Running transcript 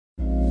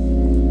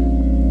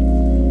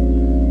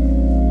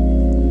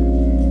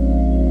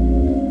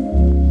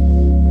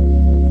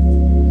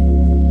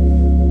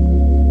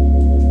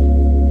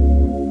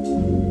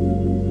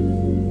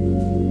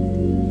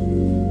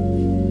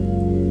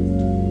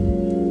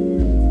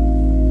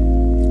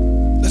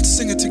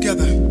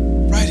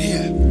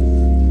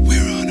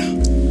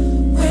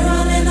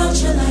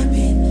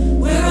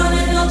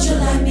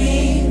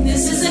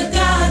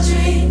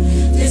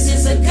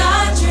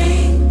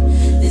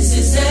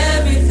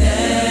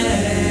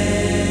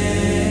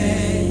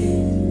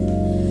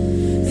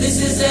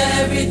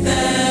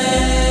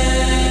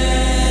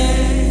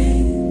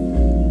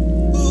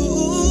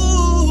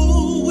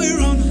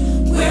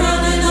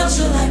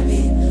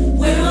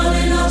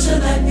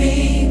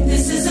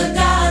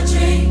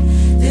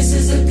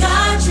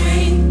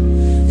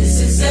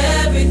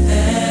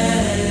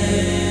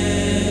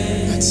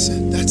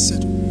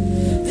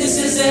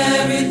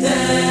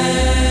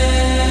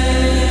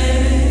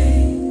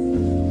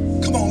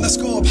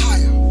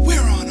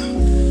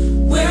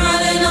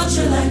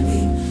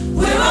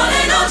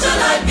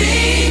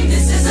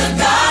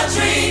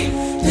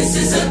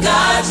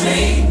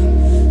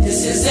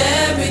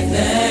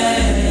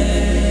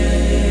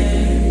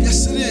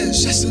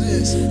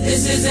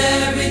is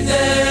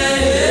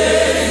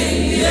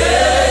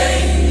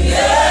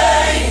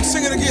everything.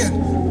 Sing it again.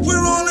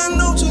 We're on an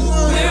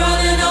ultralight. We're on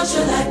an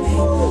ultralight beam.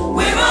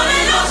 We're on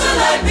an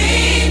ultralight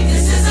beam.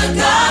 This is a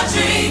God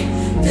dream.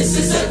 This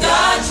is a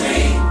God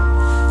dream.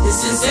 This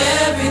is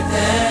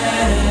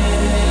everything.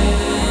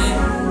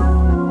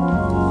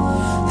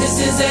 This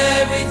is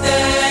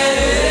everything.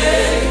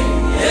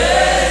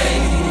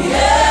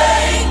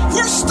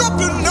 We're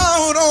stepping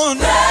out on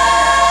faith.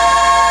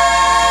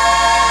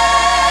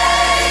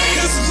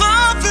 His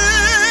love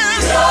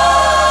is yours.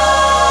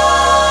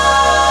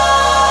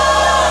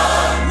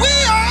 We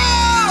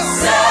are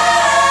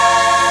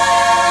saved.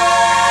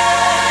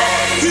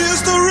 He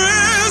is the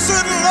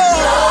risen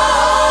Lord.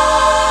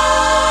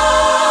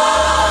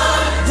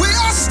 We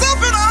are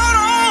stepping out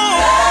on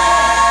faith.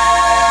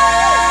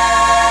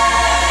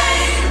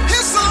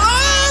 His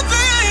love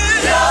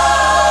is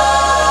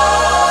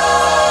yours.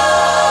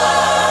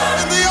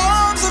 In the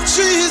arms of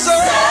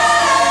Jesus.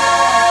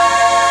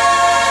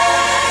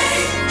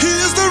 He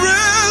is the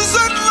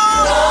risen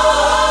Lord.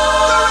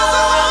 The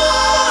risen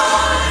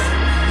Lord.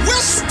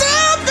 We're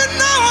stepping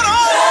out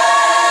on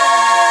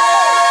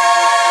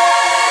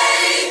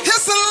faith.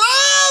 His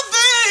love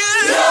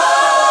is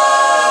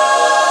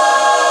yours.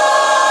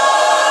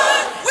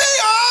 We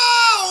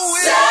are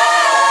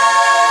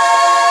saved.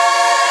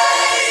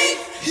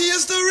 He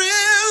is the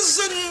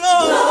risen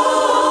Lord.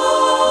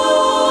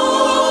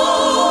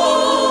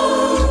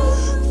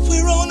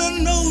 We're on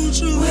an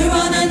ultra. We're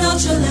on an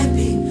ultralight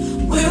beam.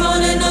 We're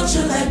on an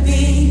ultralight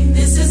beam.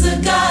 This is a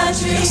God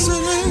dream. Yes, it is.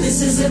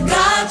 This is a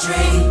God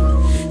dream.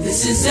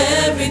 This is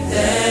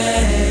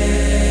everything.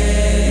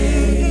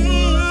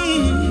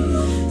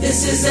 This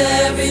is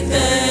everything.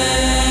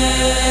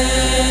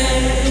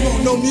 Come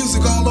on, no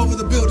music all over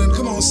the building.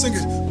 Come on, sing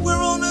it. We're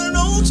on an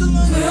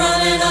ultralight. We're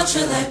on an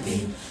ultralight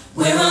beam.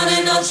 We're on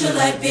an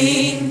ultralight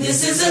beam.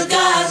 This is a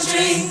God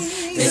dream.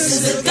 This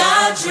is a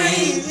God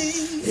dream.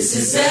 This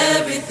is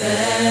everything.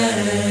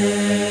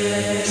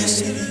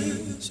 Yes, it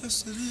is.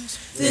 Yes, it is.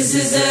 This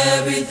is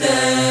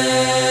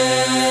everything.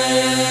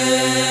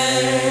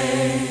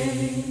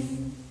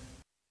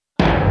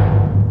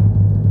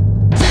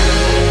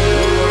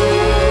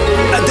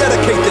 I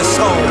dedicate this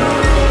song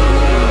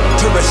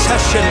to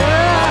recession,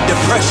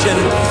 depression,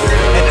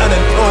 and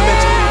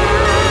unemployment.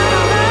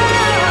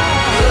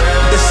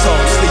 This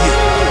song's for you.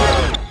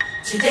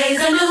 Today's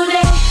a new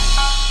day,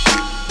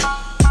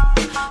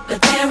 but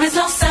there is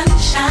no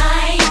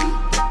sunshine.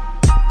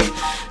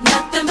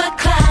 Nothing but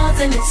clouds,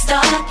 and it's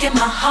dark in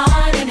my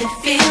heart, and it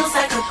feels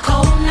like a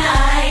cold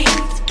night.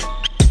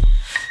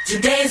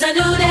 Today's a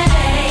new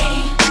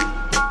day,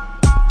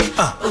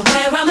 but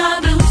where are my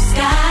blue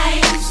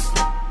skies?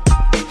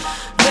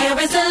 Where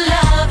is the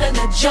love and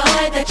the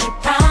joy that you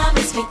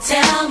promised me?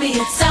 Tell me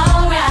it's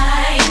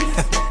alright.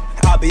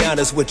 I'll be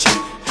honest with you.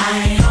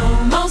 I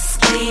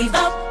almost gave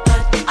up, but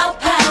a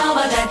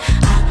power that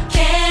I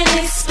can't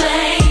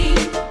explain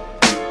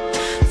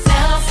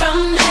fell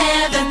from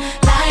heaven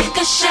like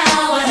a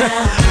shower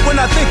now. When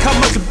I think how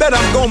much better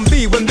I'm gonna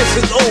be when this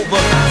is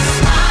over. I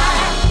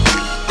smile,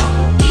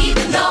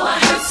 even though I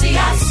hurt, see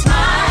I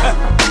smile.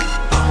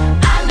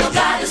 I know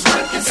God is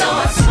working, so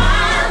I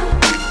smile.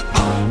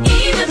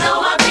 Even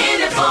though I've been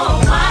here for a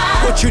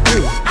while, What you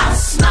do? I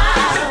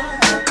smile.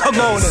 Come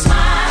on and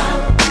Smile.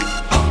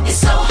 It's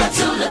so hard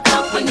to look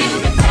up when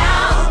you've been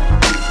down.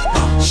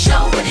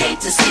 Sure would hate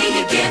to see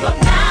you give up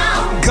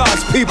now.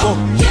 God's people.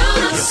 You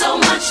look so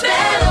much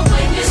better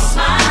when you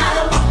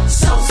smile.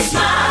 So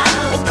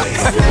smile.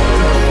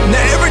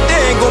 Now every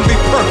day ain't gonna be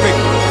perfect,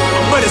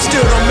 but it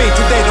still don't mean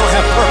today don't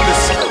have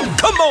purpose.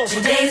 Come on.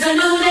 Today's a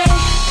new day,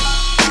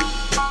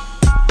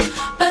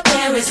 but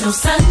there is no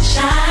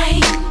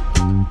sunshine.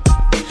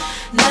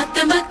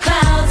 Nothing but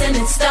clouds, and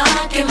it's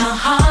dark in my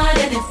heart,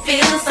 and it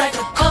feels like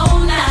a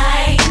cold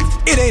night.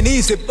 It ain't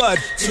easy, but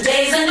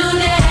Today's a new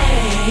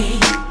day,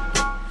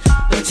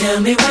 but tell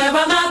me where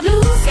are my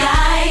blue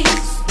skies?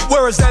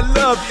 where is that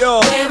love,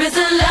 y'all? Where is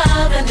the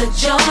love and the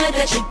joy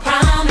that you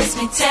promised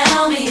me?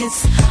 Tell me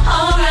it's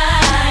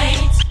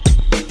alright.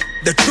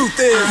 The truth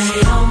is,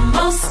 I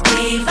almost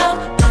gave up,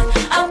 but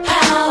a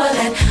power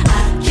that I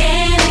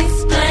can't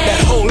explain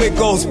that Holy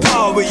Ghost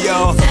power,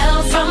 y'all.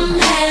 fell from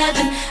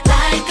heaven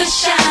like a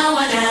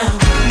shower now.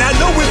 Now I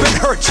know we've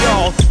been hurt,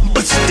 y'all,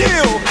 but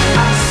still,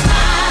 I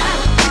smile,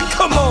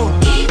 come on.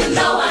 even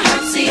though I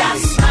hurt, see I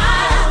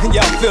smile.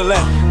 Y'all feel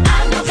that?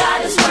 I know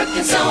God is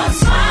working, so I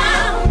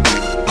smile.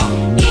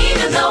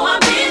 Even though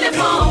I've been here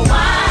for a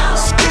while,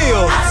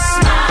 Still, I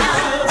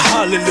smile.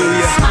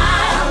 hallelujah.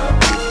 Smile.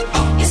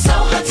 It's so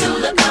hard to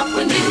look up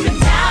when you've been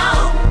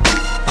down.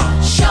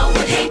 Sure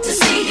would hate to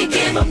see you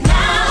give up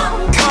now.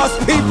 God's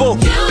people,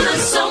 You look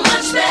so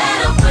much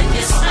better when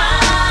you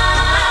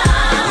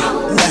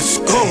smile. let's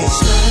go.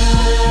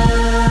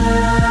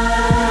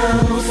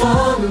 Smile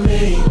for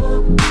me.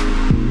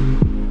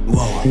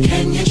 Whoa.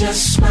 Can you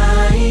just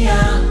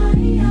smile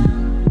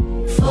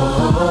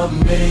for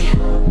me?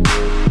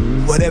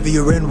 Whatever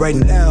you're in right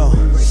now,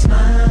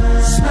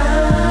 Smile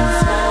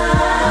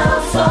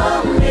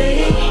for me.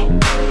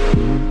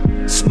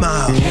 smile.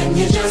 smile. Can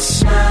you just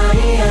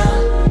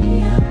smile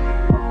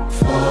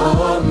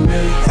for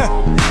me?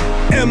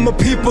 And my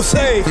people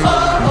say, oh,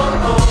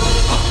 oh, oh.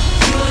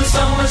 You look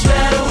so much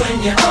better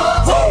when you,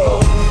 oh, oh,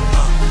 oh.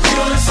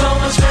 You look so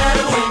much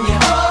better when you,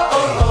 oh,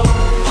 oh, oh.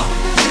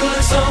 You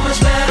look so much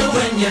better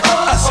when you,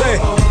 oh, I say,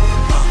 oh,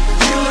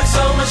 oh. You look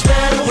so much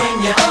better when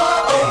you, oh,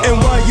 oh. And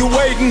while you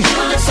waiting,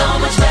 you look so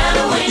much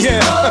better when you,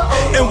 yeah, oh,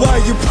 oh. And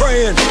while you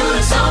praying, you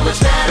look so much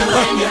better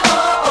when you, oh,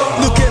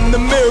 oh. Look in the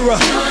mirror,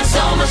 you look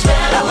so much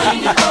better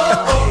when you,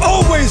 oh,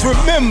 oh. Always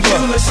remember,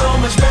 you look so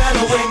much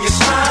better when you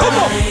smile. Come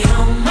on.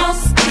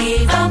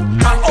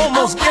 I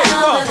almost gave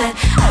up. That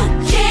I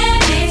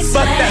can't explain.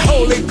 But the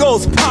Holy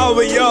Ghost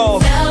power, y'all,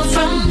 fell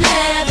from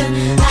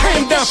heaven,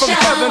 came down from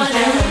heaven.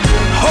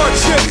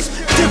 Hardships,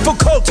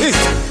 difficulties,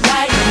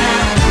 right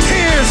now.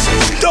 tears,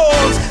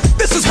 storms.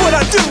 This is what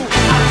I do.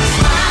 I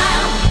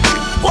smile.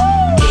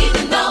 Woo!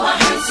 Even though I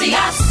hurt, see,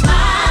 I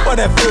smile. Boy,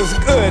 that feels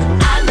good.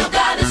 I know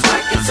God is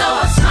working, so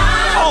I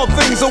smile. All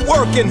things are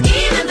working.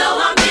 Even though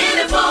I'm in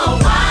it for a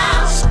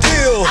while,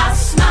 Still, I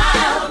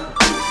smile.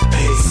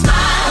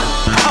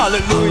 Smile.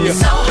 hallelujah. It's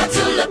so hard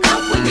to look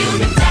up when you've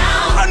been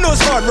down. I know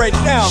it's hard right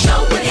now,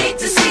 Sure would hate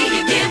to see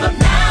you give up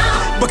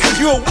now. because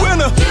you're a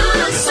winner. You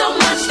look so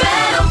much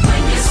better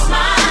when you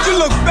smile. You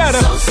look better.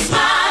 So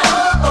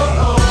smile. Oh,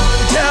 oh,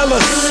 oh.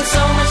 Dallas, You look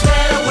so much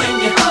better when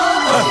you, oh,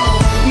 oh,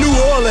 oh. New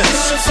You Orleans,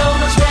 look so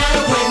much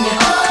better when you,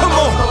 oh, come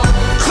on, oh,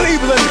 oh.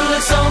 Cleveland, You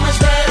look so much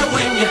better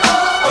when you, oh,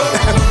 oh,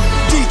 oh.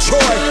 You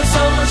Detroit, look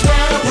so much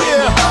better when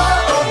you, yeah,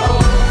 oh, oh, oh.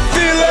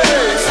 Philly, You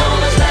look so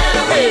much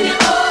better when you,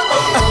 oh,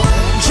 oh, oh.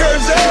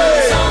 Jersey, You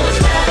look so much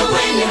better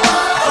when you,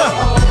 oh,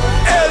 oh,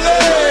 oh.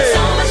 LA.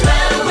 So much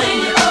better when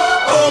you, oh,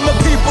 oh. All my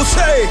people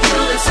say, You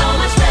look so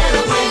much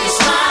better when you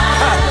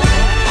smile.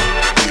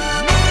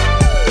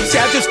 see,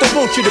 I just don't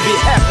want you to be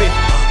happy,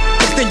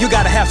 cause then you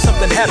gotta have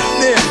something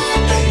happening.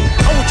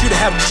 I want you to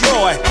have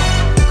joy,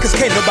 cause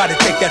can't nobody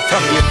take that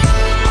from you.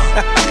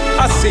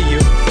 I see you.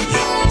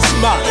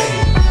 Smile.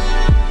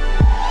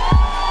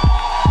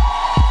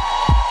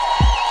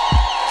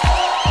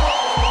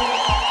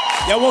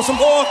 Y'all want some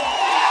more?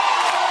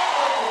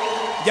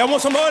 Y'all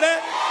want some more of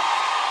that?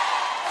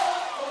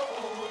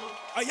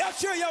 Are y'all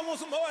sure y'all want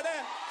some more of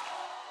that?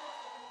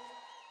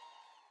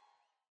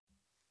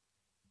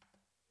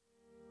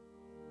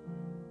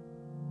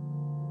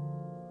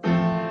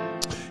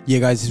 Yeah,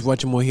 guys, it's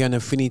Roger Moore here on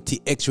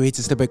Affinity Extra Hits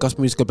and Step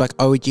Gospel Music Black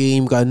Origin.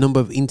 We've got a number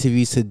of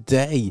interviews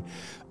today.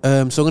 So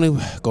I'm going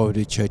to go over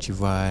the churchy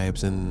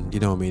vibes and,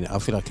 you know what I mean, I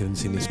feel like I'm in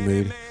this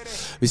mood.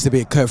 It's a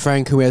bit of Kurt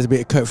Franklin, we had a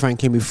bit of Kurt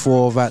Franklin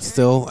before that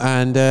still,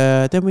 and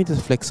then we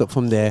just flex up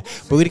from there.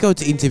 But we're going to go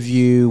to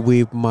interview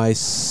with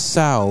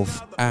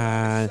myself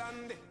and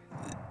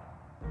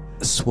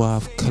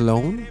Suave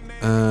Cologne.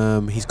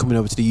 He's coming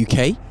over to the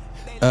UK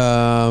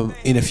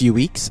in a few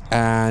weeks,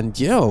 and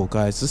yo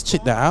guys, let's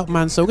check that out,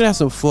 man. So we're gonna have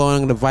some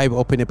fun. I'm gonna vibe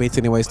up in a bit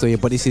anyway still,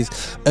 but this is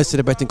us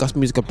celebrating gospel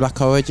music of Black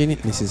Origin, and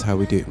this is how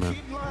we do it, man.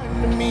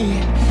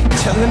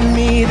 Telling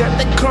me that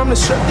they come to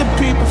set the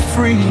people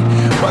free,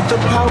 but the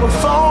power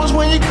falls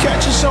when you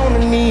catch us on the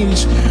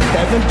knees.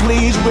 Heaven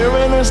please, we're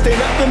in a state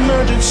of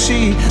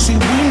emergency. See,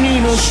 we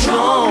need a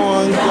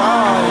strong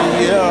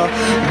God,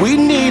 yeah. We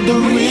need the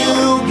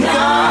real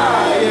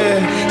God,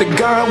 yeah. The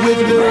God with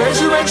the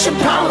resurrection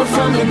power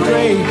from the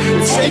grave,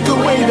 to take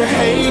away the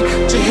hate,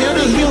 to heal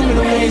the human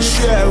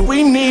race, yeah.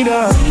 We need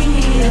a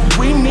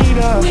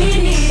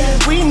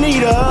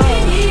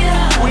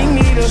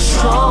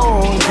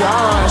strong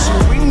God.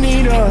 So we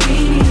need a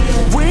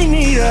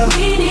yeah.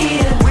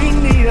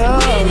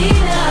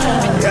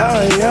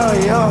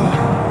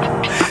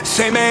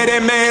 Say Mayday,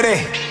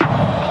 Mayday.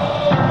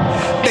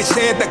 They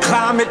said the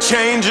climate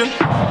changing,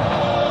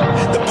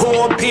 the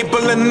poor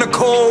people in the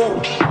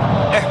cold,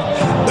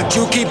 but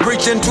you keep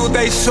preaching to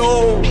their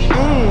soul.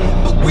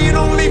 But we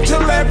don't leave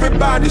till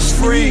everybody's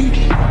free,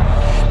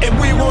 and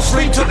we won't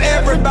sleep till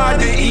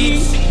everybody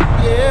eats.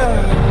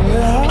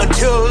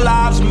 Until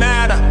lives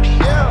matter,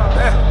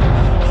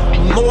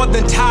 more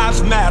than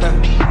ties matter.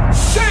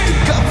 The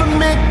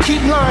government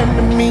keep lying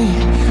to me,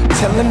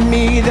 telling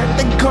me that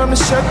they're gonna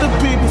set the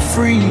people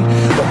free,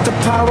 but the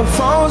power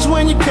falls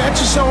when you catch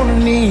us on the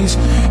knees.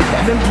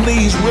 Heaven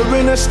please, we're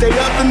in a state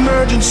of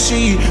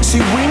emergency. See,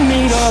 we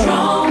need a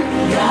Strong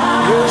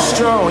God. real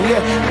strong,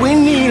 yeah. We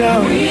need a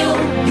Real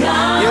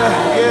God.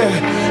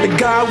 yeah. The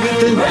God with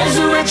the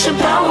resurrection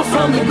power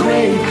from the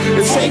grave,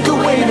 to take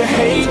away the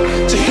hate,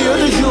 to heal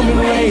the human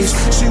race.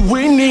 See,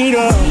 we need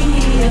a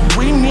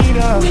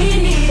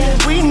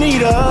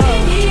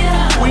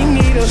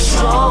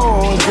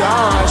strong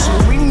God. So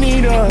we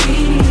need a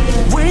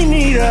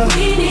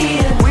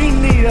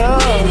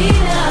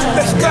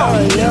Let's go.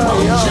 We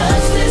want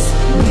justice,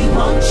 we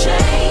want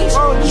change,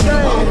 we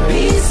want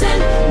peace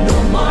and no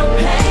more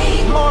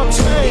pain.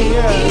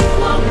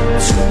 Equal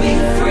to be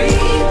free.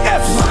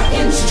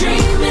 Martin's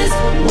dream is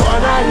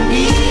what I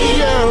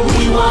need.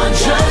 We want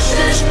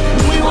justice,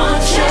 we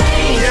want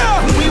change,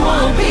 we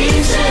want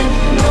peace and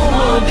no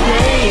more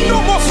pain. No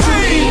more To be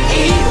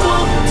pain.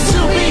 equal, to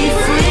be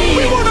free.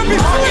 We wanna be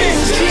free.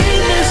 Martin's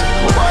dream is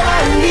what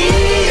I need.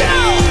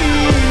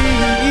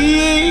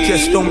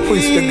 Just don't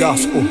preach the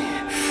gospel.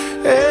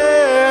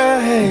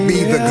 Hey,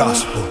 Be the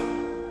gospel.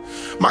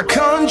 My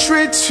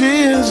country,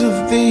 tears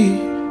of thee,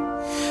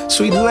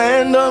 sweet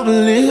land of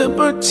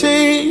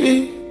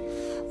liberty.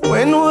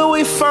 When will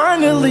we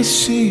finally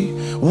see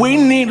we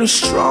need a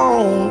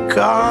strong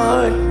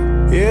God?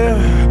 Yeah,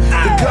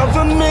 the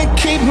government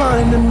keep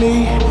lying to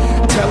me,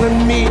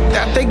 telling me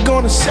that they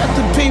gonna set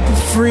the people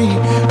free.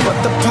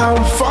 But the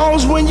power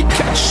falls when you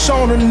catch us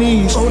on our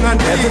knees.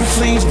 Heaven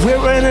please,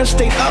 we're in a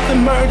state of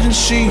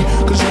emergency,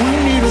 cause we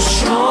need a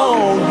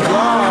strong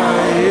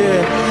God,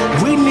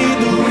 yeah. We need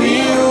the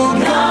real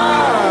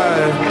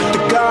God,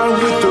 the God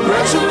with the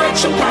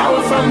resurrection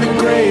power from the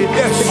grave,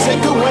 to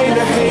take away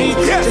the hate,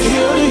 to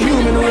heal the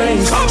human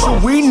race. So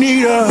we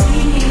need a strong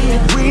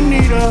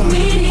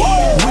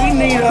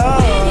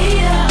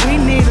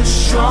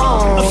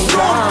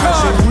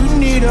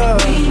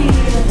God.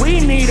 We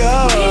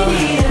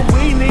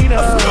need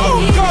a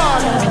strong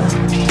God.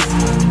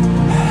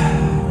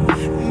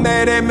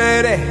 Mayday,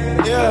 mayday.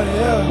 Yeah.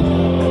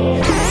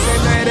 Say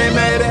mayday,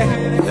 mayday.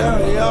 Yeah.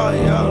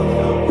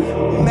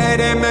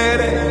 Mayday,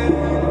 mayday.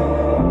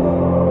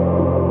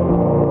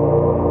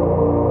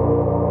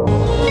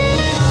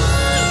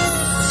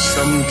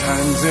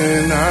 Sometimes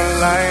in our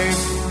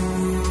life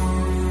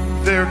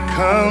there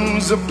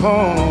comes a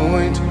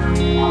point,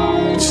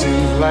 it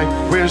seems like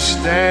we're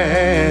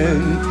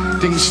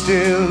standing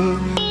still.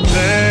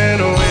 Then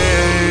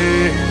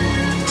we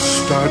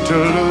start to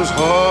lose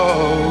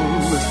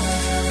hope,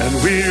 and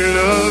we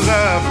lose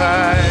our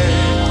fight.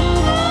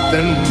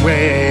 Then we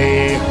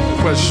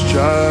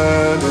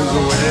question is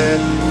where,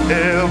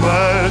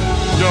 but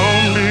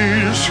don't be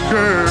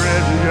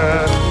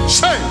discouraged.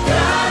 Say,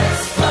 God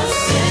has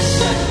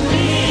positioned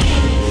me.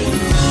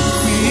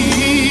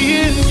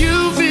 you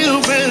feel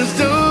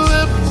messed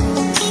up,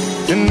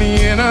 and the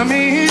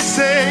enemy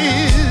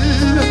says,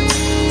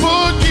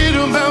 forget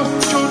about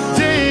your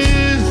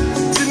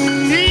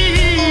destiny.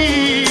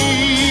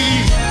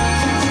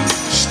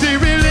 Stay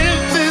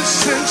relentless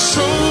and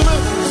sober,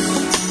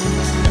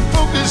 and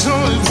focus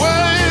on His word.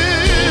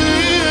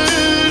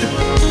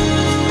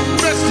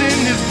 Rest in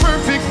His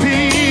perfect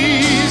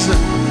peace.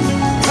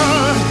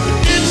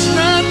 It's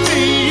not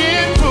the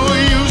end for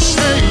you,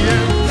 say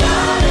it.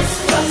 God has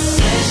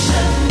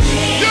positioned me.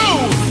 Yo,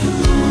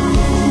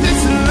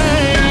 this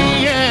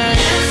land,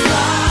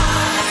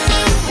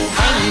 I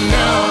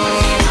know,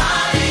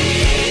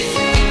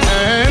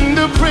 and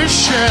the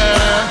pressure.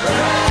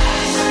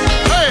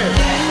 Hey,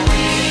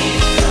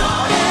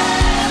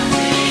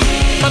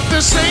 but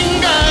the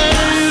same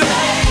God,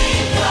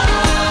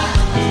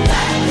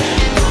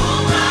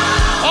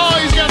 oh,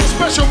 He's got a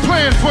special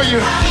plan for you.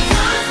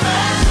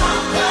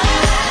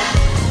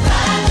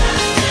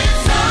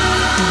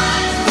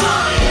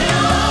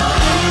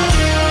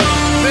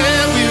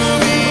 There will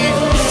be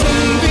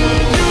something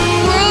you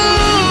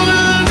won't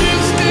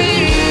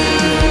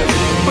understand,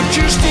 but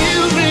you're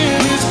still in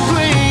His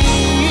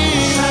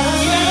place.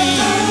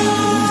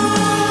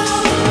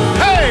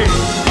 Hey,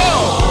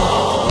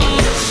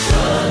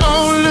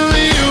 all of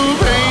your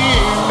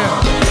pain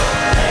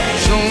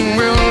soon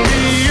will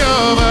be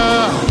over.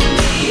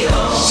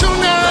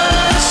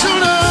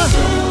 Sooner.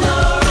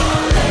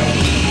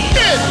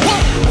 Yeah,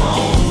 what?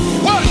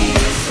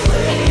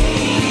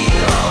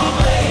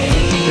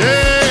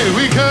 Yeah,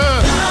 we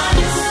could.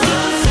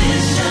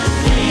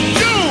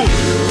 You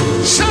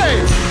say,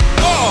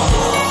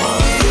 oh,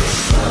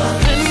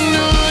 and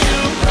know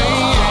your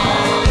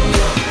pain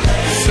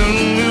soon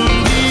will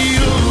be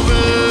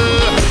over.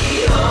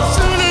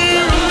 Sooner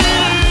or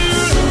later.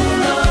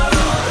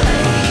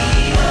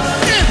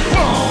 Yeah,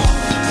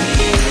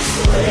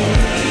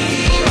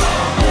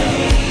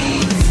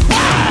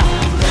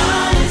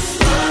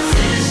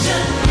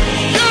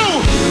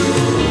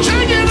 you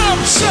check it up,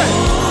 say.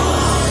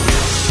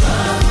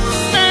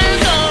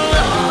 And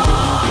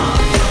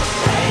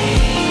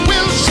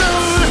we'll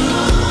soon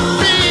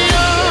be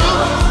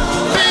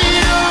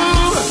over.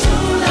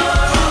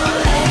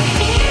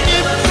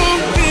 It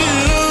won't be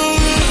long.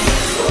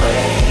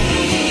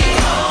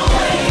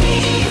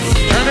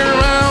 Turn it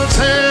around,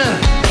 say.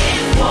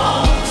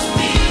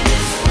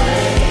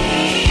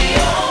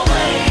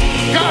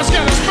 God's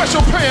got a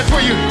special plan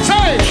for you.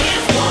 Say.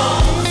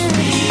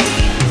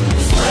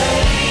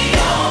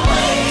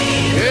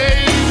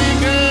 Hey,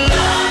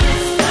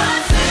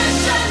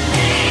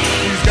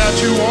 He's got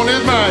you on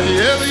His mind.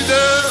 Yes, He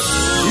does.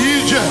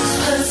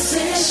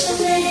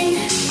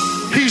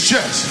 He's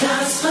just.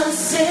 God's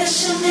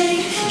positioning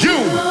You.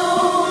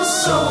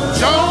 so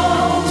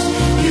Don't.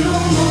 you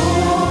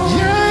move.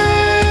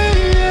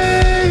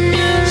 Yeah.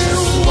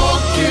 Just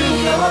walk in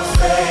your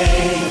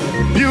faith,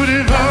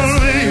 Beautiful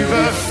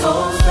believer.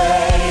 full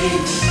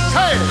faith,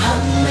 Hey.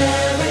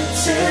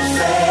 unmerited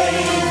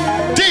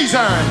faith,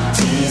 Design.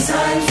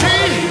 designed for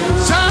you.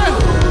 Design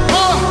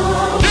for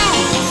you.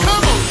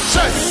 Come on,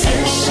 say.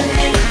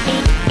 Positioning,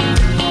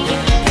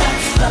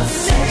 God's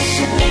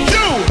positioning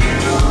You.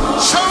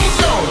 So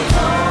go.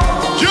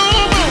 You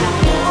move.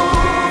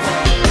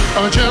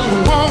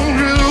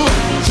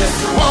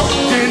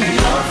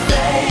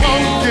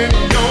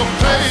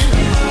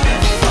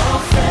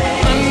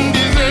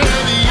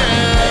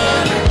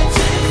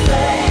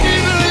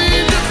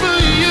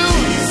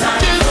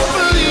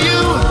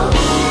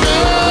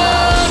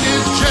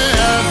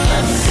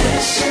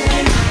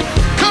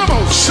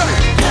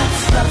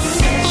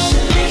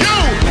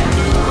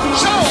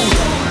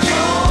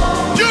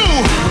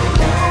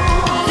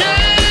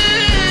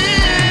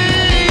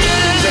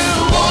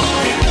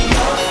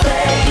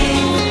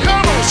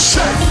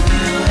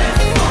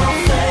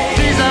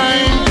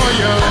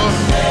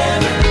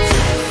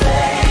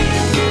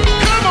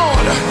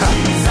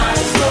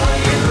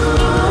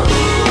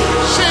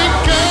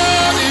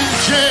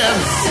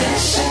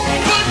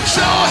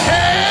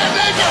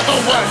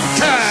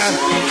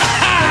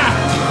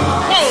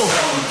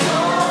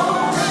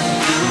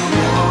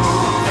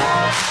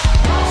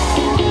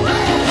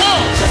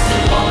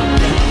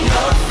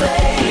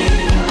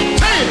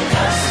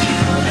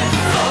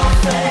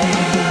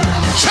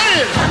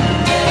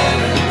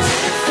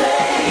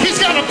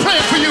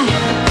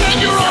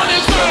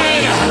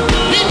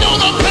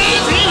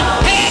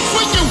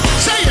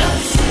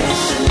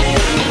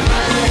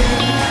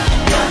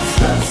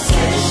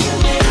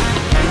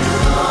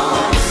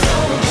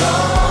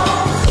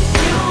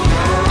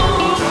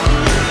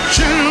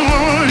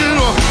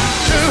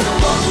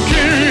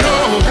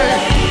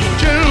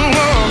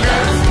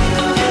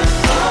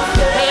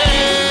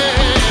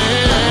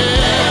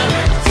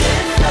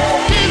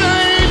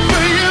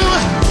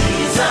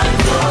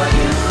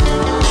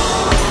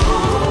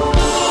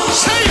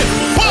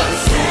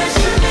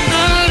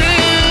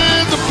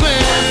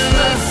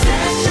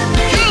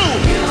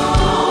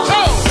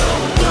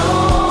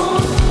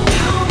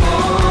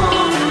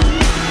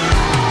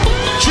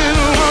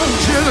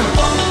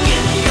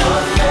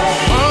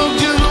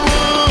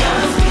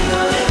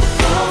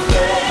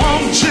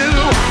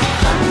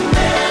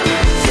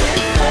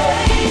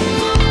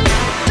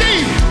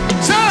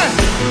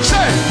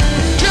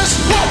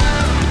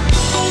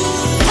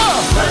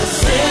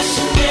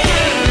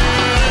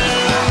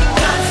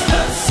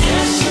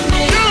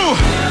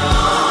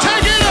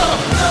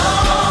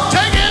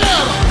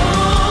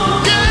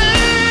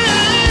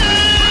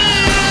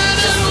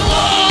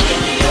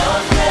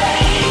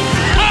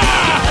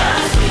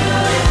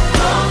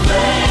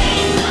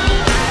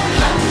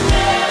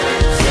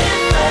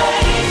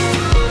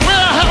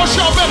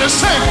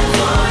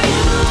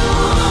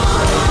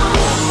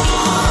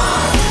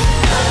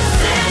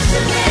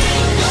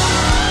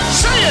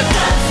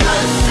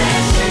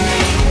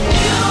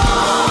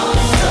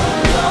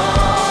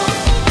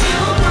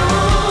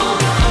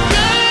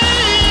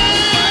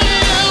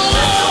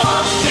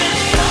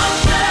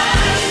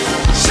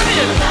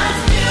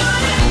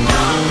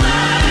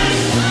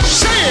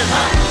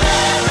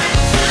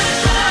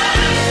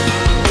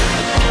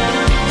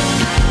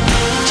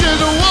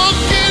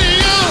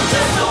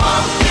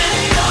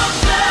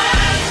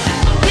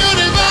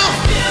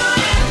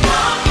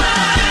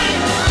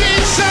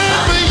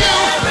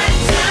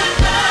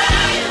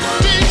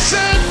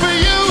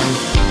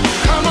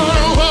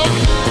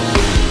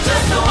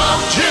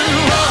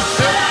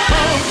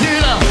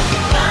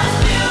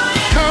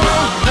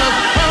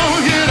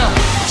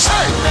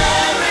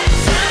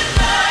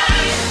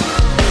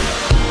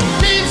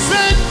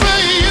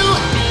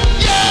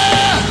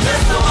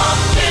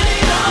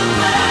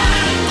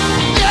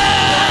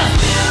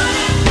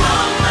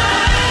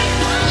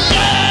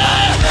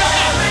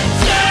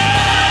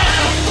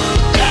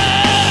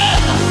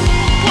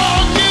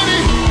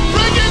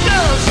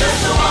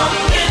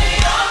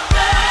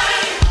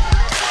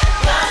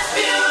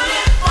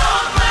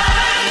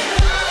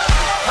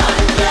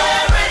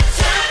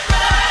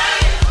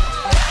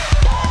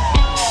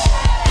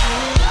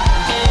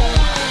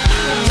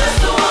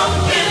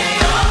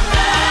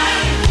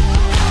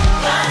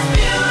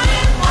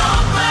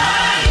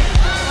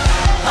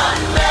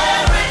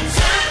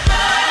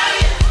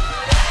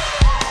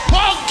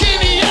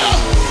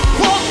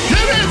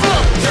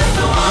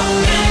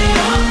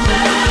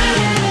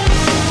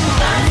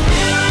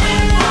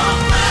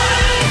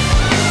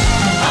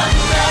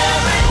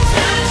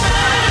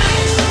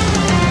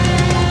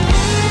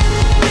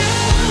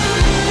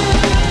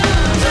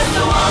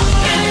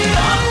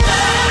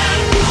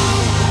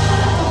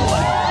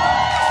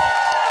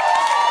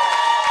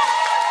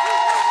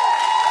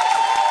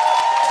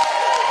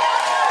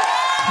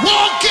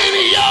 Walk in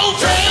your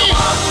faith.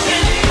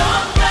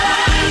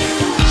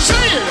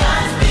 Say it.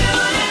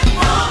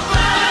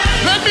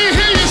 Let me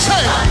hear you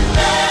say it.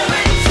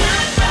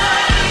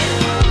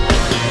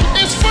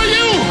 It's for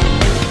you.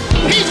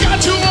 He's got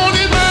you on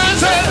his mind.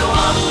 Say it.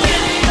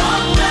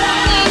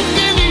 Walk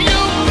in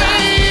your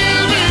faith.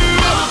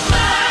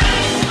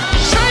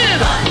 Say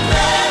it.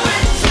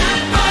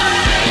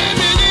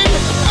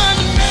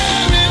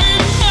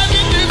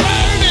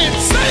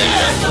 Say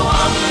it.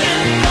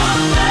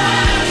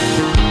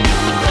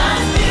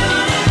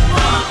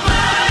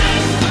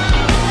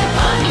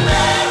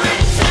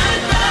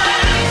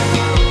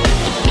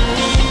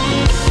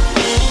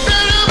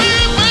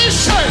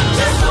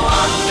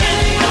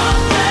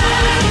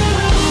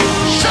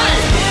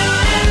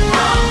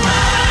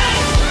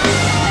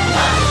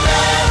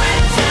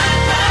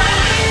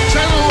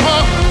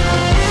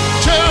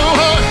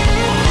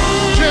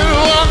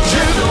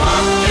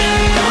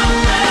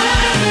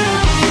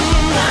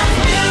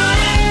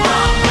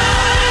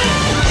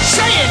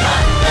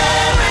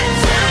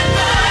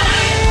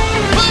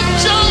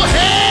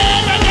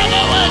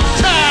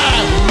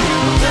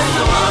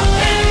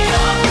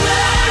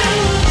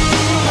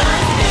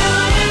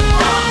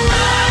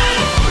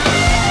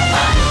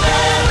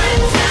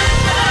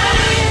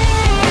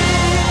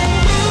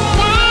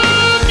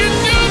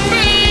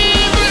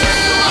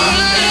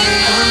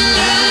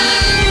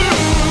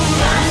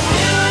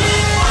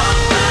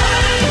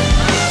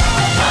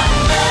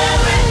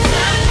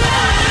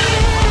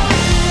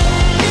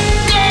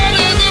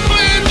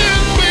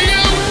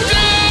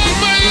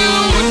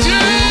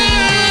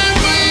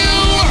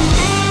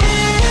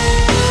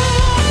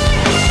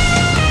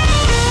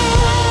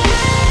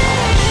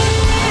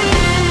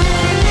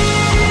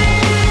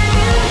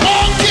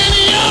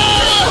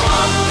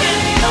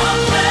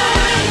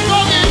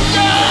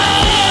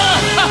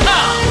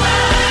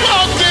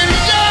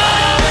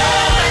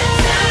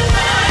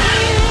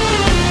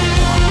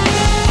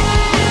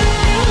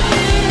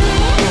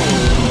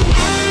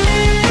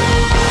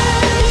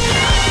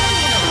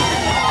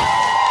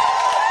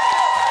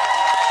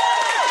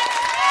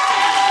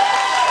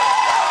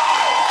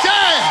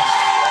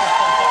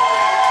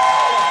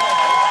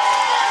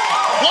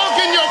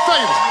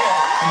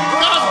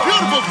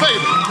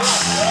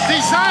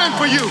 Designed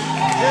for you.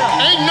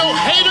 Ain't no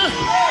hater.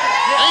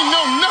 Ain't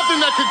no nothing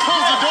that could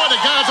close the door that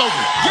God's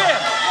open.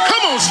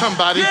 Come on,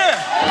 somebody.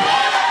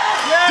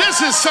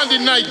 This is Sunday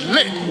Night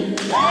Lit.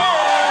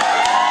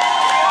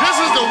 This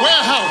is the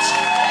warehouse.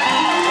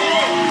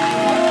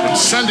 And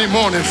Sunday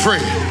morning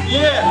Fred.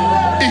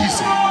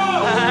 Easy.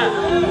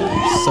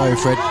 Sorry,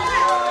 Fred.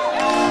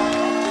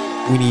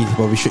 We need to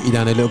probably shut you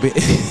down a little bit.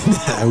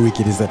 How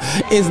wicked is that?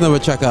 Here's another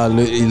track I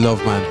absolutely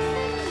love, man.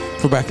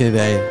 From back in the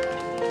day.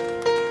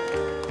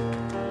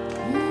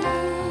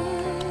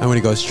 I'm gonna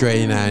go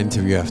straight in our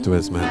interview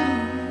afterwards, man.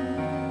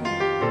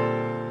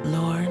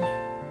 Lord,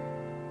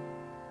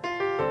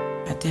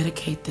 I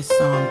dedicate this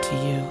song to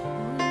you.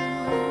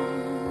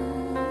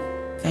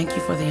 Thank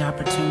you for the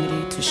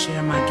opportunity to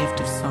share my gift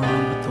of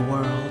song with the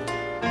world.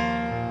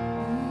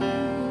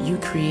 You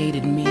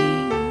created me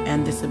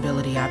and this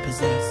ability I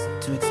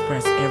possess to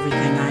express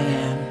everything I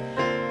am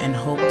and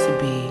hope to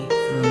be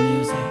through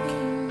music.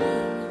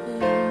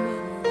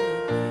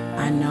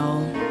 I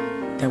know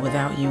that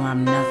without you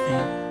I'm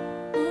nothing.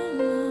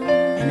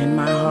 And in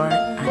my heart,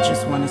 I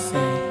just want to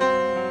say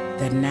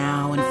that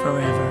now and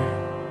forever,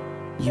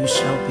 you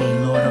shall be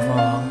Lord of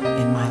all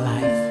in my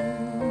life.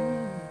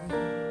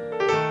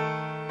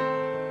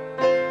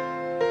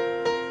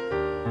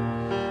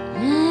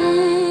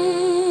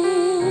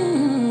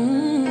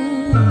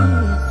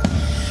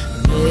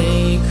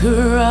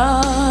 Maker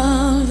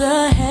of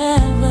the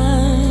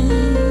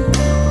heavens,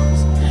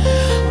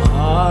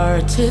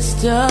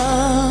 artist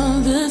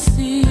of the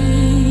sea,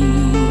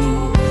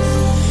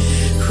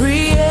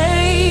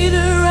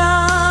 creator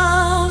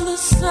of the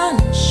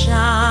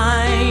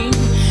sunshine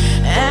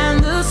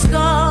and the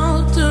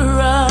sculptor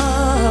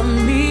of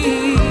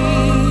me,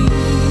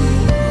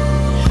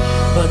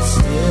 but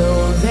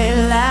still they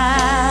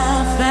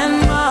laugh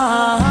and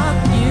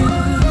mock you.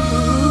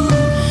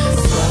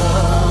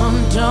 Some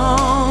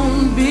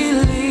don't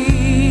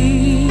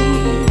believe,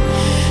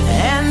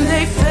 and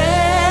they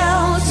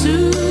fail to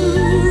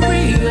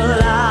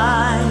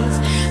realize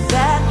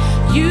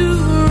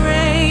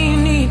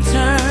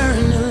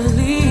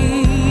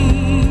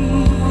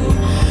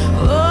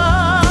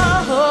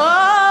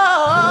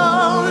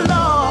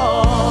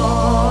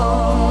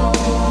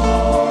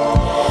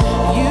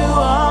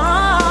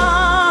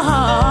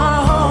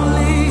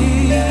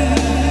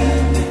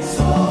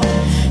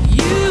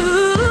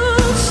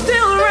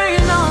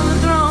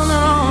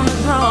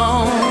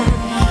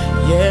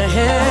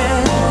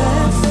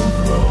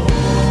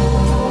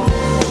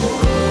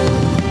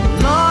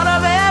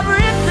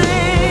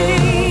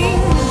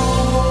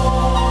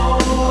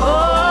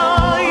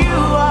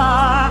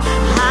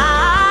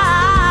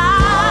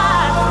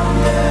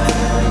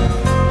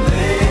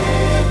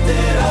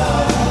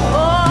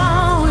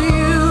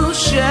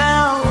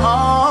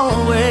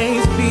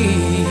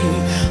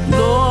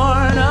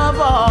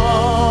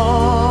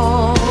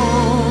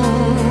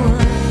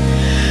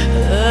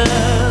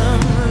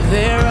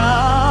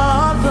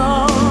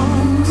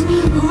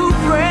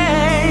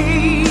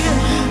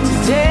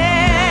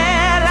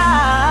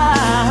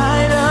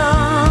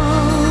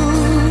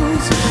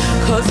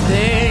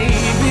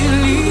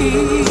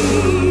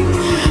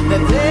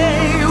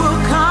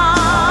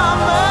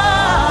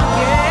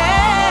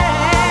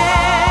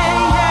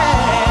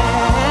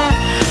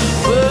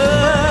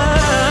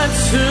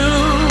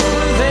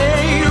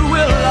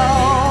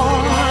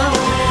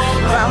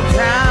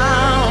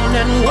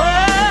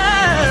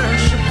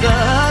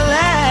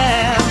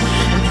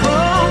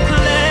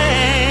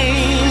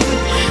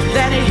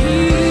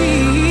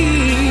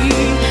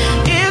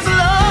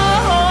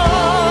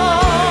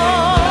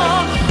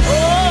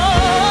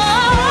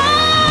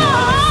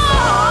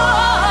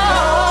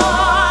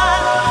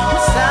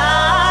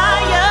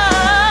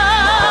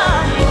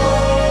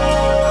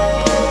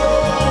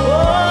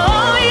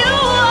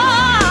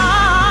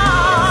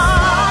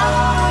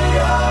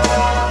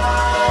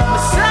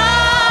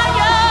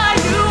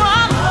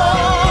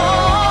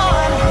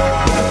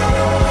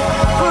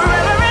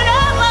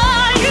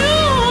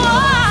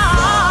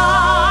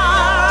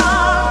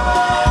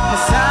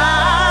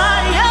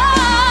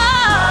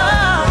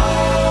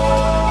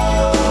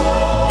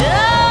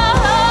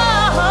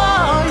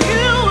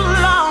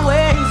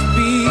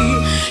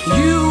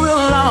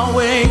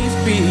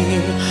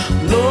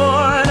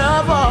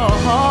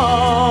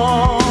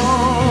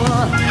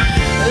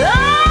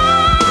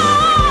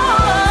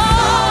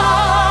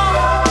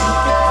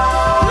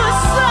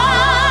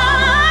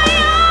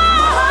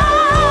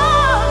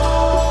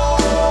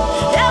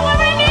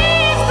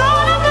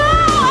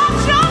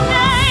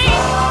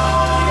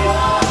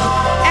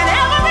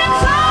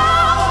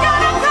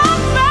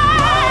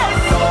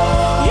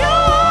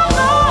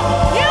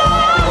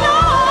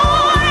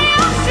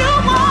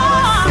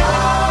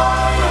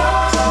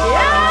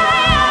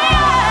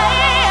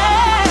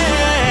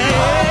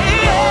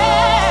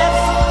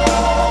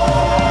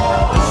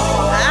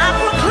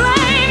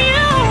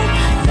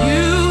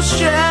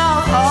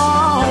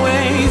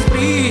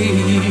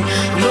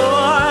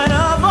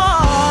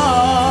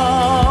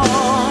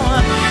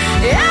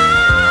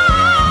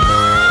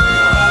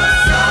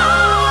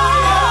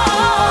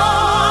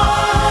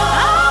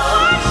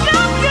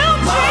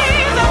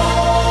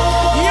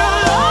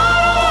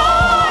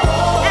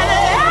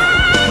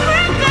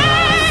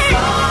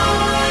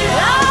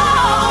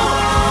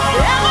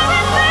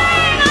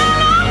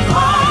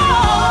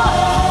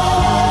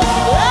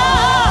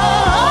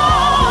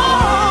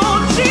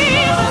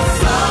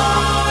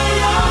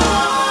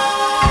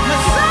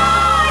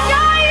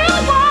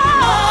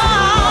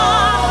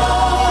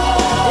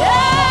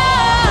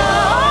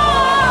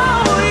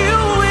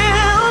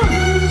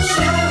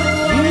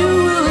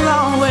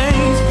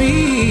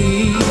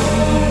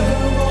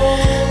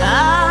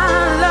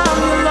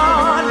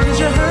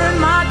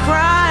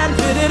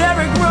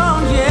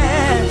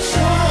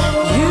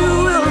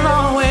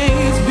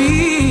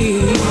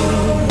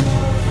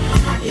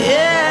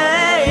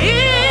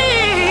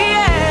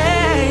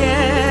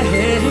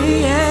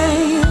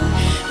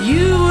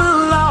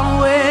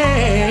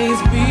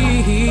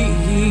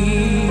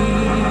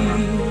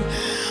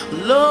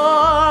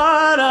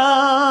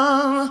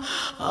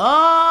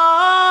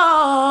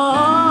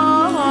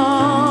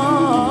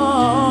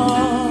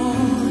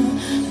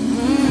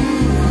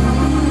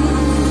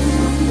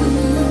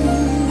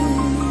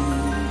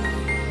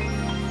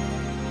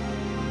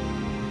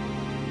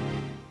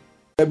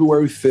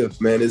February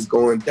 5th, man, it's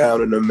going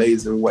down in an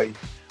amazing way.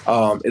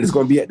 And it's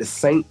going to be at the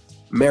St.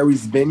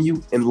 Mary's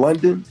venue in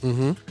London.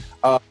 Mm-hmm.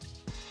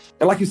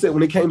 And like you said,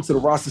 when it came to the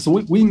roster, so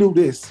we knew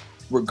this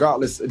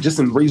regardless, just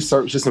in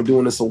research, just in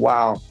doing this a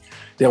while,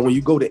 that when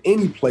you go to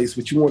any place,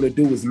 what you want to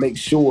do is make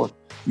sure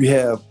you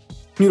have,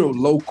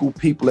 local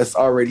people that's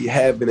already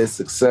having a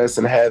success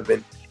and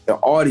having an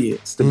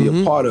audience to be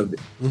a part of it.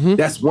 Mm-hmm.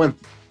 That's one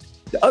thing.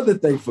 The other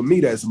thing for me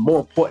that's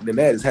more important than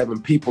that is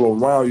having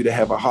people around you that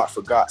have a heart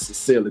for God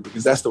sincerely,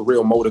 because that's the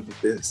real motive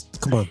of this.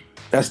 Come on.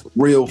 That's the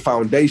real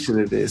foundation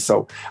of this.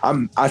 So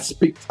I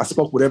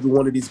spoke with every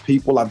one of these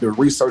people. I've been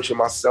researching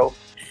myself.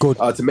 Good.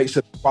 To make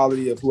sure the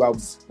quality of who I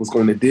was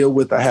going to deal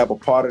with, I have a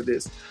part of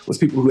this, was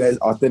people who had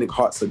authentic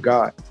hearts of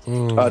God.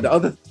 The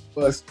other thing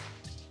was,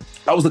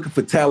 I was looking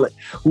for talent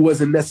who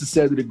wasn't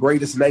necessarily the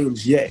greatest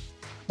names yet,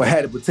 but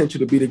had the potential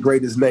to be the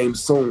greatest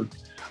names soon.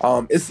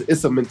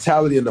 It's a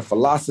mentality and a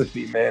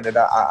philosophy, man, that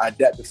I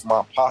adapted from my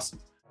apostle.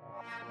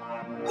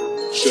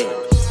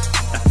 Sure.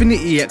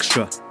 Affinity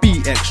Extra,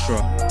 be extra.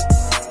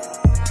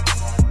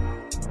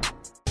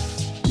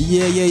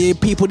 Yeah,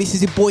 people, this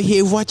is your boy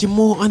here, Roger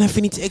Moore on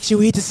Affinity Extra.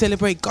 We're here to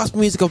celebrate gospel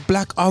music of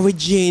black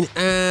origin.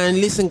 And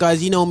listen,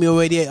 guys, you know me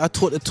already. I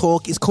taught the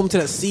talk. It's come to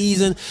that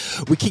season.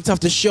 We kicked off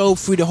the show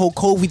through the whole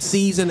COVID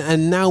season,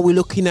 and now we're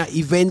looking at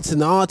events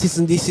and artists,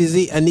 and this is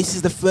it. And this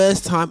is the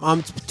first time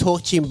I'm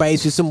touching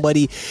base with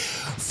somebody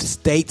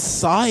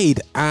stateside.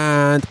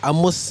 And I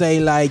must say,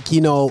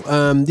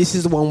 this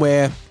is the one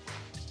where I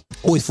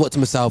always thought to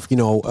myself,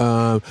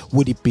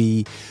 would it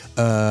be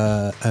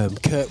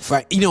Kurt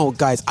Frank?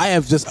 Guys, I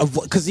have just,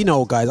 because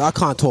guys, I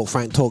can't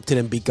talk to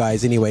them big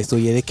guys anyway. So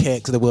yeah, the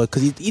Kirks of the world,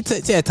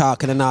 because they're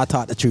talking and I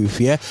talk the truth,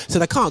 yeah. So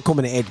they can't come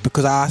in the edge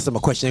because I asked them a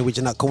question which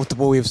they're not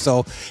comfortable with.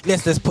 So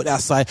let's put that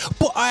aside.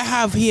 But I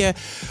have here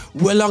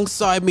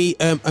alongside me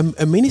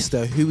a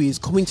minister who is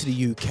coming to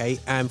the UK,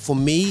 and for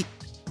me,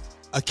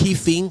 a key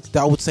thing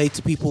that I would say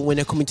to people when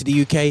they're coming to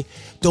the UK: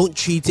 don't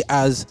treat it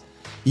as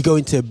you go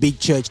into a big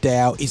church day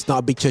out. It's not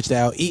a big church day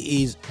out. It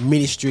is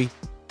ministry.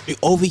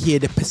 Over here,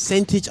 the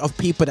percentage of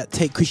people that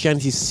take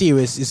Christianity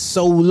serious is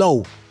so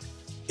low.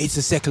 It's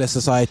a secular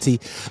society,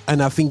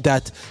 and I think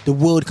that the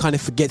world kind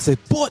of forgets it.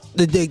 But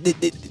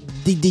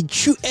the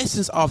true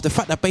essence of the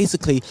fact that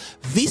basically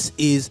this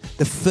is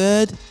the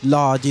third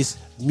largest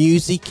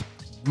music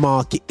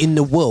market in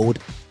the world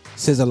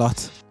says a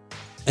lot.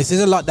 It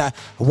says a lot that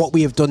what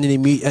we have done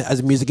as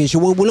a music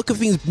industry. We'll look at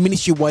things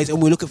ministry-wise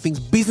and we'll look at things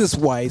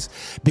business-wise,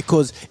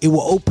 because it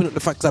will open up the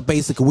fact that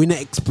basically we're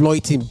not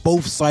exploiting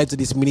both sides of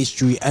this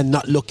ministry and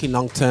not looking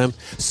long-term.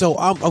 So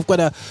I've got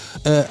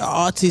an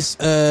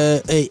artist,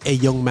 a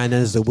young man,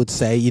 as I would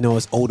say,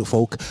 as older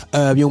folk,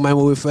 young man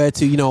we'll refer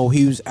to,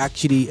 who's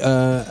actually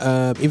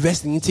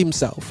investing into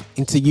himself,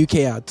 into UK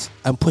ads,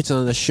 and putting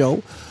on a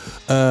show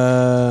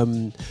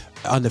on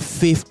the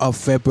 5th of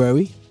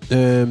February.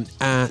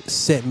 At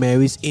St.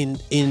 Mary's in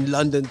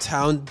London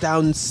town,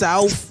 down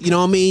south. You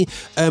know what I mean?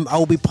 I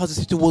will be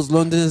positive towards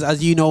Londoners,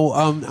 as you know.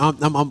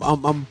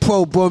 I'm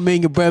pro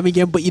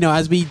Birmingham, but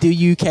as we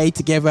do UK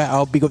together,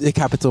 I'll big up the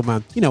capital,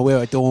 man. Where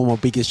I do all my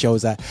biggest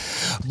shows at.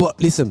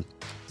 But listen,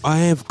 I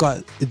have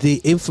got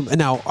the info.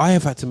 Now I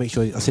have had to make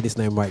sure I said his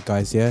name right,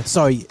 guys. Yeah,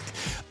 sorry.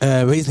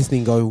 He's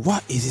listening, going,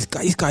 "What is this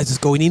guy? This guy's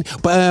just going in."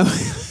 But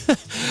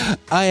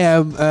I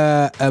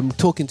am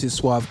talking to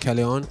Suave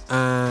Kelly-On,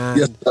 and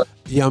yes,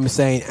 you know what I'm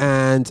saying,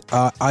 and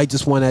I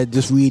just want to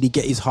just really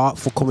get his heart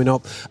for coming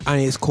up,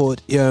 and it's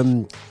called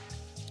the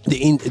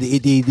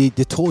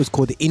tour is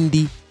called the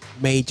Indie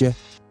Major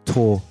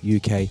Tour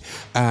UK,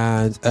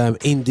 and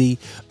Indie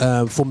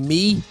for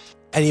me,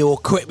 and he will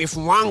correct me if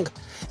I'm wrong,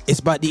 it's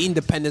about the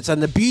independence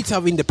and the beauty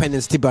of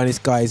independence, to be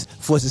honest, guys,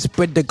 for us to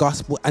spread the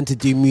gospel and to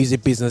do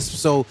music business.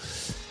 So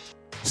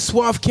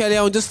Suave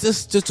Kelly-On, just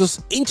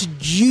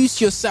introduce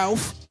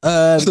yourself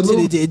to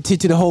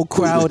the whole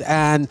crowd,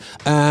 and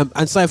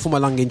sorry for my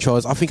long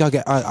intros. I think I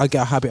get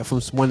a habit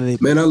from one of the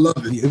man. I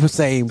love it. You were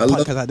saying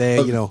podcasts out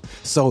there,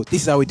 So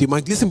this is how we do,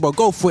 man. Listen, bro,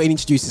 go for it and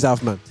introduce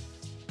yourself, man.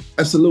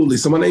 Absolutely.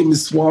 So my name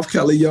is Suave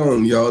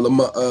Kelly-On, y'all.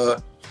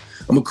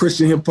 I'm a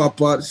Christian hip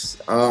hop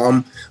artist.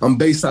 I'm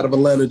based out of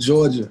Atlanta,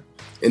 Georgia,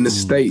 in the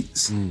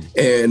States.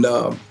 And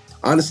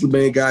honestly,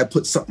 man, God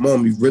put something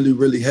on me really,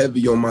 really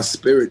heavy on my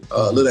spirit.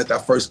 A little after I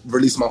first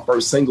released my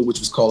first single, which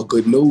was called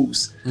Good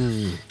News.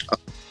 And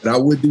I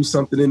would do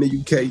something in the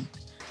UK.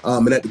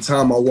 And at the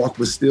time, my walk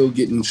was still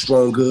getting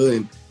stronger,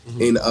 and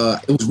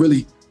it was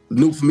really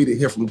new for me to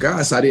hear from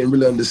God, so I didn't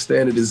really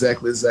understand it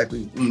exactly,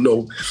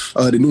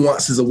 the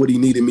nuances of what he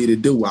needed me to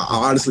do. I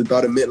honestly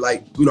thought it meant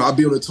I'd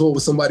be on a tour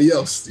with somebody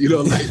else, maybe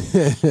one of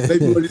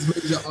these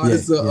major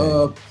artists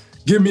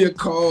give me a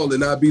call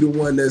and I'd be the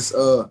one that's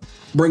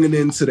bringing it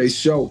into their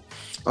show.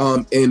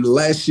 And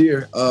last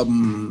year,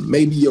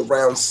 maybe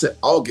around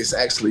August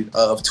actually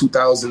of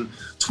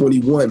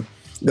 2021,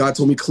 God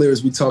told me clear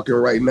as we talking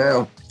right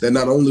now that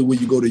not only will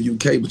you go to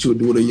UK, but you'll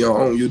do it on your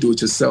own. You'll do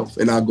it yourself,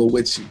 and I'll go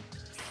with you.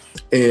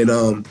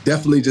 And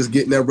definitely just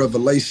getting that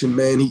revelation,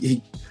 man.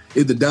 The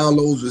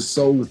downloads was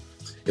so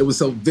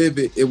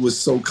vivid. It was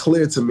so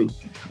clear to me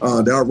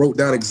that I wrote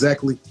down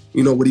exactly,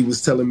 what he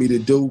was telling me to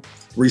do.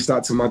 Reached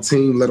out to my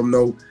team, let them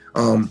know,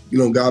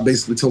 God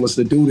basically told us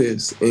to do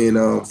this.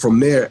 And from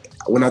there,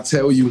 when I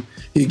tell you,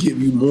 he'll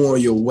give you more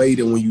on your way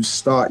than when you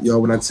start,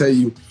 y'all. When I tell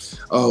you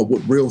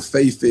what real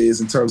faith is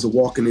in terms of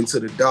walking into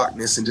the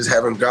darkness and just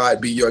having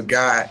God be your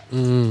guide,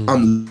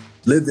 I'm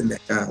living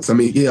that, guys. I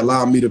mean, he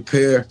allowed me to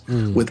pair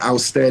with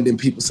outstanding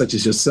people such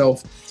as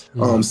yourself,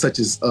 such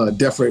as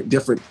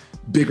different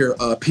bigger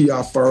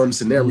PR firms,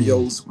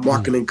 scenarios,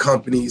 marketing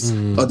companies,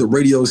 other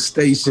radio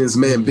stations,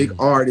 man, big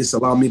artists.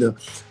 Allow me to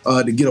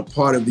get a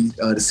part of the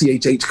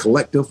CHH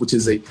Collective, which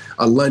is a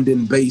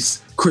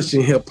London-based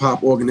Christian hip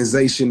hop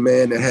organization,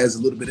 man, that has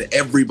a little bit of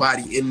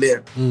everybody in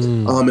there.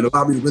 And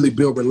allow me to really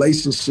build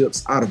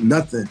relationships out of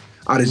nothing,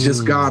 out of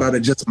just God, out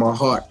of just my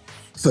heart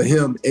for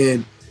him.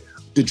 And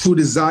the true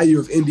desire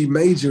of Indie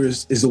Major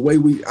is the way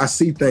I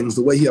see things,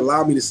 the way he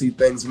allowed me to see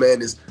things,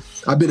 man, is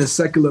I've been in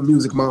secular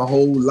music my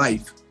whole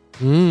life.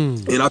 And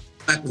I've been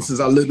rapping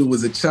since I literally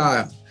was a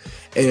child.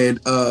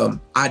 And I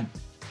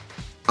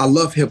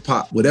love hip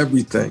hop with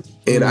everything.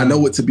 And I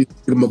know it to be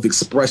freedom of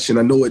expression.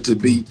 I know it to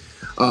be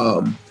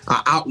an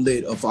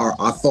outlet of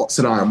our thoughts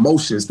and our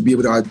emotions, to be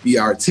able to be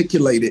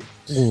articulated,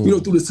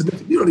 through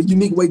the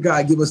unique way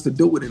God give us to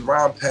do it in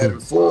rhyme, pattern,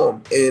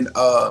 form. And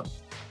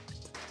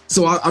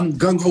so I'm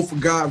gung-ho for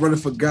God, running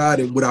for God.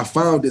 And what I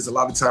found is a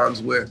lot of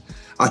times where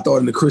I thought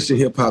in the Christian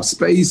hip hop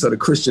space or the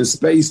Christian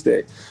space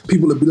that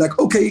people would be like,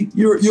 okay,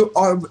 you're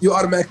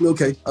automatically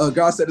okay.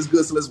 God said it's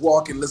good, so let's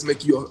walk and let's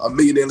make you a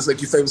millionaire. Let's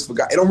make you famous for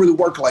God. It don't really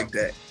work like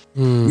that.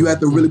 You have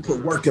to really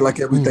put work in like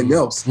everything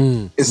else.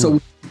 And so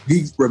what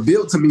he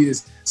revealed to me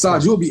is,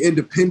 Saj, you'll be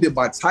independent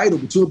by title,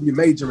 but you'll be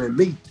major in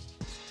me.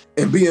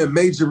 And being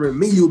major in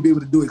me, you'll be able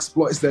to do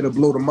exploits that'll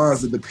blow the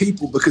minds of the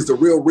people, because the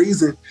real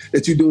reason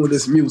that you're doing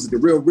this music, the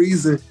real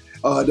reason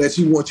that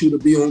you want you to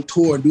be on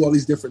tour and do all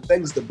these different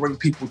things to bring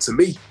people to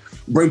me,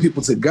 bring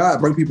people to God,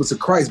 bring people to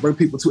Christ, bring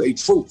people to a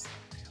truth.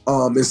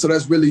 And so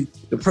that's really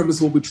the premise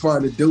of what we're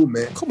trying to do,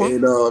 man. Come on.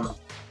 And,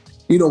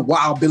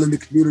 while building the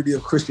community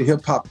of Christian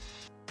hip hop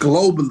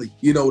globally,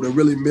 the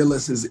Really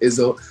Millions is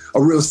a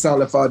real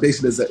solid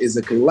foundation, is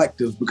a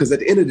collective, because at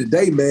the end of the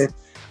day, man,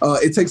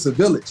 it takes a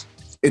village.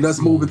 And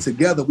us moving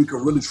together, we can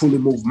really truly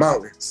move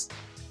mountains.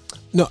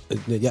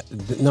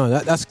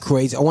 That's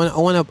crazy. I want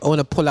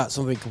to pull out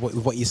something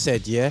what you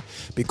said, yeah,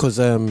 because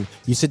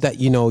you said that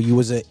you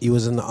was a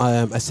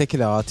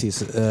secular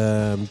artist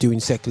doing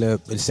secular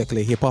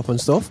hip hop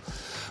and stuff.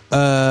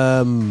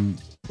 In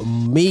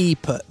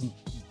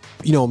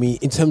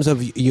terms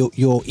of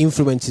your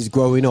influences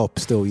growing up,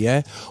 still,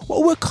 yeah.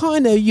 What were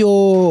kind of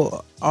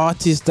your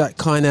artists that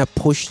kind of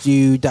pushed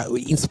you, that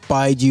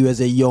inspired you as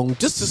a young,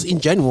 just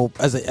in general,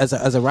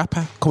 as a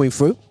rapper coming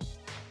through?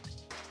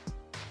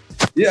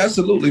 Yeah,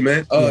 absolutely,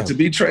 man. To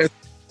be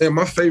transparent,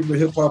 my favorite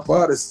hip hop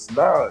artist is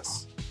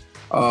Nas.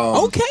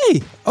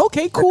 Okay,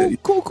 cool.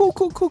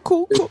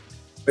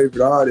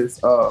 Favorite artist.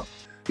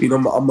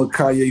 I'm a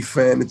Kanye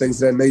fan and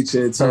things of that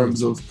nature in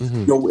terms of,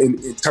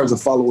 in terms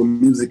of following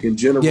music in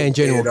general. Yeah, in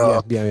general.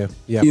 And,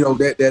 yeah.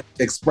 That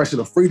expression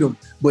of freedom.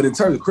 But in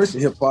terms of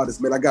Christian hip hop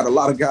artists, man, I got a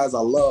lot of guys I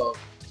love.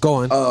 Go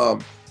on.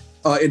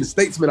 In the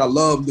States, man, I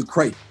love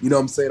Lecrae. You know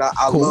what I'm saying?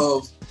 I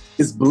love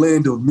his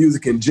blend of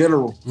music in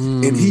general.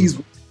 And he's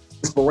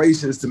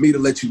inspirations to me to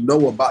let you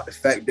know about the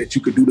fact that you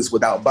could do this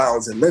without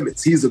bounds and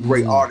limits. He's a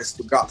great artist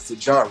regardless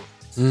of genre.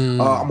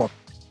 I'm a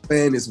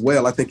fan as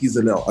well. I think he's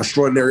an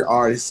extraordinary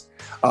artist.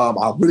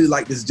 I really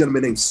like this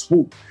gentleman named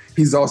Swoop.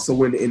 He's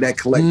also in that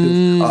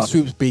collective.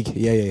 Swoop's big.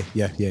 Yeah.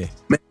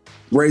 Man,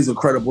 Ray's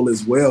incredible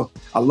as well.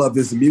 I love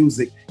his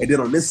music. And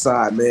then on this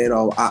side, man,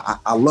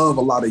 I love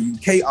a lot of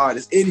UK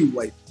artists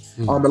anyway.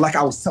 And like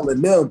I was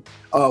telling them,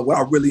 what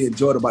I really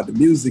enjoyed about the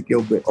music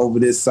over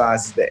this side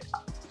is that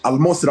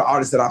most of the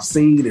artists that I've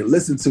seen and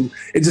listened to,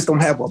 it just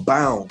don't have a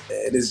bound.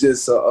 And it's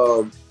just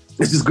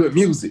good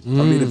music. I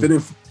mean, if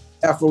it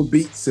Afro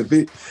beats, if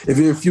it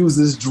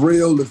infuses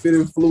drill, if it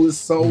influences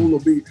soul,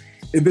 or if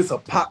it's a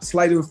pop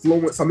slight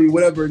influence, I mean,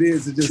 whatever it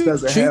is, it just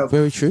doesn't have.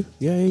 Very true.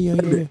 Yeah. So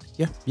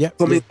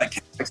I mean,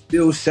 like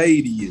Still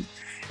Shady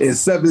and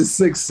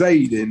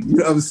 768, and you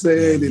know what I'm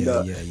saying, and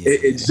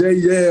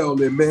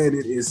JL, and man,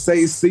 and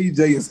Say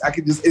CJ.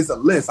 It's a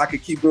list. I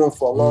could keep going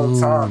for a long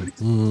time. It's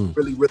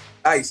really, really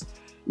nice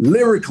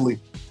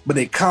lyrically. But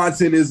the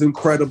content is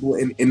incredible,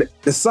 and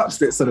the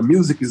substance of the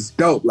music is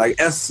dope.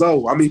 Like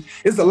SO, I mean,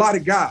 it's a lot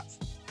of guys.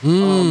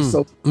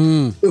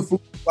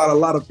 About a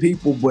lot of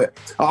people, but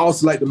I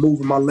also like to move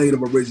in my lane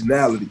of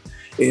originality.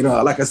 And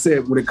like I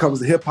said, when it comes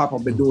to hip hop,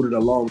 I've been doing it a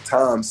long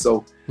time.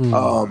 So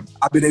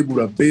I've been able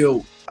to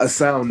build a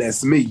sound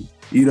that's me.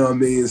 You know what I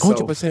mean? So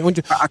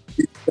 100%. I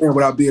can stand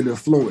without being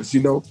influenced.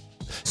 You know.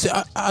 So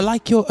I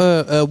like your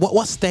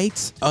what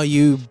states are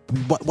you?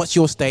 What's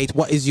your state?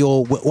 What is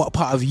your what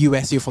part of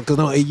US you're from? Because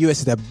I know US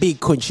is a big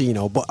country, you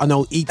know, but I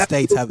know each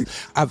state have a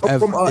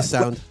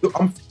sound. I'm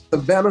from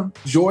Savannah,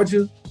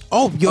 Georgia.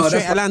 Oh, you're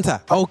straight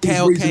Atlanta. Okay.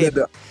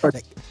 The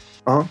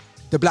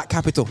The black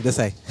capital, they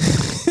say.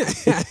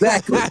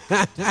 Exactly.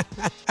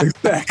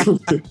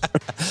 Exactly.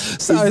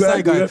 So it's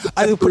like,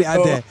 I just put it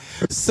out there.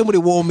 Somebody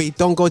warn me,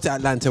 don't go to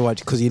Atlanta, watch,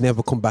 because you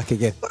never come back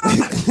again.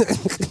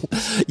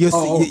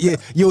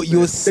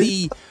 You'll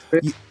see.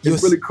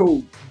 It's really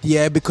cool.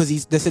 Yeah,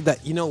 because they said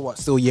that, you know what,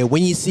 so yeah,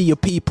 when you see your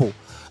people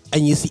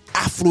and you see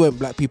affluent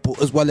black people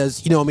as well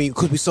as, you know what I mean,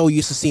 because we're so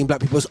used to seeing black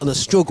people on a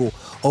struggle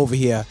over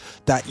here,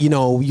 that, you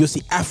know, you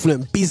see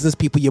affluent business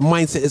people, your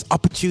mindset, there's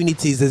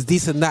opportunities, there's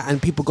this and that,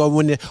 and people go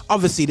running.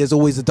 Obviously there's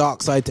always a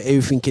dark side to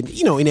everything,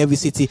 you know, in every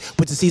city,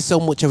 but to see so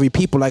much of your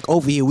people, like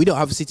over here, we don't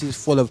have cities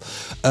full of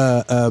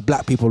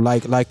black people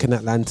like in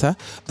Atlanta,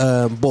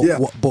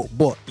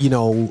 but you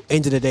know,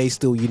 end of the day,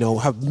 still, you know,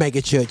 have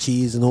mega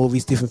churches and all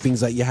these different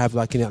things that you have,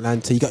 like in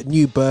Atlanta. You got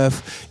New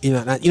Birth in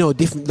Atlanta, you know,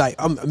 different, like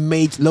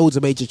loads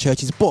of major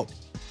churches, but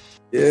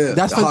yeah,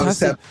 that's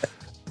fantastic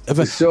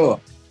for sure.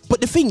 But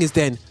the thing is,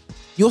 then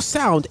your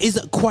sound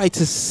isn't quite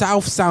as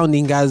south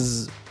sounding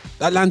as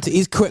Atlanta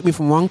is. Correct me if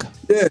I'm wrong.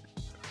 Yeah.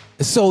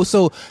 So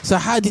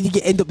how did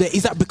you end up there?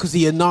 Is that because of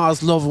your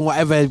Nas love and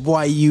whatever?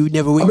 Why you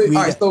never? I mean,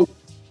 all right, so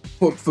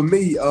for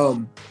me,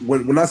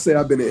 when I say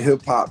I've been in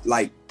hip hop,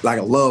 like I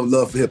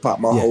love for hip hop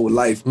my whole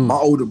life. My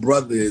older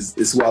brother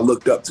is who I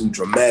looked up to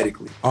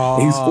dramatically.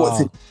 He's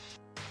 14.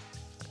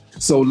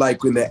 So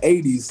like in the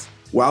 80s,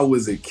 when I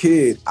was a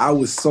kid, I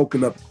was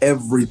soaking up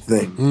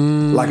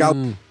everything. Like I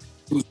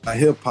was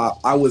hip hop,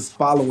 I was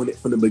following it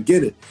from the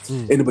beginning.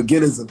 And the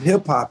beginnings of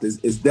hip hop is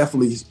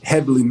definitely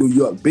heavily New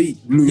York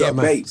based.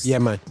 Yeah,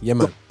 man.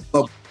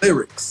 Of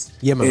lyrics.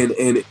 Yeah, man.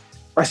 And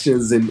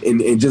expressions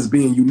and just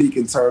being unique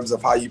in terms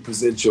of how you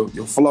present your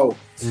flow.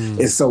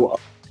 And so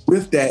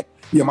with that,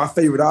 yeah, my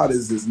favorite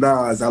artist is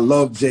Nas. I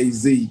love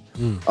Jay-Z.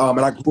 And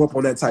I grew up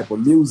on that type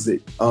of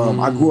music.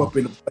 I grew up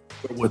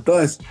with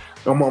us.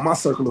 Among my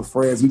circle of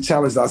friends, we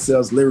challenged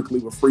ourselves lyrically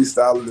with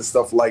freestyling and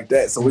stuff like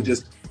that. So I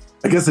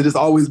guess it just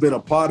always been a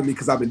part of me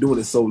because I've been doing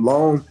it so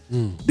long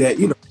that,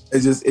 you know,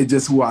 it's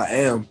just who I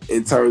am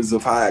in terms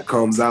of how it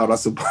comes out. I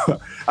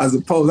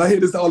suppose. I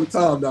hear this all the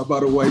time now, by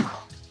the way.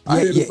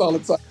 I hear this all the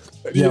time.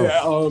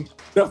 Yeah,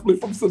 definitely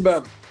from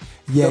Savannah.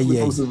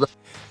 From Savannah.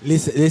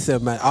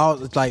 Listen, man. I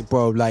was like,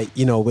 bro, like,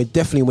 you know, we're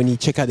definitely, when you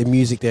check out the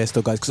music there,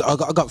 still, guys, because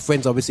I got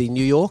friends obviously in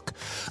New York,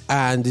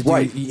 and they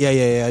do,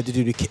 they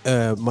do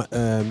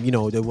the, you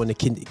know, they run the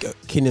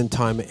Kingdom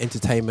Time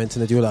Entertainment,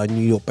 and they do a lot of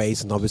New York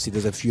based, and obviously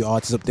there's a few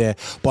artists up there.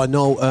 But I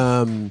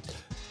know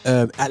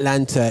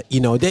Atlanta, you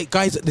know,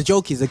 the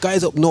joke is the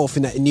guys up north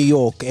in that New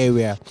York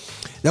area,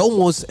 they're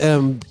almost they're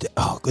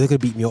gonna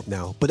beat me up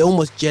now, but they're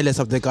almost jealous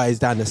of the guys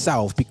down the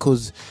south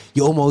because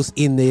you're almost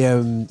in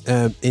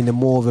the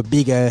more of a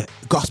bigger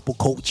gospel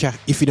culture,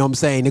 if you know what I'm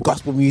saying. The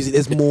gospel music,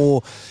 it's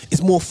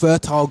more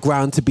fertile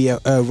ground to be a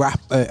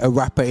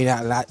rapper in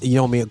Atlanta, you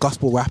know what I mean, a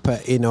gospel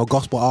rapper, you know,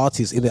 gospel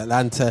artist in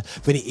Atlanta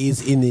than it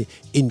is in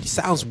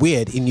sounds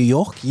weird in New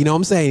York, you know what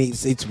I'm saying.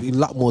 It's a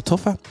lot more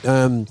tougher.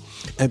 And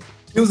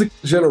music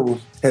in general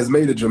has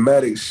made a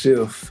dramatic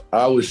shift,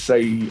 I would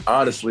say,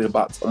 honestly,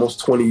 about almost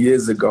 20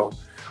 years ago,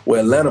 where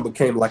Atlanta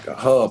became like a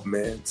hub,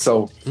 man.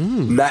 So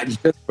not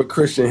just for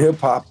Christian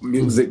hip-hop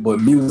music,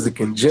 but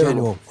music in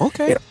general.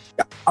 Okay. And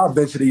I'll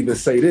venture to even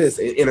say this,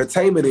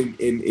 entertainment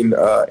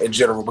in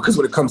general, because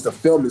when it comes to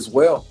film as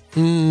well,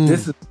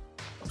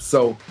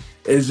 so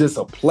it's just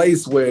a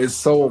place where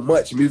so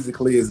much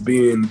musically is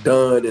being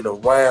done and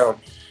around,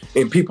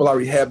 and people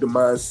already have the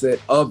mindset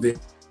of it.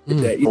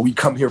 That, you know, we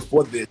come here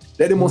for this.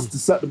 They're most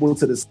susceptible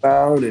to the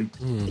sound, and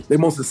they're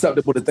most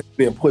susceptible to things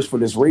being pushed from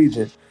this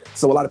region.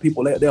 So a lot of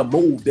people, they'll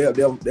move.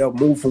 They'll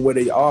move from where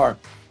they are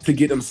to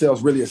get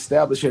themselves really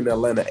established in the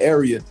Atlanta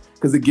area,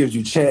 because it gives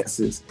you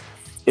chances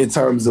in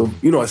terms of,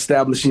 you know,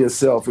 establishing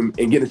yourself and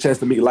getting a chance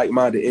to meet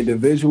like-minded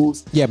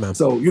individuals. Yeah, man.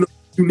 So, you know,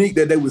 unique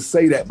that they would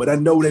say that, but I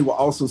know they will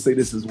also say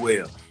this as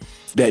well,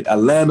 that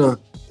Atlanta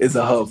is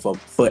a hub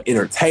for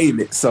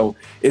entertainment. So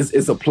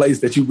it's a place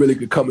that you really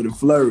could come in and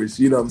flourish,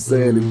 you know what I'm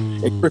saying?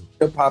 And Christian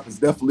hip hop is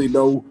definitely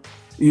not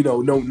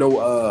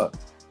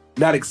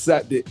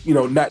accepted, you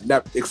know, not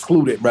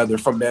excluded rather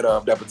from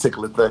that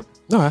particular thing.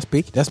 No, that's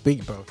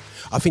big, bro.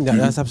 I think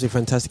that's absolutely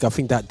fantastic. I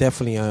think that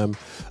definitely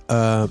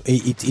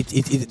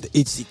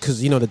it's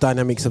because, you know, the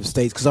dynamics of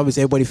states, because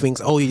obviously everybody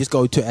thinks, oh, you just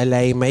go to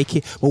LA and make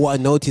it. But what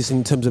I noticed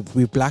in terms of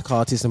with black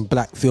artists and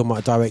black film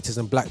art directors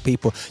and black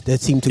people, they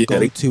seem to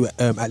go to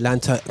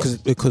Atlanta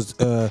because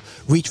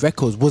Reach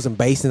Records wasn't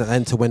based in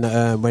Atlanta when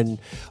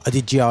I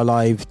did GR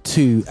Live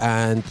 2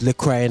 and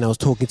Lecrae, and I was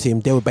talking to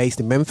him. They were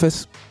based in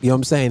Memphis, you know what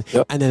I'm saying?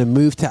 Yep. And then they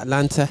moved to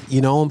Atlanta, you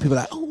know, and people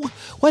are like, oh,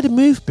 why they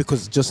move?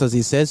 Because just as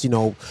he says, you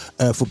know,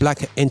 for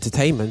black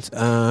entertainment,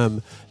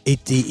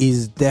 it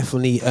is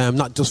definitely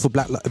not just for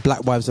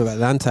Black Wives of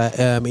Atlanta.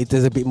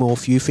 There's a bit more,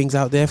 few things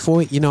out there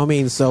for it. You know what I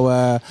mean?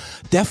 So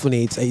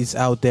definitely, it's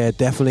out there.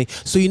 Definitely.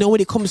 So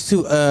when it comes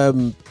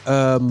to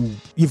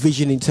your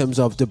vision in terms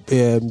of the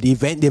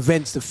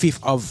events, the 5th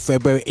of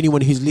February.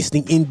 Anyone who's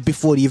listening in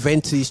before the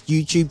event to this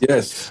YouTube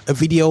a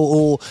video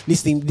or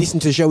listening to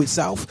the show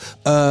itself,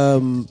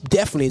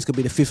 definitely it's gonna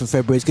be the 5th of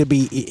February. It's gonna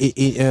be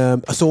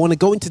so I want to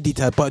go into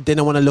detail, but then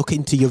I want to look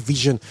into your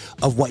vision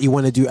of what you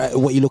want to do,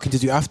 what you're looking to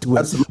do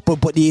afterwards.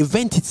 But the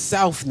event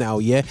itself now,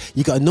 you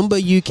got a number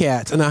of UK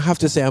acts, and I have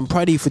to say I'm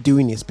proud of you for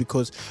doing this,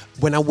 because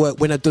when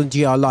I've done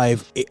GR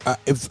Live,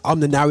 if I'm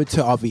the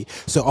narrator of it,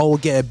 so I will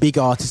get a big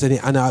artist in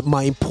it, and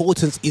my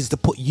importance is to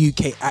put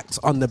UK acts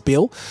on the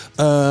bill.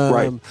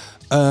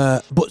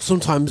 But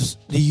sometimes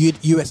the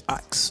US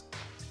acts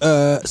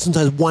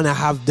sometimes want to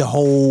have the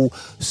whole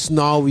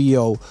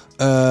scenario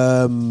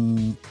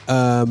to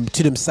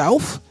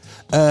themselves.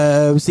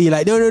 So you're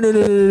like,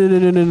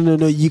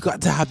 no. You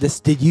got to have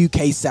the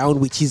UK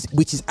sound, which is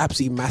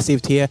absolutely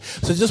massive here.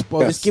 So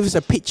just give us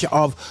a picture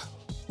of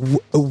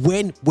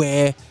when,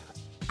 where,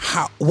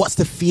 how, what's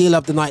the feel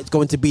of the night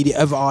going to be, the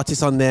other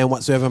artists on there and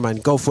whatsoever, man.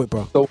 Go for it,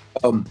 bro. So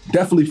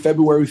definitely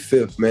February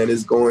 5th, man,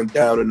 is going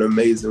down in an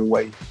amazing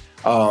way.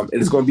 And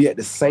it's going to be at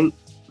the St.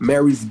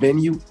 Mary's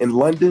venue in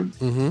London.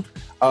 And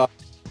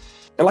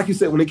like you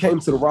said, when it came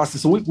to the roster,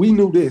 so we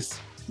knew this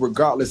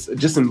regardless,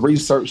 just in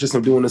research, just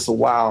in doing this a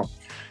while,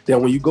 that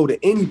when you go to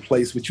any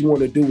place, what you want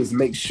to do is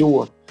make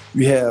sure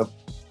you have,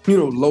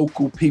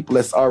 local people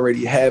that's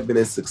already having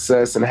a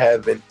success and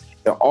having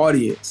an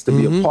audience to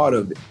be a part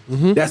of it.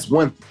 That's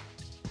one thing.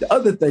 The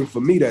other thing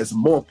for me that's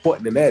more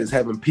important than that is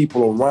having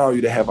people around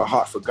you that have a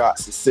heart for God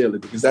sincerely,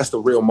 because that's the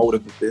real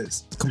motive of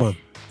this. Come on.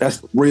 That's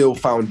the real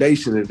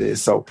foundation of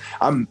this. So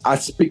I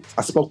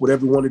spoke with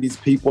every one of these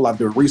people. I've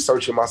been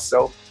researching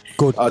myself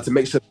to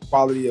make sure the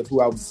quality of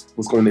who I was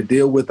going to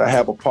deal with, I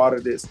have a part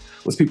of this,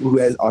 was people who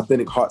had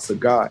authentic hearts of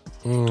God.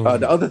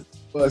 The other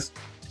thing was,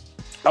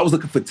 I was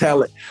looking for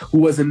talent who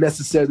wasn't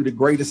necessarily the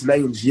greatest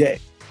names yet,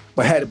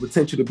 but had the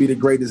potential to be the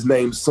greatest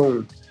names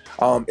soon.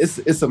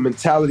 It's a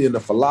mentality and a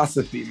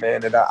philosophy,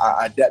 man, that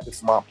I adapted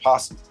from my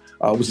apostle,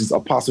 which is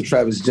Apostle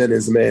Travis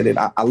Jennings, man. And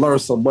I learned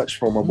so much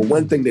from him. But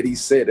one thing that he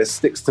said that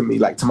sticks to me,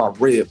 like to my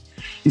rib,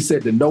 he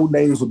said the no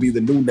names will be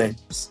the new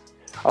names.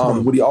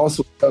 What he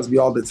also tells me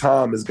all the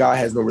time is God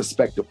has no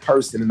respect of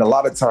person. And a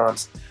lot of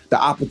times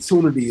the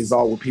opportunity is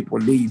all what people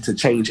need to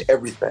change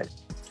everything.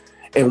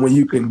 And when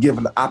you can give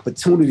an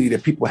opportunity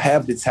that people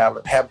have the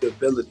talent, have the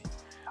ability,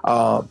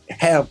 have,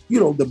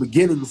 the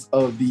beginnings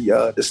of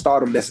the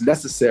stardom that's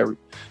necessary,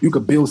 you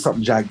could build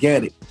something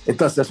gigantic. And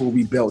thus that's where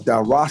we built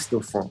our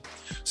roster from.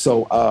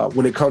 So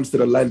when it comes to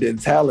the London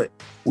talent,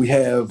 we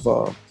have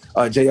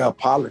J.L.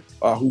 Pollard,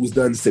 who's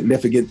done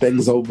significant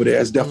things over there.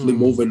 It's definitely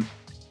moving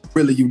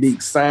really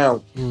unique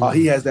sound.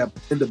 He has that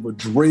blend of a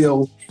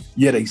drill,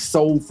 yet a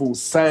soulful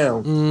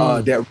sound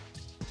that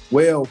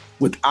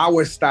with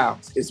our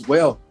styles as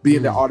well,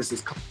 being the artist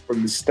is coming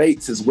from the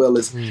States, as well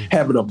as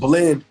having a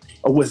blend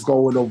of what's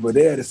going over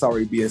there that's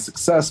already being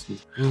successful.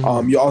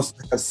 You also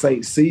have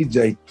Saint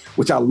CJ,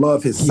 which I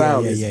love his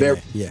sound. It's very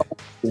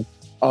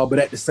soulful, but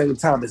at the same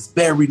time, it's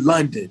very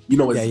London.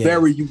 It's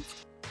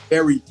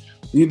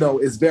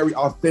very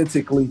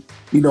authentically,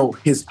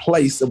 his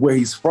place of where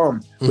he's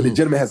from. But the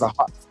gentleman has a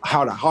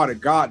heart of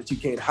God that you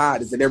can't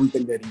hide. Is in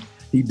everything that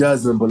he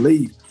does and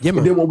believe.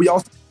 And then what we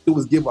also do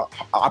is give an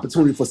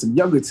opportunity for some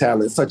younger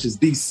talent, such as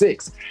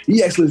D6.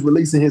 He actually is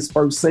releasing his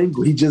first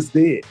single. He just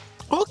did.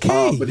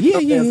 Okay. But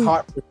his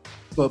heart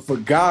for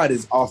God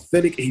is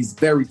authentic. He's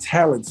very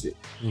talented.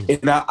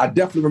 And I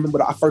definitely remember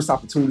the first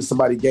opportunity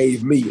somebody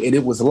gave me, and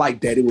it was like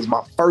that. It was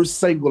my first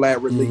single I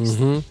released.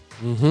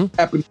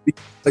 Happened to be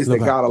the place that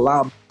God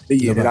allowed me to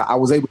be in. And I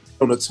was able to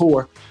go on a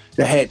tour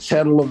that had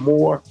Chandler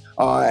Moore,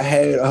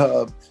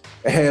 had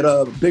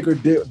bigger,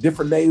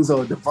 different names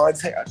of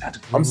Devontae.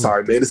 I'm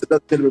sorry, man. It's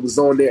another gentleman was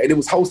on there. And it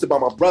was hosted by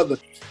my brother,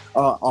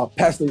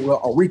 Pastor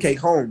Enrique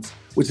Holmes,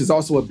 which is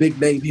also a big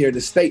name here in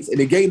the States. And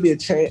it gave me a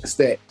chance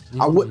that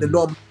I wouldn't have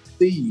normally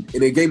seen.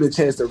 And it gave me a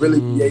chance to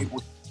really be able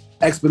to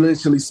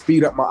exponentially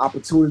speed up my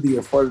opportunity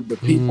in front of the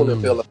people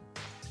and build up.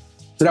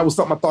 So that was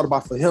something I thought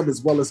about for him,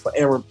 as well as for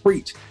Aaron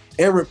Preach.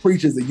 Aaron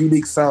Preach is a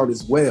unique sound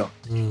as well.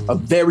 A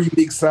very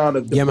unique sound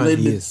of the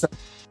blended sound,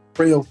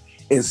 real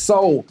and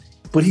soul.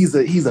 But he's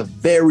a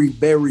very,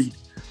 very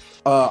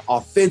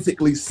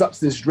authentically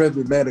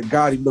substance-driven man of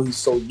God, even though he's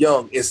so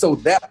young. And so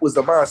that was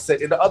the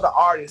mindset. And the other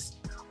artists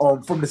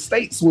from the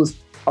States was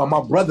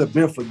my brother,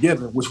 Ben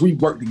Forgiven, which we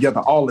work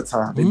together all the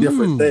time in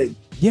different things.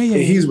 And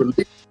he's released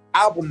an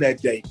album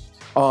that day,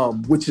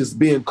 which is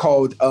being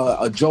called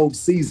a Job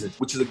Season,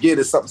 which is, again,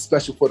 is something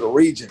special for the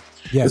region.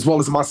 As well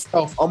as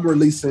myself, I'm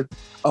releasing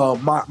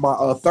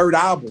my third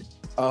album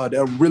that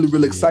I'm really,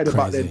 really excited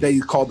about that day,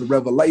 called The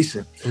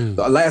Revelation.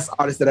 The last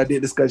artist that I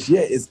didn't discuss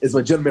yet is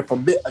a gentleman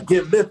from,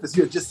 again, Memphis.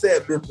 You just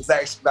said Memphis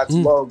actually not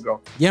too long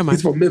ago.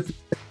 He's from Memphis,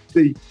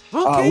 Tennessee.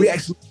 We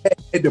actually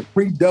had the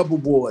pre-Dub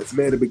Awards,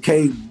 man. It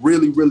became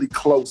really, really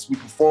close. We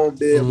performed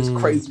there. It was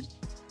crazy.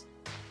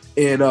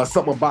 And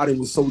something about him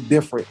was so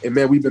different. And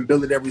man, we've been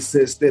building ever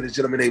since then. A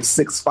gentleman named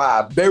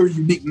 6'5", very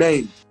unique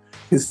name.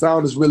 His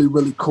sound is really,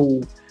 really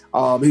cool.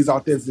 He's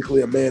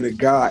authentically a man of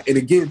God. And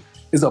again,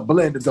 it's a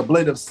blend. It's a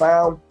blend of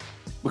sound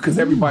because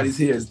everybody's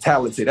here is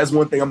talented. That's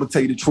one thing I'm gonna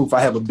tell you the truth.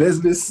 I have a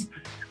business.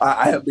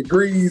 I have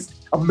degrees.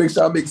 I'm gonna make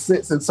sure I make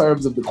sense in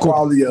terms of the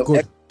quality of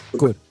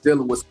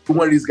dealing with.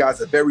 One of these guys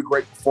are very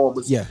great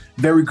performers,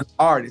 very good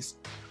artists.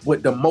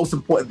 But the most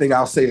important thing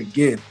I'll say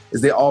again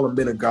is they all are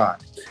men of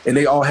God. And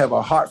they all have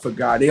a heart for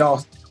God. They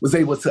all was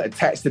able to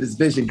attach to this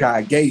vision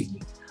God gave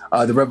me,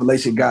 the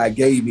revelation God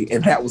gave me,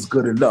 and that was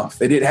good enough.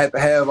 They didn't have to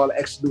have all the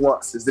extra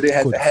nuances. They didn't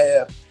have to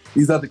have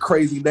these other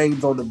crazy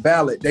names on the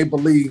ballot. They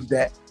believe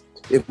that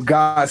if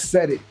God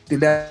said it,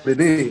 then that's what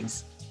it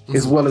is,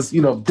 as well as,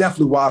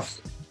 definitely why.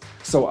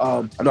 So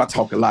I know I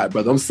talk a lot,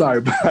 brother. I'm sorry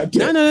about that.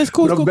 No, that's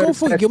cool. Go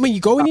for it. I mean, you're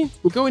going in.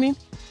 We're going in.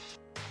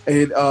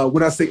 And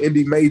when I say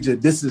indie major,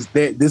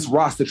 this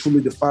roster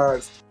truly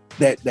defines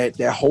that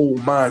whole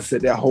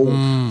mindset, that whole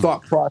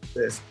thought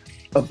process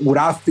of what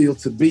I feel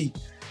to be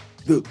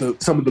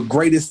some of the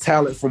greatest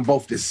talent from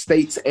both the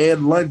States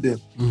and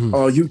London,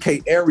 UK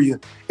area,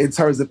 in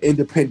terms of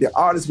independent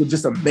artists with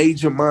just a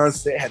major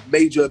mindset, have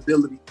major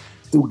ability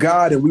through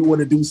God, and we want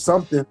to do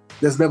something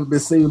that's never been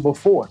seen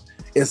before.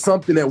 It's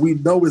something that we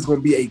know is going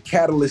to be a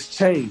catalyst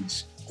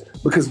change,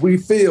 because we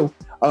feel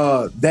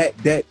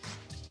that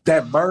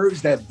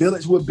merge, that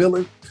village we're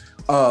building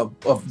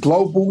of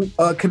global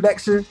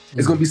connection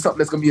is going to be something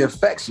that's going to be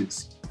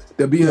infectious.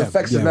 There'll be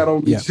infection not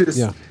only just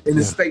in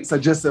the States or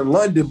just in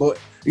London, but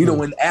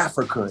in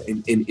Africa,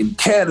 in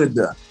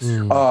Canada,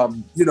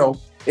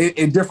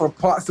 in different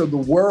parts of the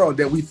world,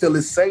 that we feel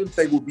the same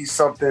thing will be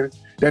something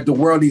that the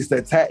world needs to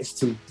attach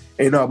to.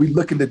 And we're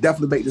looking to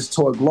definitely make this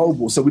tour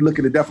global. So we're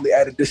looking to definitely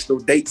add additional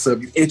dates. So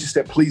if you're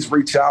interested, please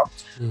reach out.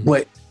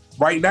 But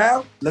right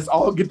now, let's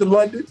all get to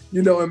London,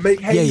 and make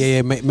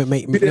haste. Make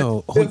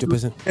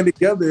 100%. And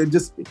together and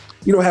just,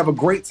 have a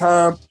great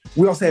time.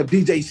 We also have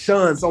DJ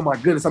Shuns. Oh my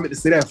goodness, I meant to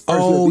say that first.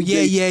 Oh,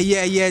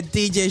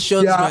 DJ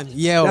Shuns, man.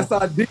 Yeah. That's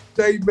our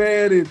DJ,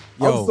 man. And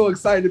I'm so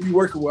excited to be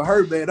working with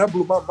her, man. That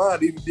blew my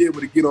mind to even be able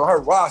to get on her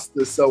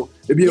roster. So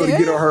to be able to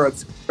get on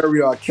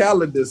her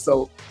calendar.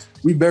 So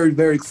we very,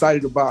 very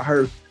excited about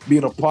her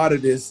being a part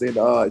of this,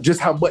 and just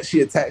how much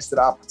she attached to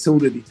the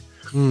opportunity.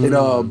 And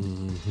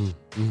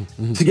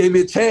she gave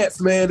me a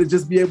chance, man, to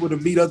just be able to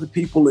meet other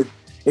people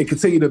and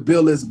continue to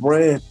build this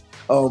brand,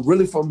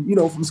 really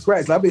from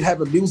scratch. I've been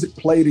having music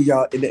played in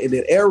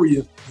that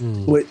area,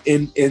 but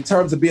in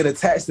terms of being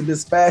attached to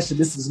this fashion,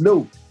 this is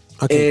new.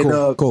 Okay,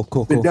 and,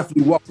 cool.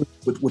 Definitely walk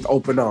with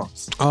open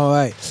arms. All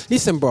right,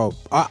 listen, bro.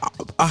 I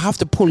have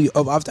to pull you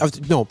up. I have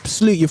to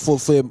salute you for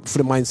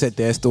the mindset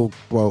there, still,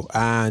 bro.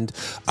 And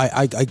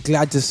I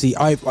glad to see.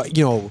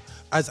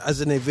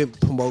 As an event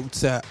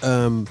promoter,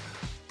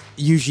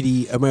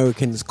 usually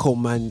Americans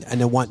come and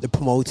they want the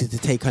promoter to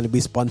take kind of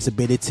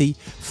responsibility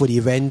for the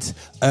event.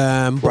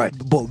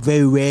 But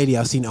very rarely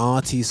I've seen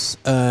artists,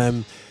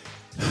 I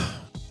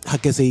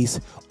guess it's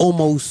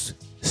almost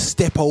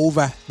step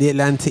over the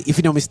Atlantic. If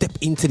you know me, step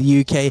into the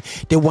UK.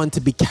 They want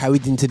to be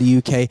carried into the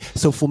UK.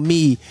 So for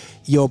me,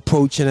 your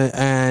approach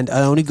and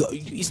I only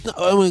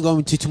going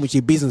into too much of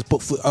your business,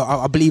 but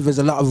I believe there's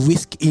a lot of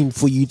risk in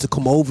for you to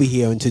come over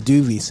here and to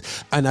do this.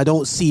 And I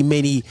don't see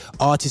many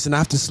artists, and I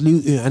have to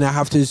salute you. And I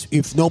have to,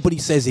 if nobody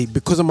says it,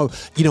 because I'm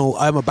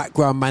a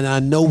background man, and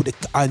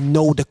I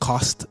know the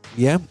cost.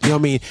 Yeah, you know what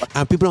I mean.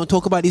 And people don't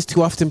talk about this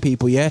too often.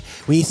 People,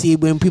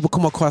 when people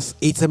come across,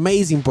 it's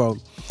amazing, bro.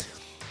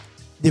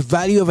 The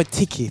value of a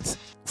ticket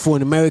for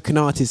an American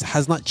artist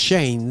has not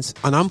changed,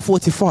 and I'm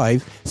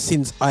 45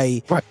 since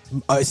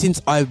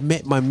I've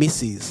met my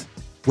missus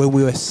when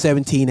we were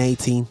 17,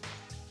 18.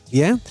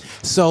 Yeah.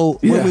 So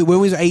when we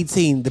were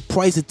 18, the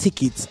price of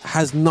tickets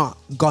has not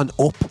gone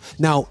up.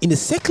 Now in the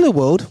secular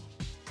world,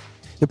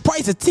 the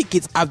price of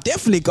tickets have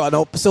definitely gone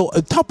up. So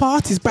a top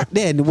artist back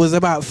then was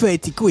about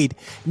 30 quid.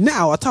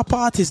 Now a top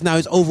artist now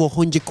is over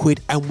 100 quid,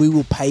 and we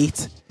will pay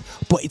it.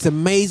 But it's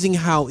amazing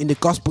how in the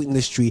gospel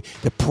industry,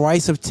 the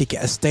price of ticket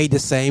has stayed the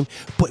same.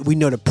 But we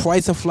know the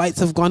price of flights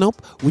have gone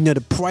up. We know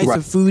the price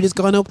of food has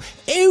gone up.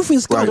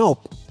 Everything's gone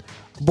up.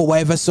 But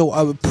whatever, so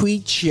I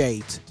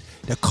appreciate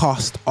the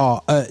cost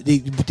or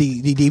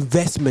the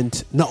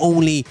investment, not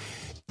only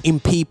in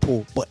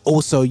people, but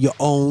also your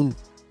own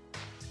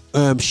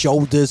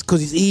shoulders,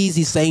 because it's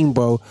easy saying,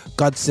 bro,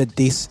 God said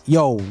this,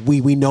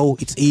 we know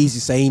it's easy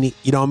saying it,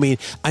 you know what I mean?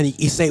 And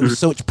you say it with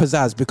so much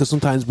pizzazz, because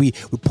sometimes we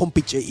pump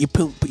it,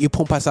 you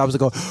pump ourselves and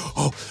go,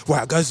 oh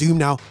right, I gotta zoom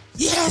now,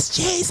 yes,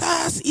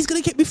 Jesus, he's gonna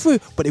get me through.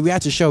 But the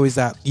reality show is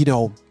that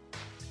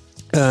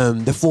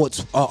the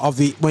thoughts of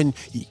it, when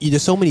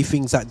there's so many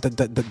things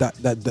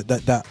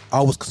that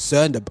I was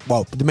concerned about.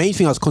 Well, the main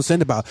thing I was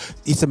concerned about,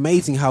 it's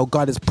amazing how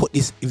God has put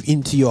this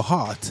into your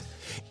heart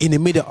in the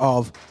middle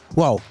of,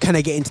 well, can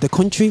I get into the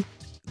country?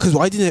 Because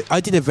I did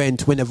an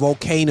event when a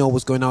volcano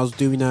was going. I was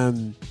doing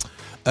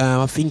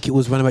I think it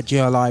was one about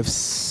JR Live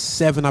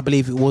 7, I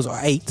believe it was, or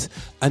 8,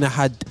 and I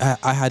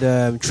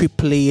had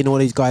Tripoli and all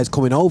these guys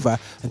coming over,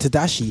 and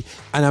Tadashi,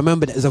 and I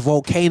remember there's a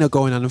volcano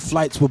going on and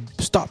flights were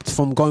stopped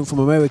from going from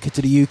America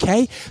to the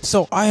UK.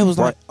 So I was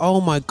like,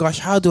 oh my gosh,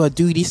 how do I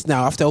do this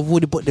now after I've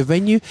already booked the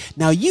venue?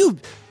 Now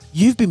you've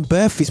been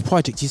birthed this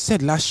project, you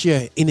said last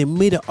year, in the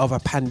middle of a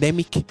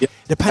pandemic. Yeah,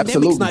 the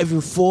pandemic's not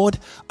even forward,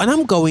 and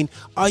I'm going,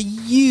 are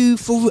you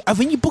for? I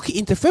mean, you book it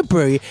into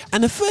February,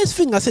 and the first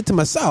thing I said to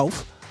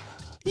myself,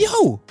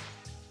 yo,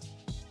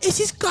 is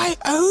this guy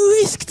a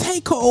risk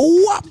taker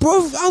or what,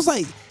 bro? I was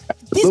like,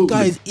 this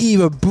guy is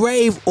either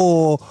brave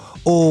or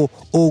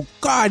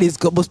God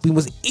must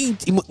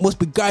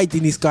be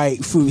guiding this guy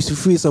through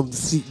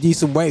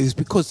some ways,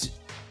 because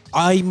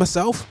I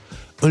myself,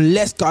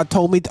 unless God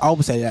told me, I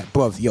would say that,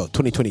 bruv,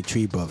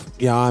 2023, bruv.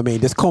 You know what I mean?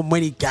 There's come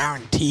when he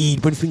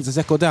guaranteed when things are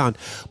settled down.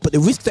 But the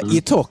risk that you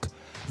took,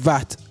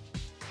 that,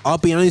 I'll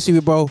be honest with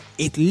you, bro,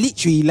 it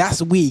literally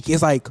last week,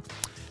 it's like,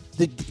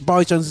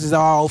 Boris Johnson says,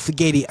 oh,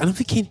 forget it. And I'm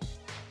thinking,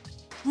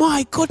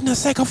 my goodness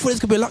sake, I thought it's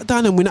going to be a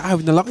lockdown and we're not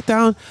having a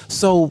lockdown.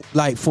 So,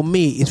 like, for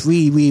me, it's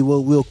really,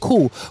 really real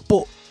cool.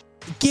 But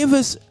give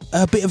us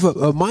a bit of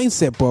a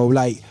mindset, bro.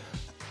 Like,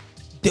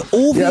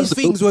 all these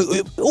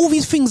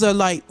things are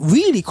like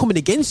really coming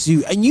against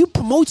you, and you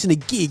promoting a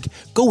gig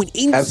going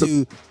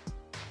into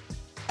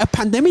a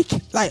pandemic.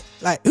 Like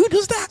who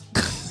does that?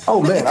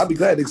 Oh man, I'll be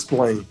glad to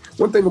explain.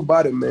 One thing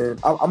about it, man,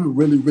 I'm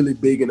really, really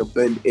big in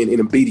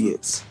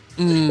obedience.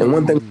 And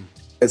one thing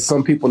that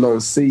some people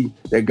don't see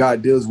that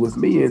God deals with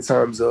me in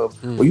terms of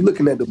when you're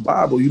looking at the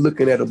Bible, you're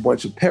looking at a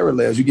bunch of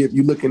parallels.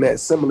 You're looking at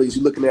similes.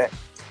 You're looking at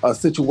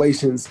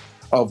situations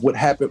of what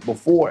happened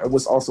before and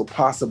what's also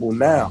possible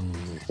now.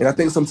 And I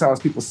think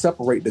sometimes people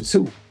separate the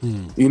two.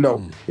 You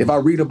know, if I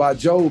read about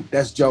Job,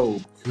 that's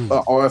Job.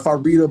 Or if I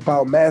read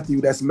about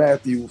Matthew, that's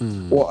Matthew.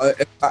 Or,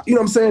 you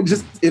know what I'm saying?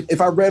 Just if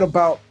I read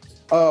about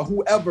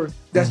whoever,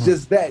 that's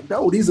just that.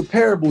 No, these are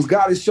parables.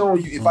 God is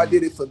showing you if I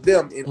did it for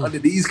them and under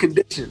these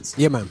conditions,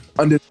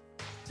 under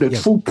the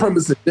true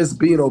premise of just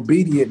being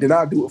obedient, then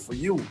I'll do it for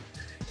you.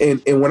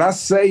 And when I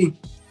say,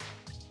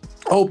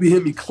 I hope you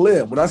hear me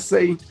clear, when I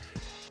say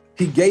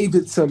he gave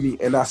it to me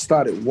and I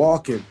started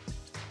walking,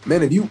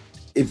 man,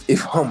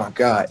 if oh my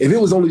God, if it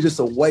was only just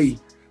a way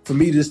for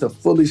me just to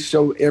fully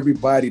show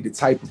everybody the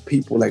type of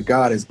people that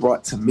God has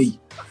brought to me,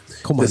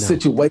 the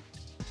situation,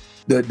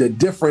 the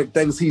different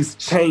things he's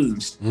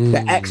changed,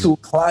 the actual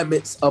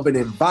climates of an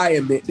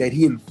environment that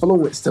he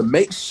influenced to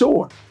make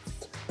sure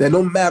that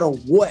no matter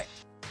what,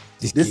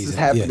 this is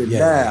happening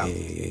now.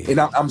 And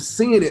I'm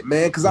seeing it,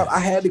 man, because I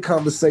had the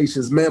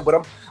conversations, man,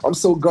 but I'm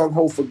so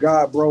gung-ho for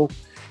God, bro.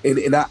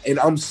 And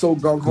I'm so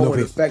gung-ho in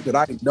the fact that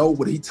I know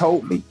what he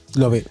told me.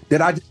 Love it. That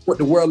I just want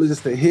the world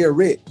just to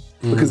hear it.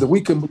 Because if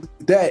we can believe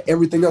that,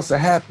 everything else will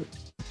happen.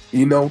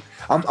 You know,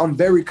 I'm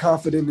very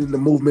confident in the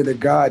movement of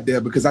God there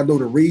because I know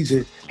the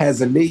region has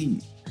a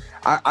need.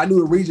 I knew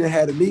the region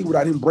had a need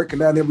without him breaking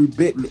down every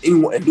bit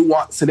and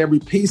nuance and every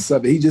piece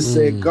of it. He just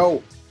said,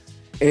 go.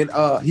 And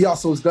he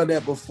also has done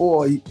that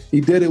before.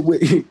 He did it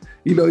with, he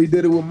did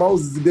it with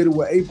Moses. He did it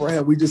with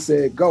Abraham. We just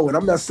said, go. And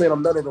I'm not saying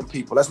I'm none of them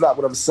people. That's not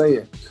what I'm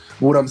saying.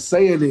 What I'm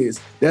saying is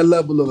that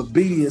level of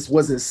obedience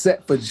wasn't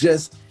set for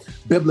just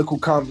biblical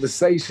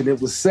conversation.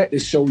 It was set to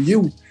show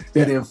you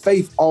that in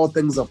faith, all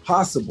things are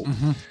possible.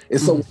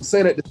 And so I'm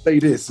saying that to say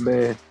this,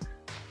 man,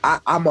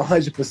 I'm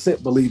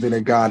 100% believing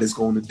that God is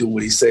going to do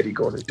what he said he's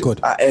going to do.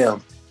 I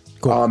am.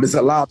 It's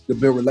allowed me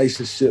to build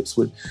relationships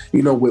with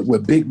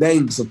big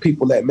names of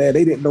people that, man,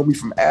 they didn't know me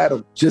from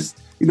Adam.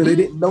 Just, they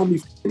didn't know me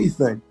from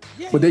anything.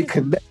 But they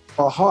connect with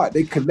my heart.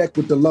 They connect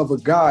with the love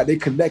of God. They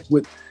connect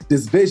with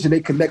this vision. They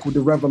connect with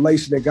the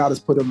revelation that God has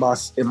put in my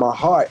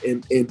heart.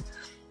 And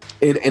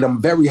I'm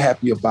very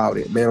happy about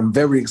it, man. I'm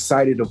very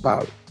excited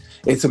about it.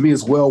 And to me,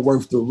 it's well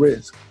worth the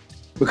risk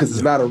because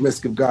it's not a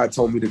risk if God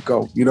told me to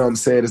go. You know what I'm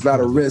saying? It's not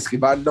a risk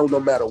if I know no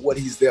matter what,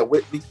 he's there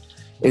with me.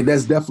 And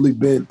that's definitely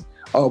been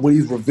what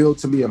he's revealed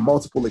to me on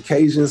multiple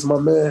occasions, my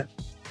man.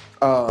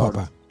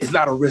 It's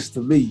not a risk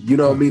to me. You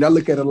know what I mean? I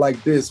look at it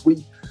like this.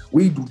 We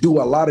do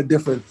a lot of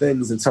different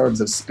things in terms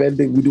of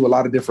spending. We do a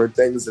lot of different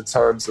things in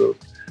terms of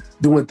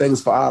doing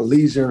things for our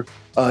leisure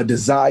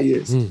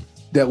desires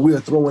that we'll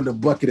throw in the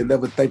bucket and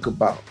never think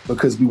about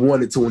because we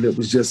wanted to and it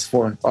was just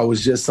fun or it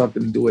was just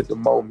something to do at the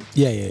moment.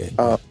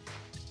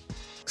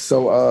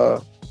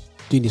 So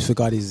doing this for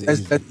God is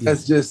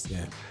that's just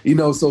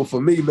so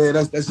for me, man,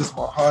 that's just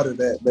my heart of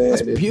that, man.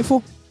 That's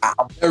beautiful.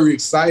 I'm very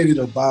excited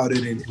about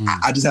it, and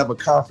I just have a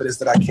confidence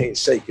that I can't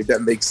shake, if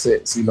that makes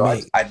sense.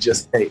 I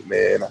just can't,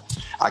 man.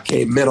 I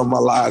can't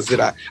minimalize it.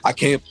 I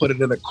can't put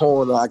it in a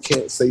corner. I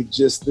can't say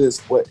just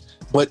this, but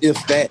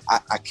if that,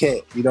 I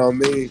can't. You know what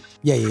I mean?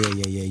 Yeah.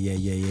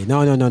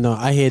 No.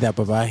 I hear that,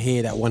 brother. I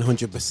hear that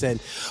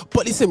 100%.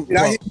 But listen,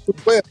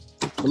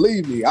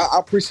 believe me, I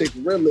appreciate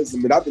the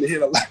realism, and I've been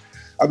hearing a lot.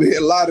 I've been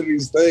hearing a lot of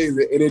these things,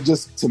 and it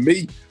just, to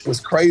me, what's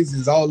crazy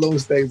is all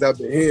those things I've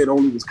been hearing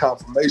only was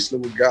confirmation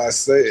of what God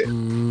said. I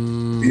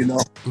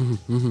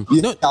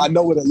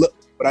know what it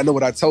looked, but I know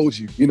what I told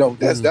you.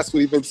 That's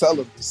what he's been telling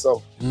me.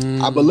 So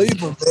I believe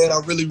him, man.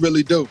 I really,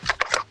 really do.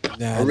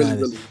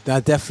 Definitely.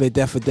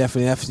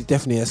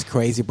 That's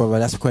crazy, bro.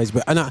 That's crazy.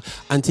 But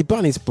and to be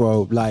honest,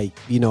 bro, like,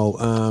 you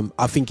know,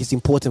 I think it's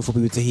important for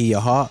people to hear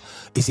your heart.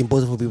 It's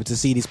important for people to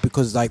see this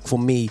because, like, for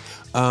me,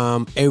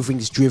 everything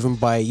is driven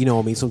by, you know,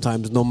 I mean,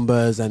 sometimes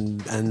numbers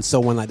and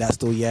so on like that.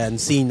 Still, yeah, and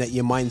seeing that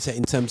your mindset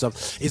in terms of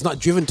it's not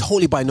driven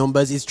totally by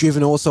numbers. It's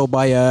driven also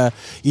by,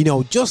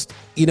 just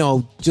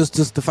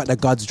the fact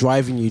that God's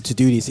driving you to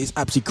do this. It's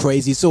absolutely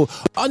crazy. So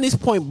on this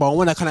point, bro, I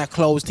want to kind of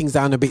close things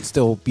down a bit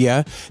still.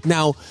 Yeah.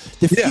 Now,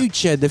 the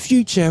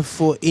future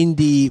for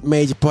indie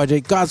major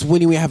project, God's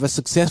willing, we have a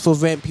successful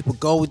event. People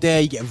go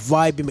there, you get a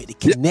vibe, you make the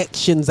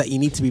connections that you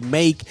need to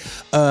make,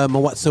 or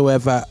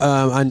whatsoever.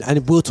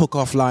 And we'll talk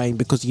offline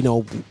because, you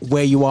know,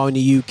 where you are in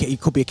the UK,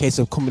 it could be a case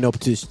of coming up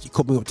to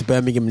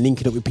Birmingham,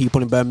 linking up with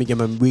people in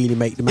Birmingham, and really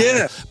make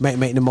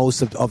the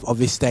most of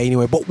this stay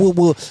anyway. But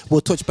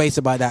we'll touch base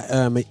about that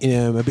a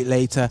bit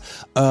later.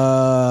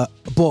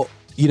 But,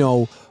 you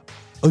know,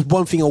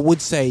 one thing I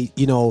would say,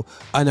 you know,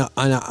 and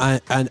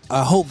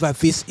I hope that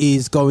this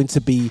is going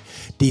to be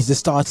the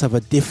start of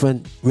a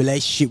different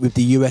relationship with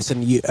the US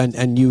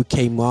and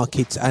UK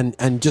markets,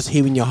 and just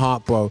hearing your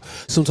heart, bro.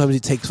 Sometimes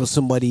it takes for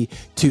somebody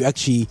to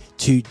actually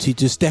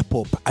to step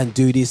up and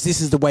do this.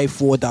 This is the way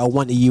forward that I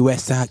want the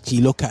US to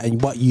actually look at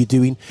and what you're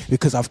doing,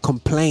 because I've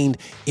complained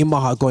in my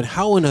heart going,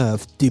 how on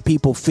earth do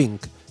people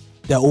think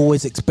they're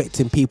always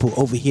expecting people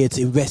over here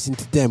to invest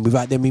into them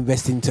without them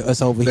investing into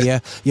us over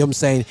here, you know what I'm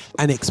saying,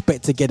 and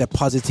expect to get a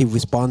positive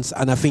response.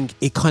 And I think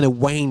it kind of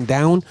waned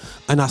down,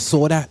 and I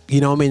saw that, you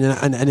know what I mean,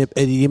 and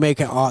the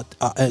American art,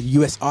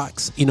 US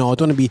arts, you know, I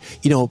don't want to be,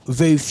 you know,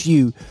 very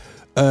few,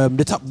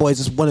 the top boys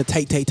just want to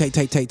take, and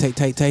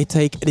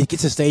it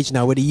gets to a stage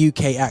now where the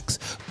UK acts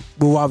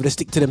will rather just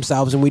stick to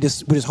themselves, and we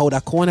just hold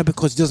our corner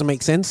because it doesn't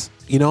make sense,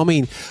 you know what I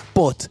mean.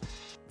 But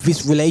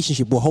this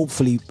relationship will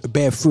hopefully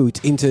bear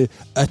fruit into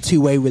a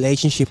two-way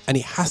relationship, and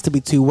it has to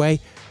be two-way.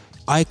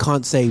 I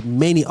can't say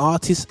many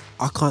artists,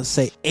 I can't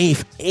say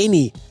if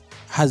any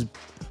has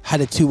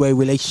had a two-way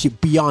relationship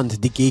beyond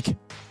the gig.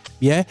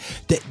 Yeah,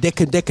 they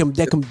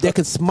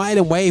can smile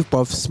and wave,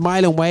 bro,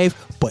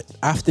 but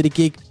after the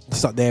gig,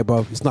 it's not there,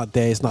 bro. It's not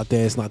there.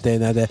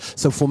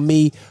 So for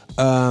me,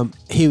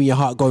 hearing your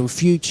heart going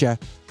future,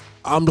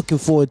 I'm looking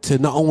forward to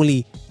not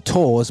only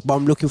tours, but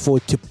I'm looking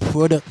forward to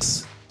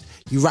products.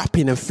 You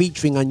rapping and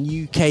featuring on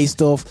UK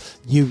stuff.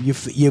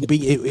 You're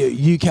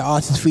being UK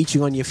artists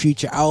featuring on your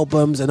future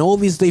albums and all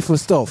these different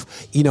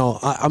stuff. You know,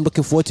 I'm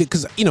looking forward to it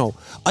because, you know,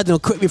 I don't know.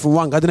 Correct me if I'm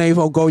wrong. I don't know if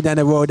I'm going down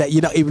the road that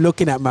you're not even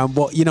looking at, man.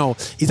 But, you know,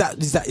 is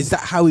that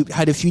how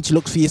the future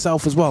looks for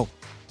yourself as well?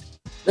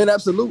 And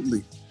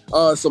absolutely.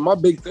 So my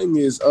big thing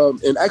is,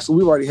 and actually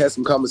we've already had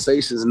some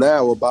conversations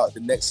now about the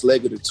next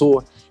leg of the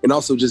tour, and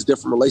also just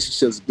different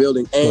relationships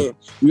building. And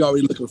we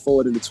already looking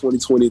forward into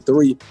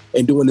 2023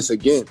 and doing this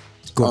again.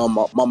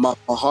 My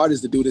heart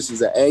is to do this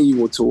as an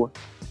annual tour,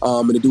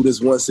 and to do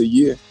this once a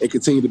year and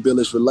continue to build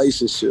this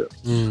relationship.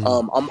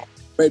 I'm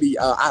ready.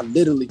 I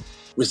literally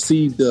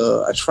received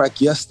a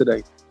track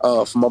yesterday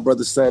from my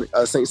brother Saint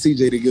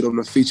CJ to get on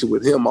the feature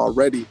with him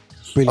already,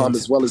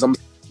 as well as I'm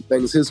doing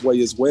things his way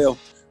as well.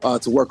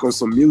 To work on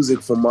some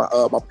music for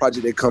my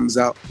project that comes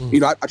out. You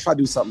know, I try to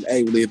do something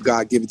annually if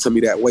God give it to me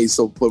that way.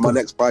 So for my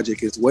next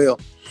project as well,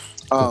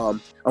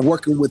 I'm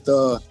working with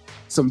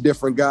some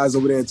different guys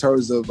over there in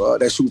terms of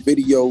that shoot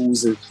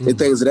videos and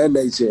things of that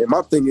nature. And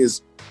my thing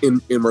is, in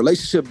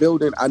relationship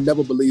building, I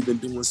never believe in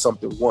doing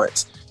something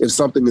once. If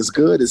something is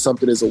good, if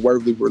something is a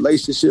worthy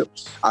relationship,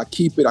 I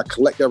keep it, I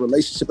collect that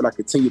relationship, and I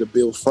continue to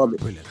build from it.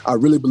 Brilliant. I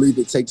really believe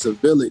it takes a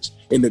village.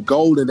 And the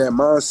goal in that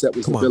mindset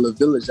was to build a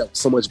village that was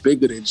so much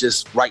bigger than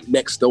just right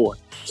next door,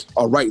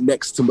 or right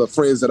next to my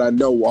friends that I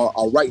know,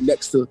 or right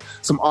next to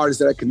some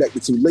artists that I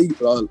connected to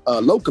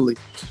locally,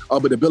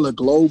 but to build a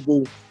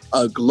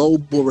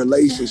global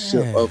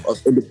relationship of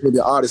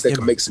independent artists that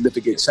can make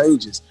significant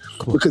changes.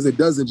 Because it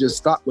doesn't just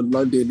stop with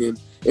London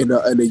and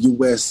the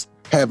US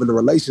having a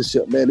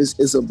relationship, man.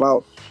 It's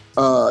about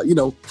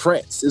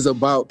France, it's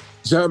about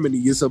Germany,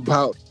 it's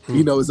about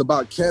it's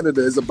about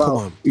Canada, it's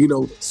about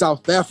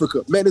South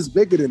Africa. Man, it's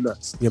bigger than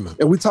us. Yeah, man.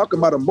 And we're talking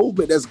about a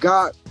movement that's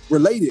God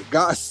related,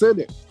 God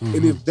centered.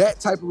 And if that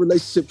type of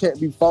relationship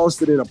can't be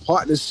fostered in a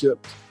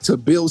partnership to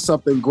build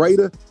something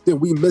greater,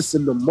 then we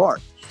missing the mark.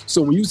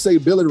 So when you say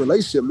building a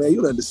relationship, man,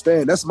 you'll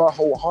understand. That's my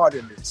whole heart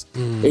in this.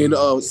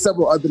 And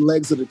several other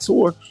legs of the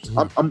tour,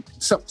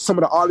 some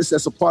of the artists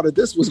that's a part of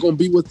this was going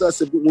to be with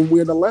us when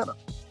we're in Atlanta.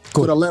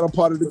 For the Atlanta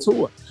part of the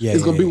tour.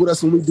 It's going to be with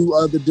us when we do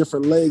other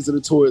different legs of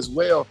the tour as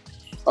well.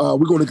 We're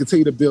going to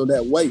continue to build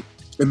that way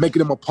and making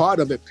them a part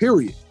of it,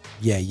 period.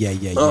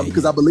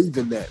 Because I believe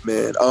in that,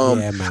 man.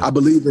 I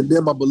believe in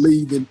them. I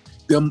believe in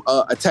them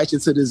attaching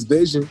to this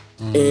vision.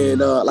 And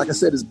like I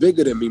said, it's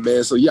bigger than me,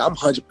 man. So yeah, I'm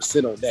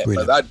 100% on that,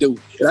 brother. I do.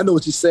 And I know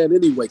what you're saying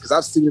anyway, because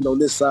I've seen it on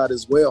this side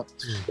as well.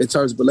 In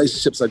terms of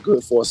relationships are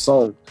good for a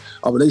song.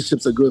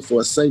 Relationships are good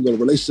for a single.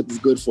 Relationship is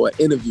good for an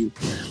interview.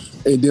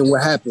 And then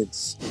what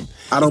happens?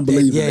 I don't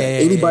believe in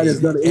that. Anybody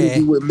that's done an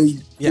interview with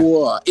me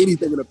or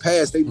anything in the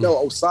past, they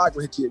know, Side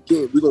gonna hit you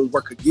again. We're gonna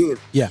work again.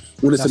 Yeah.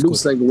 When it's a new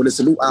single, when it's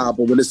a new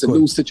album, when it's a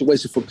new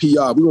situation for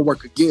PR, we're gonna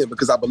work again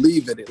because I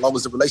believe in it, as long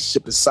as the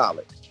relationship is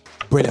solid.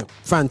 Brilliant.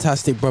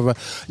 Fantastic, brother.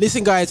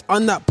 Listen, guys,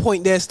 on that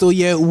point there still,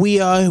 we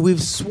are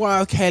with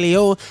Suave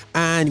Kelly-O,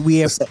 and we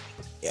have...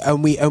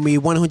 And we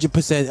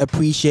 100%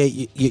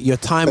 appreciate your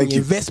time and your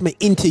investment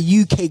into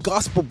UK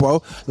gospel,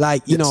 bro.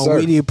 Like, you know,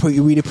 really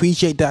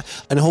appreciate that.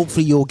 And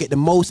hopefully you'll get the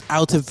most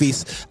out of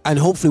this. And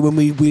hopefully when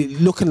we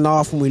look and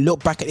laugh, when we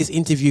look back at this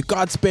interview,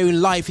 God sparing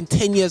life in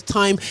 10 years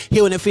time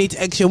here on Affinity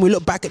Extra, and we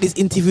look back at this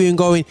interview and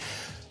going,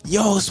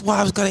 yo,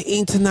 Suave's got an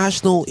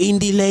international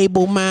indie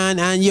label, man,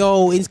 and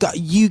yo, it's got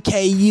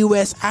UK,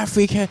 US,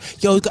 Africa,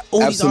 yo, it's got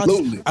all these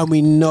artists, and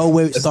we know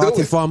where it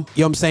started from.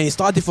 You know what I'm saying? It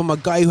started from a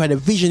guy who had a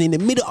vision in the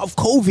middle of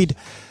COVID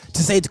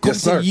to say to come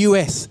to the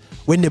US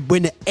when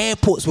the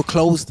airports were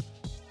closed.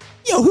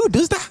 Yo, who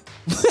does that?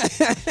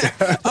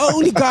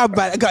 Only God,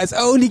 man, guys.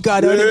 Only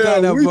God, bro.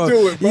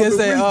 Do it, you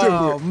say,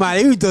 oh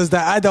man, who does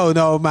that? I don't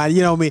know, man.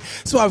 You know me.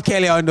 Suave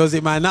Kelly-O knows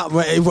it, man. Not,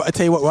 I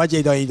tell you what,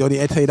 Roger don't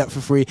need. I tell you that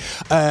for free.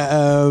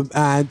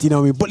 And you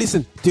know me. But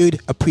listen,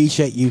 dude,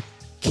 appreciate you.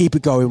 Keep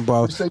it going,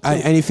 bro.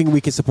 And anything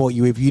we can support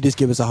you with, you just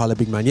give us a holler,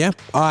 big man. Yeah.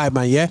 All right,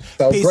 man. Yeah.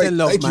 Peace and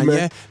love, man.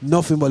 Yeah.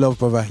 Nothing but love,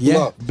 brother. Yeah.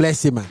 Love.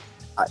 Bless you, man.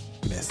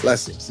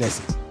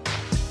 Blessings.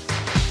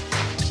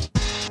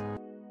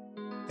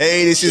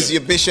 Hey, this is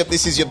your Bishop.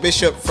 This is your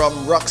Bishop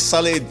from Rock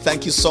Solid.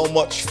 Thank you so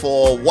much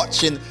for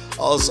watching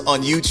us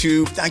on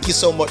YouTube. Thank you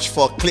so much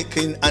for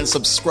clicking and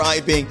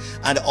subscribing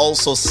and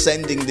also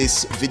sending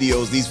these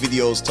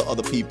videos to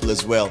other people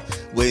as well.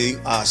 We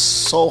are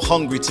so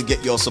hungry to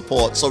get your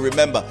support. So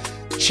remember,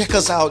 check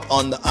us out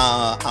on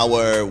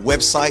our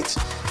website,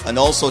 and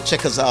also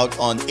check us out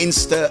on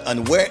Insta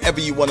and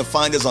wherever you want to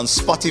find us on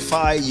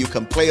Spotify. You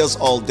can play us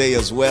all day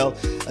as well.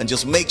 And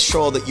just make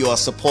sure that you are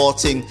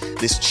supporting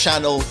this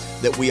channel,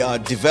 that we are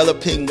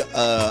developing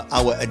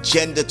our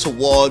agenda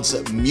towards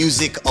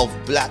music of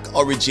black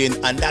origin,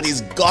 and that is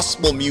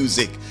gospel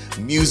music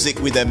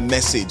with a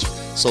message.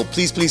 So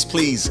please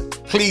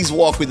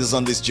walk with us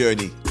on this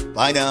journey.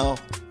 Bye now.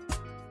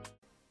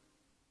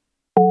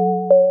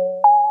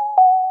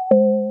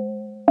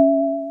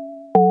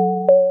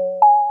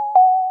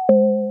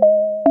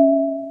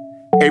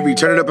 Avery,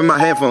 turn it up in my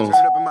headphones.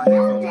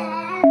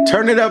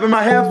 Turn it up in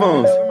my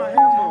headphones.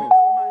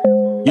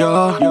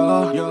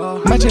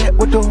 Yo, my jet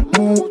with the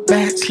moon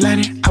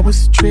backsliding. I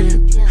was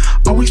tripped.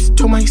 Always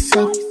told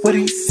myself what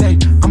he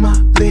said. I'ma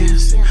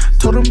listen.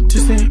 Told him to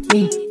send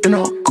me and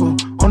I'll go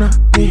on a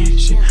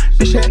mission.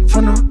 Bitch act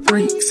from the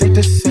freak, safe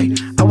to say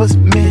I was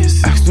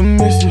missed. Asked the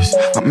mistress,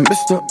 I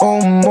missed her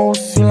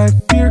almost. Seemed like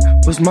fear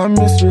was my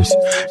mistress.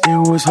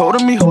 It was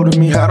holding me,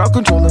 had all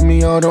control of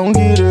me. I don't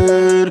get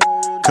it.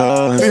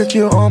 Cause fear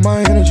kill all my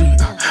energy.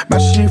 My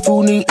shit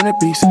food need inner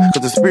peace.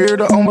 Cause the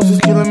spirit of almost is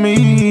killing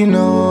me.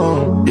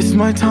 No, it's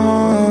my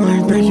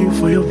time. Thank you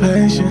for your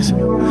patience.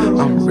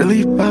 I'm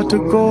really about to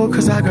go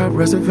cause I got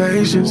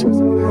reservations.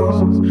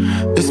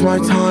 It's my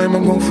time,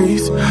 I'm gon'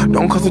 feast.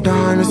 Don't cost a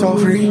dime, it's all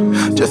free.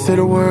 Just say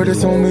the word,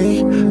 it's on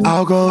me.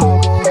 I'll go.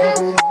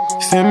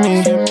 Send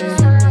me.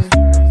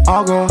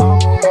 I'll go.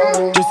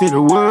 Just say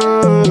the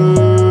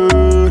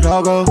word.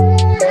 I'll go.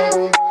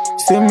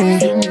 Send me.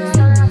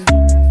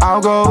 I'll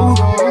go.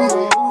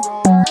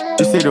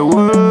 Just say the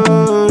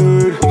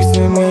word. You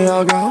send me,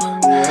 I'll go.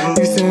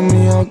 You send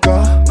me, I'll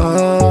go.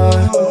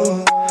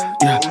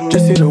 Yeah,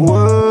 just say the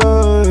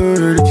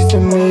word. You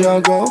send me,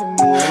 I'll go.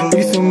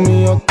 You send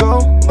me, I'll go.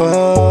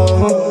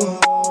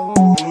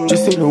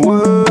 Just say the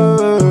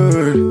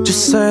word.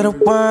 Just say the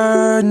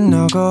word and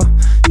I'll go.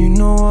 You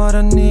know what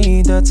I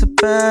need, that's a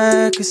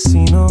bad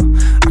casino.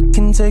 I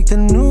can take the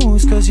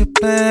news cause your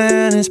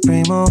plan is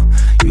primo.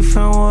 You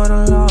found what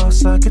I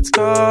lost like it's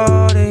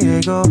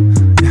Diego.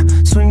 Yeah,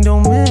 swing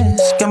don't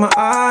miss, got my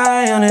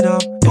eye on it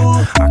all.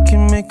 Yeah, I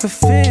can make a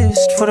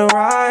fist for the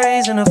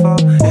rise and the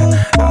fall.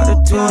 Yeah,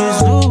 attitude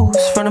is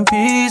loose from the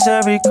peace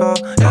every call.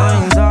 My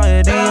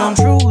anxiety on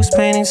truth,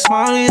 painting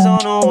smileys on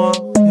the wall.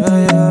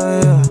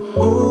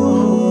 Yeah.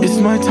 Ooh. It's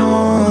my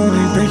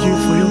time, thank you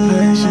for your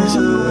patience.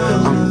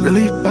 I'm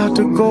really about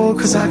to go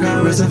cause I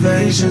got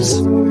reservations.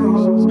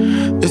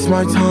 It's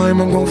my time,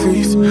 I'm gon'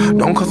 feast.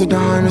 Don't cost a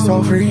dime, it's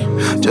all free.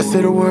 Just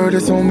say the word,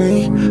 it's on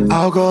me.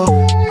 I'll go.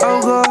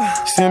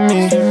 Send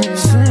me.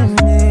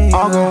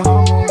 I'll go.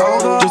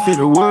 Just say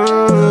the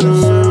word.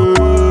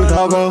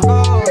 I'll go.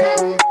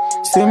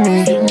 Send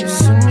me.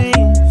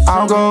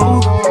 I'll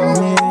go.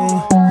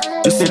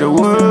 Just say the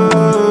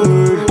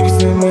word. You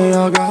send me,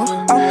 I'll go.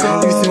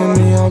 You send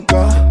me, I'll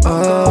go.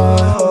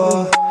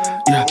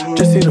 Yeah,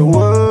 just say the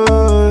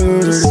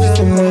word. You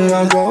send me,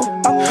 I'll go.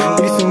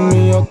 You send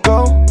me, I'll go.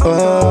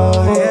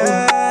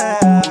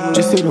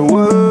 Just say the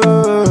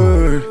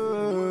word.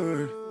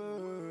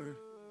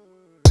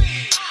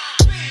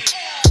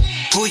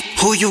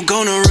 Who you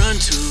gonna run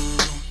to?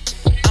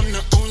 I'm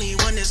the only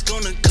one that's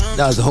gonna come.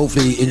 That was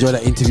hopefully enjoy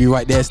that interview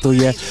right there still,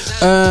 yeah.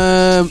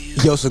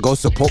 Yo, so go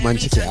support, man.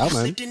 Check it out,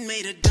 man.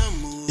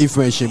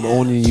 Information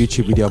on the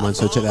YouTube video, man.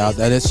 So check that out.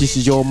 That's This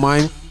Is Your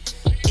Mind.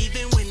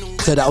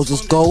 So that was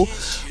Just Go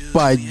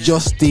by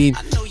Justin.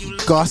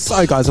 God,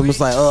 sorry guys, I'm just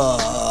like,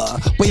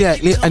 but yeah,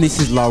 and this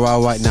is Laura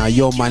right now.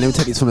 Your Mind. Let me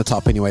take this from the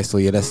top anyway. So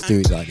yeah, let's do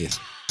it like this.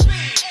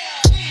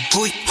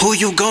 Who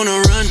you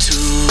gonna run to?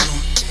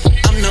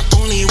 I'm the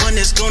only one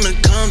that's gonna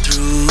come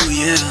through,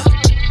 yeah.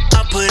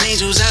 I put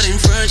angels out in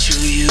front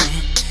of you.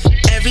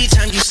 Every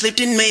time you slipped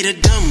and made a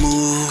dumb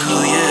move,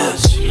 oh yeah.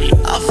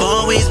 I've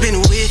always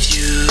been with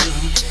you,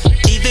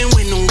 even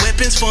when the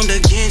weapons formed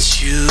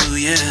against you,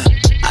 yeah.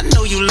 I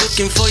know you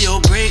looking for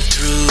your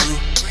breakthrough.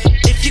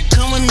 If you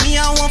come with me,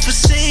 I won't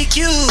forsake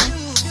you.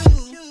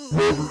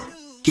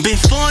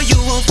 Before you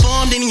were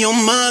formed in your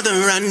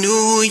mother, I knew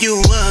who you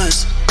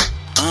was.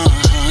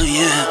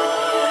 Yeah.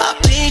 I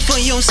paid for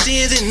your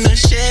sins in the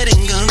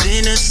shedding of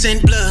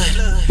innocent blood.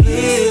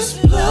 His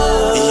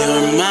blood.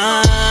 You're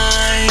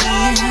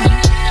mine.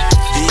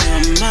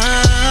 You're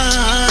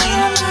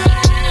mine.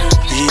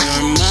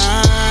 You're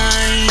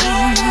mine.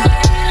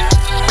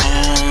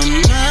 Oh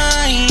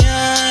mine.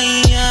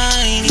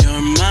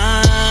 You're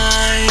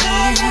mine.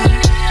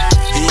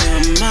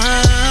 You're mine. You're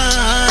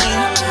mine.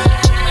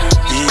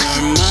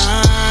 Oh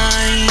mine.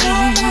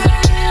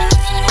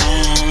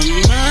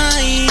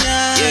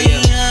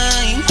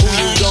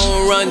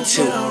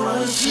 To.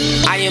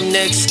 I am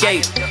the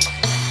escape.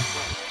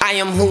 I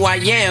am who I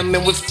am,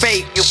 and with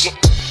faith you can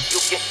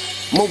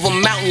move a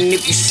mountain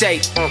if you say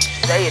it to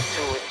it.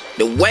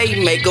 The way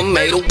maker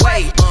made a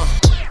way.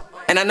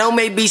 And I know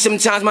maybe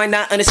sometimes might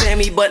not understand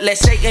me, but let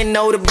Satan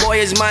know the boy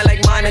is mine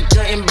like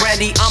Monica and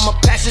Brandy. I'ma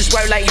pass this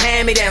word like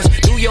hand-me-downs.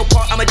 Do your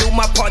part, I'ma do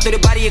my part. Through the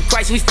body of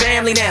Christ, we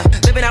family now.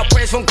 Living out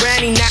prayers from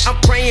granny now. I'm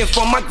praying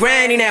for my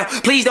granny now.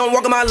 Please don't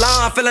walk on my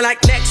lawn, feeling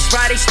like next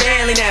Friday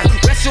Stanley now.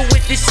 Wrestle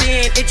with this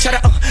sin, it try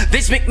to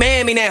Vince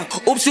McMahon me now.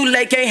 Oops, too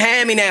late, can't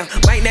have me now.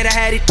 Might not have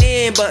had it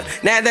in, but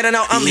now that I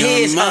know I'm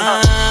his. You're mine.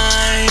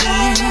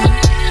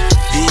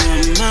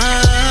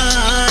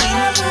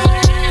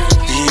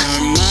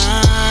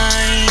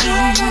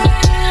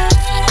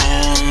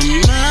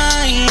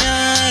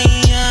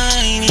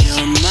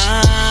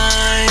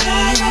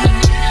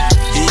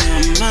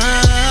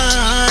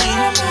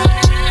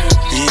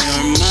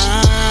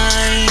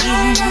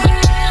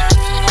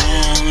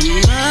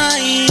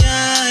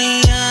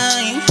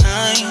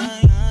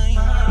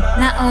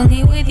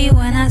 Only with you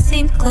when I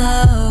seem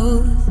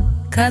close,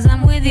 'cause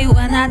I'm with you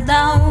when I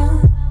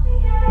don't.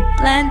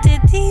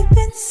 Planted deep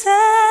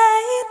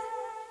inside,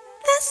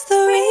 that's the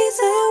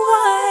reason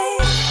why.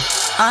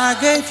 I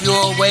gave you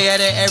away out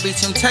of every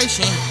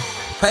temptation.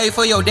 Paid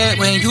for your debt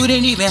when you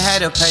didn't even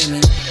have to pay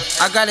me.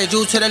 I guided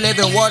you to the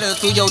living water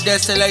through your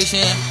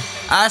desolation.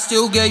 I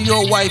still gave you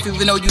a wife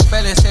even though you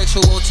fell in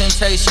sexual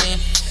temptation.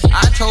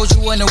 I chose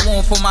you in the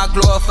womb for my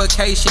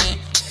glorification.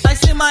 I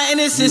send my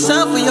innocent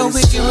son for your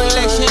wicked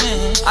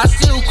relation. I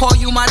still call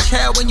you my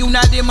child when you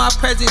not in my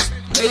presence.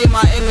 Made in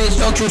my image,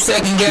 don't you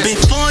second guess.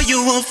 Before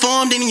you were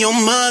formed in your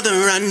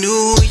mother, I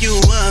knew who you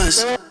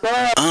was.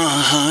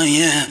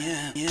 Yeah.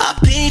 I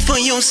paid for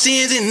your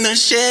sins in the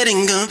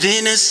shedding of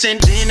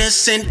innocent.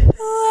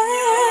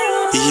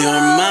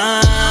 You're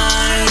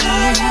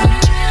mine.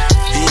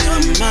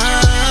 You're mine.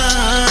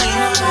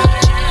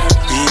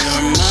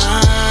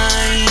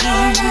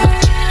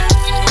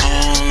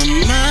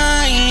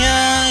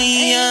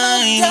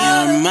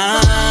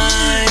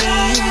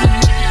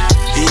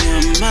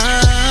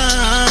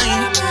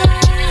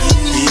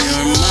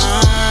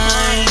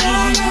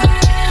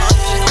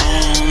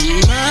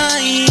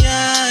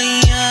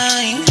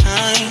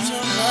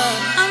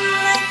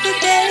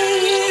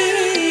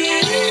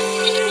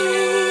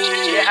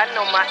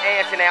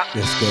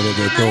 Let's go to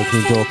the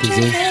Dawkins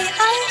in.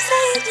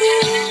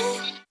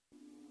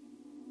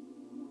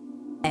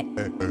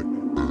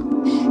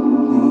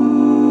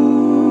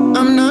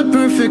 I'm not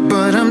perfect,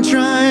 but I'm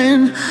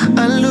trying.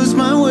 I lose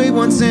my way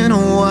once in a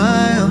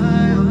while,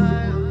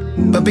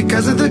 but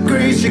because of the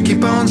grace you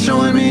keep on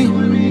showing me,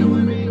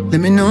 let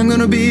me know I'm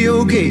gonna be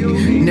okay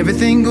and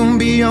everything gonna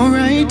be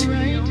alright.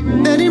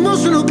 That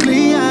emotional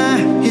plea I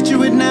hit you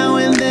with now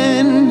and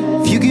then.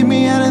 If you get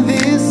me out of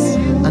this,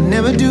 I'll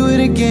never do it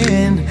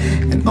again.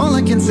 And all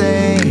I can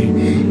say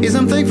is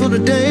I'm thankful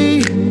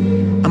today.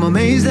 I'm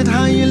amazed at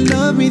how you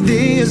love me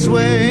this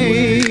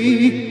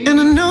way. And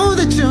I know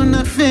that you're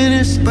not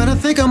finished, but I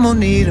think I'm gonna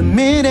need a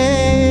minute.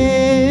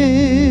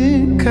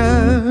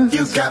 'Cause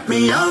you got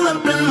me all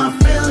up in my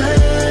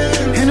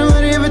feelings. Ain't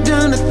nobody ever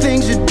done the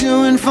things you're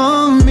doing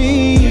for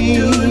me.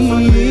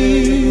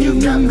 You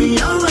got me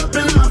all up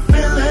in my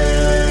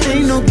feelings.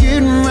 Ain't no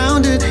getting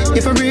around it.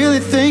 If I really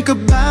think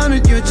about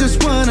it, you're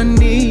just what I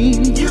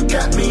need. You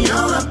got me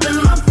all up in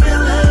my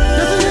feelings.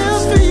 Nothing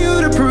else for you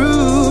to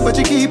prove, but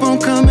you keep on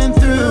coming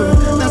through.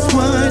 That's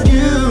what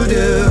you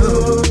do.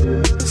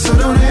 So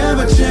don't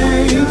ever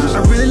change. I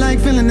really like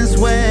feeling this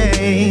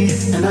way,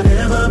 and I've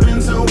never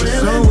been so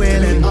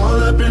willing.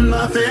 All up in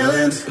my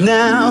feelings. feelings.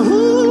 Now,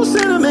 who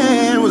said a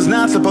man was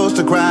not supposed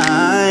to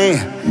cry?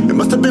 It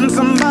must have been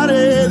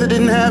somebody that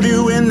didn't have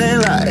you in their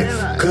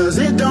life. Cause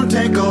it don't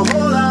take a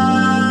whole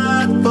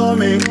lot for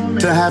me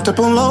to have to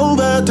pull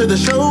over to the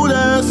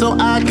shoulder so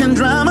I can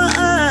dry my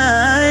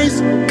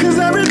eyes. Cause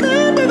I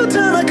remember the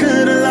time I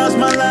could've lost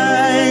my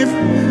life.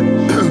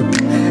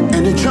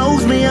 And it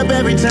chokes me up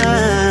every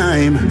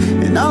time.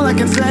 And all I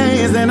can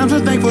say is that I'm so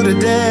thankful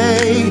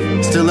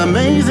today. Still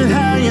amazing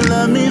how you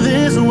love me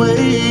this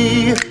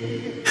way.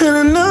 And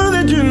I know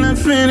that you're not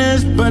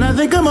finished, but I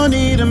think I'm gonna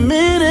need a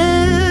minute.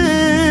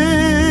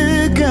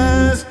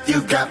 Cause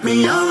you got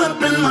me all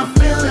up in my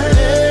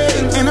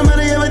feelings. And I'm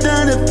gonna ever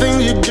done the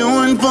things you're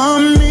doing for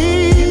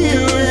me.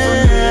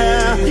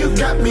 Yeah. You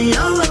got me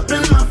all up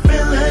in my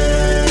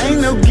feelings.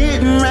 Ain't no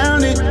getting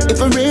around it.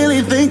 If I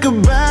really think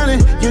about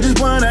it, you're just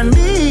what I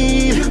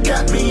need. You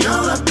got me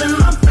all up in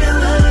my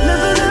feelings.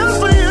 Nothing else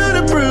for you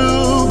to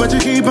prove, but you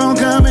keep on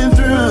coming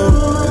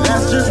through.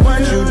 That's just what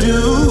you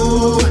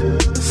do.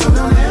 So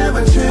don't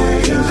ever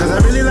change. Cause I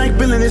really like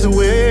feeling this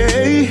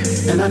way.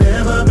 And I've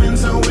never been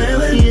so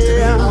willing.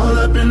 Yeah, all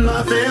up in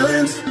my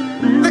feelings.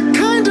 The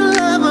kind of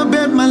love I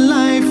bet my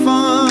life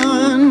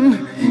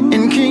on.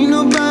 And can't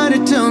nobody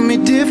tell me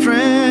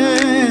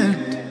different.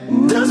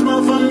 Does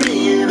more for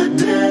me in a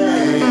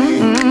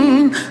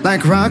day.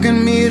 Like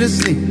rocking me to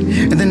sleep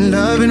and then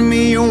loving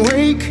me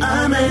awake.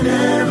 I may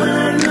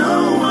never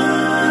know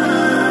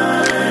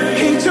why.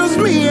 He chose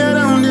me, I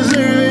don't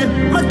deserve it.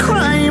 My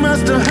crime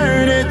must have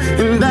hurt it.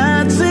 And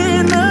that's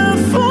enough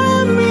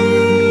for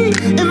me.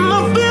 And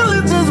my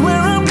feelings is where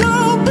I'm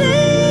gonna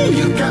be.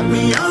 You got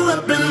me all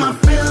up in my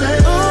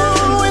feelings.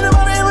 Oh, ain't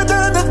nobody ever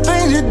done the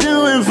things you're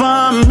doing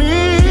for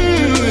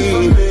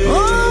me.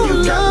 Oh,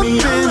 you got me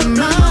all up in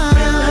my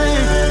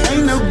feelings.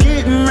 Ain't no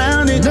getting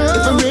around it. No.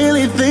 If I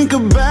really think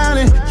about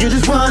it, you're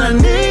just what I need.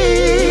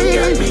 You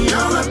got me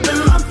all up in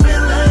my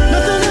feelings.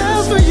 Nothing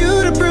else for you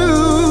to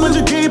prove, but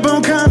you keep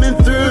on coming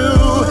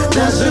through.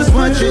 That's just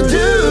what you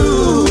do.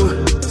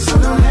 So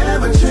don't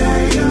ever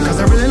change. Cause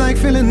I really like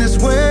feeling this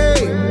way.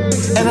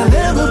 And I've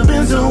never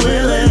been so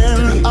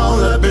willing.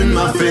 All up in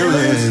my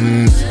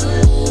feelings.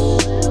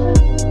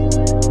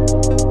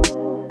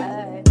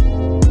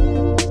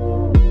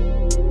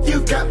 You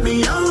got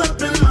me all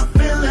up in my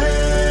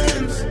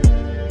feelings.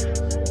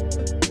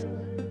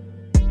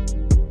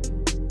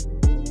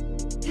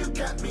 You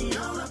got me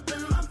all up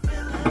in my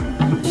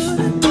feelings.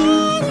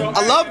 I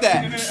love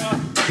that.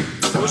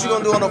 So what you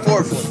gonna do on the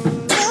fourth one?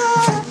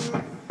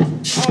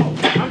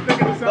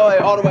 Go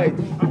ahead, all the way.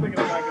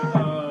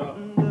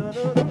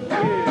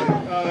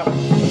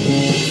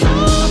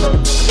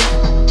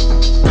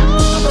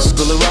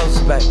 School of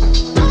Roses, baby.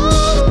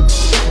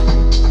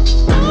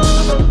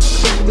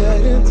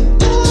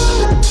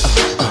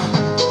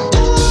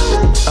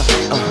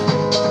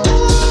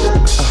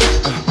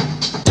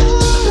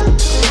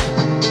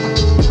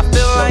 I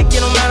feel like it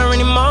don't matter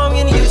anymore. I'm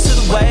getting used to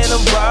the way the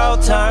world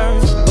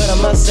turns. But I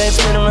must say it's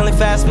spinning really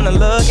fast when I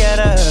look at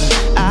her.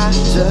 I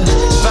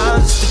just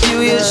found just a few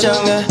years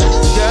younger.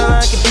 Girl,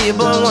 I could be a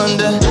boy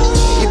wonder.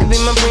 You could be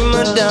my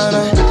prima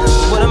donna.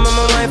 What am I,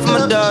 my wife and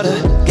my daughter?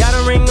 Got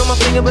a ring on my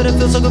finger, but it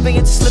feels so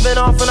convenient to slip it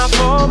off when I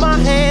fold my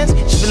hands.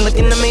 She's been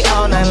looking at me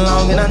all night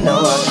long, and I know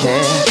I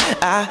can.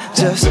 I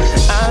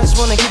just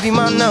wanna give you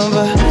my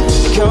number.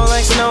 The girl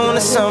like snow in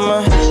the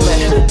summer.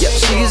 Man, yep,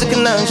 she's a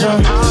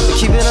conundrum.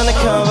 Keep it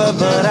undercover,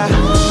 but I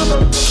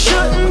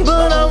shouldn't,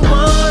 but I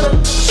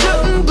wanna.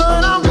 Shouldn't,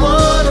 but I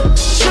wanna.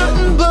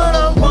 Shouldn't, but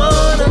I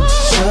wanna.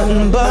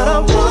 Shouldn't, but I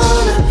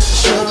wanna.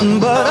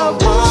 Shouldn't, but I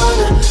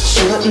wanna.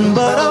 Shouldn't,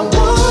 but I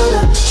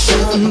wanna.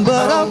 Shouldn't,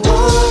 but I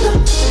wanna.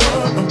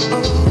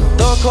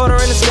 Throw a quarter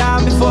in the sky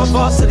before it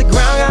falls to the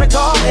ground. Gotta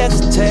call heads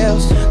and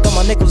tails. Throw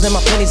my nickels and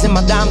my pennies and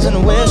my dimes in the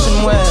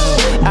wishing well.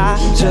 I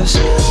just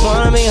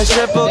wanna be in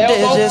triple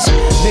digits.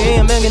 Be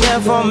a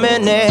millionaire for a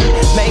minute.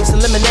 Make some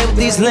lemonade with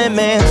these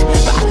lemons,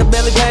 but I can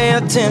barely pay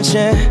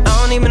attention. I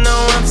don't even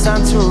know I'm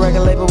signed to a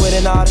record label with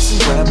an artist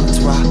and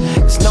repertoire.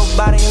 Cause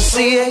nobody in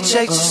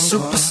CHH is a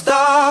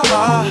superstar.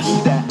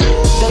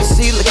 Don't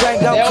see the crack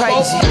go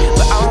crazy,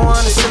 but I don't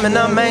wanna swim in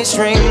the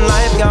mainstream.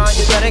 Life gone,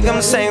 you better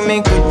come save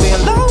me. Could be a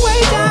long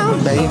way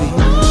down, baby.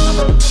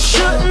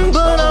 Shouldn't,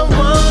 but I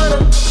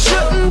wanna.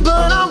 Shouldn't,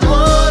 but I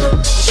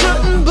wanna.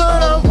 Shouldn't,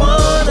 but I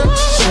wanna.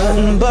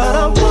 Shouldn't, but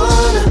I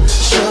wanna.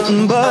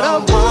 Shouldn't, but I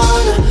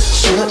wanna.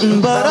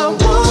 Shouldn't, but I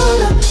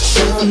wanna.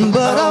 Shouldn't,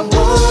 but I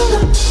wanna.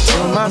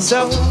 Tell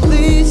myself,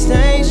 please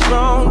stay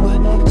strong,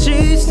 but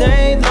she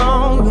stayed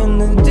long,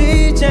 and the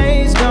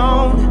DJ's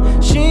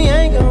gone. She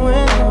ain't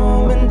going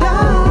home, and I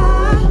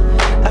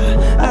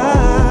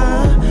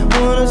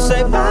wanna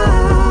say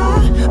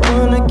bye,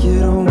 wanna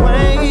get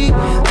away.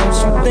 Don't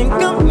you think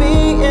of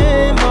me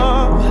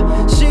anymore?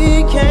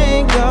 She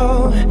can't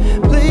go.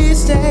 Please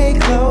stay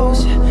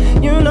close.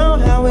 You know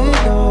how it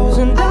goes,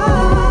 and I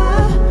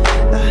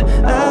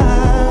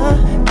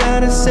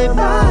gotta say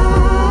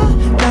bye,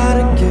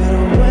 gotta get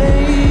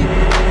away.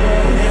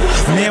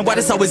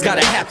 always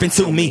gotta happen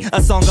to me.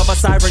 A song of a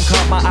siren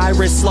caught my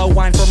iris. Slow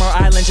wine from her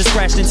island just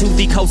crashed into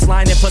the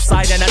coastline, and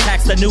Poseidon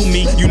attacks the new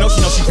me. You know she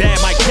bad,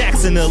 Mike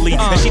Jackson elite,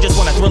 and she just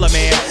wanna thrill a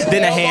man.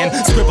 Then a hand,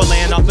 scribble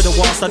land off of the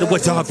wall, started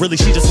with dog. Really,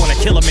 she just wanna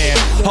kill a man.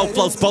 Hope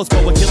floats boats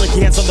go with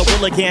Gilligan's on the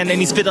wheel again,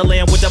 and he's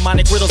fiddling with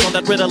demonic riddles on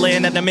that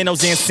riddleland, and the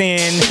minnows in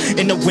sin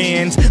in the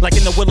wind, like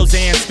in the willows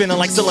and spinning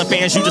like ceiling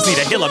fans. You just need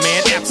a healer,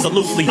 man,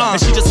 absolutely.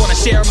 And she just wanna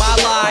share my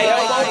life.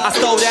 I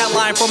stole that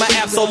line from an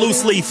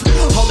absolute leaf.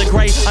 Holy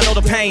great, I know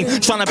the pain.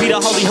 Trying to be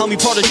the holy homie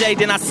protege,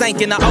 then I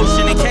sank in the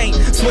ocean and can't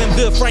swim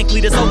good.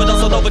 Frankly, this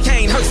overdose on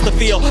Novocaine hurts to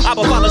feel. I'm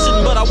a father,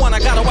 shouldn't, but I want. I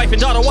got a wife and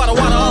daughter, water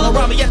all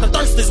around me. Yet the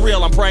thirst is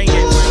real. I'm praying.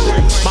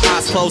 My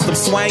eyes closed, I'm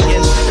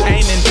swinging,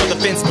 aiming for the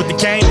fence, but the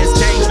game is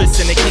dangerous,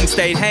 and the king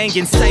stayed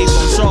hanging. Save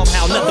them, show them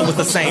how nothing was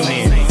the same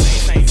then.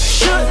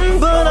 Shouldn't,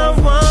 but I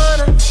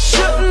wanna.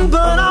 Shouldn't,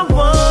 but I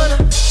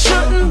wanna.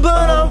 Shouldn't,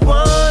 but I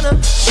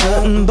wanna.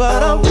 Shouldn't,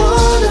 but I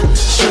wanna.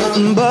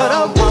 Shouldn't, but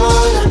I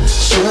wanna.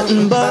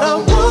 Shouldn't, but I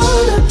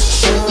wanna.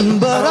 Shouldn't,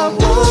 but I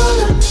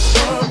wanna.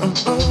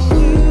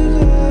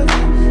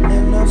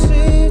 And I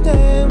see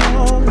them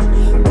on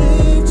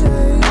DJ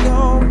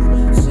on.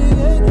 See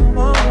them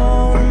on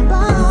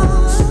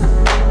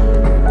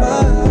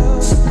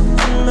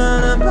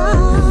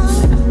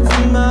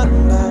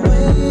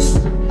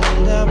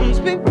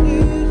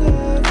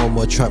One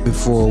more track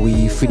before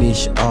we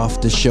finish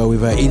off the show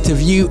with our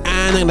interview,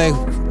 and I'm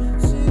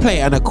gonna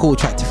play on a cool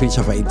track to finish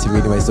off our interview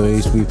anyway. So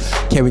it's with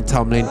Kevin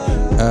Tomlin.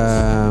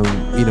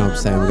 You know what I'm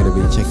saying, we're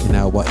gonna be checking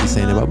out what he's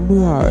saying about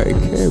Mariah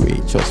Carey.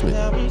 Trust me.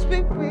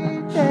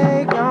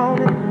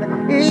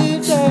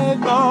 He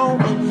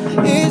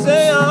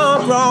say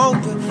I'm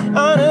wrong, but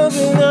I never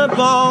been up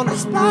on the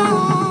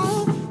spot.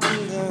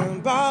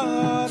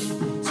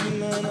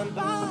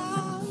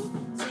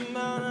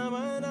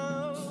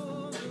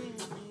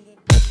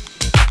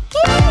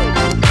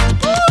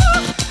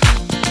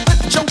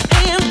 Put your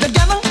hands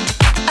together.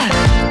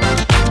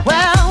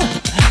 Well,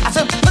 I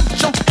said put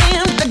your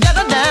hands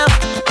together now.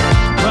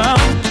 Well,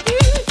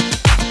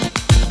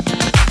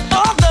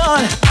 oh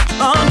God,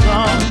 oh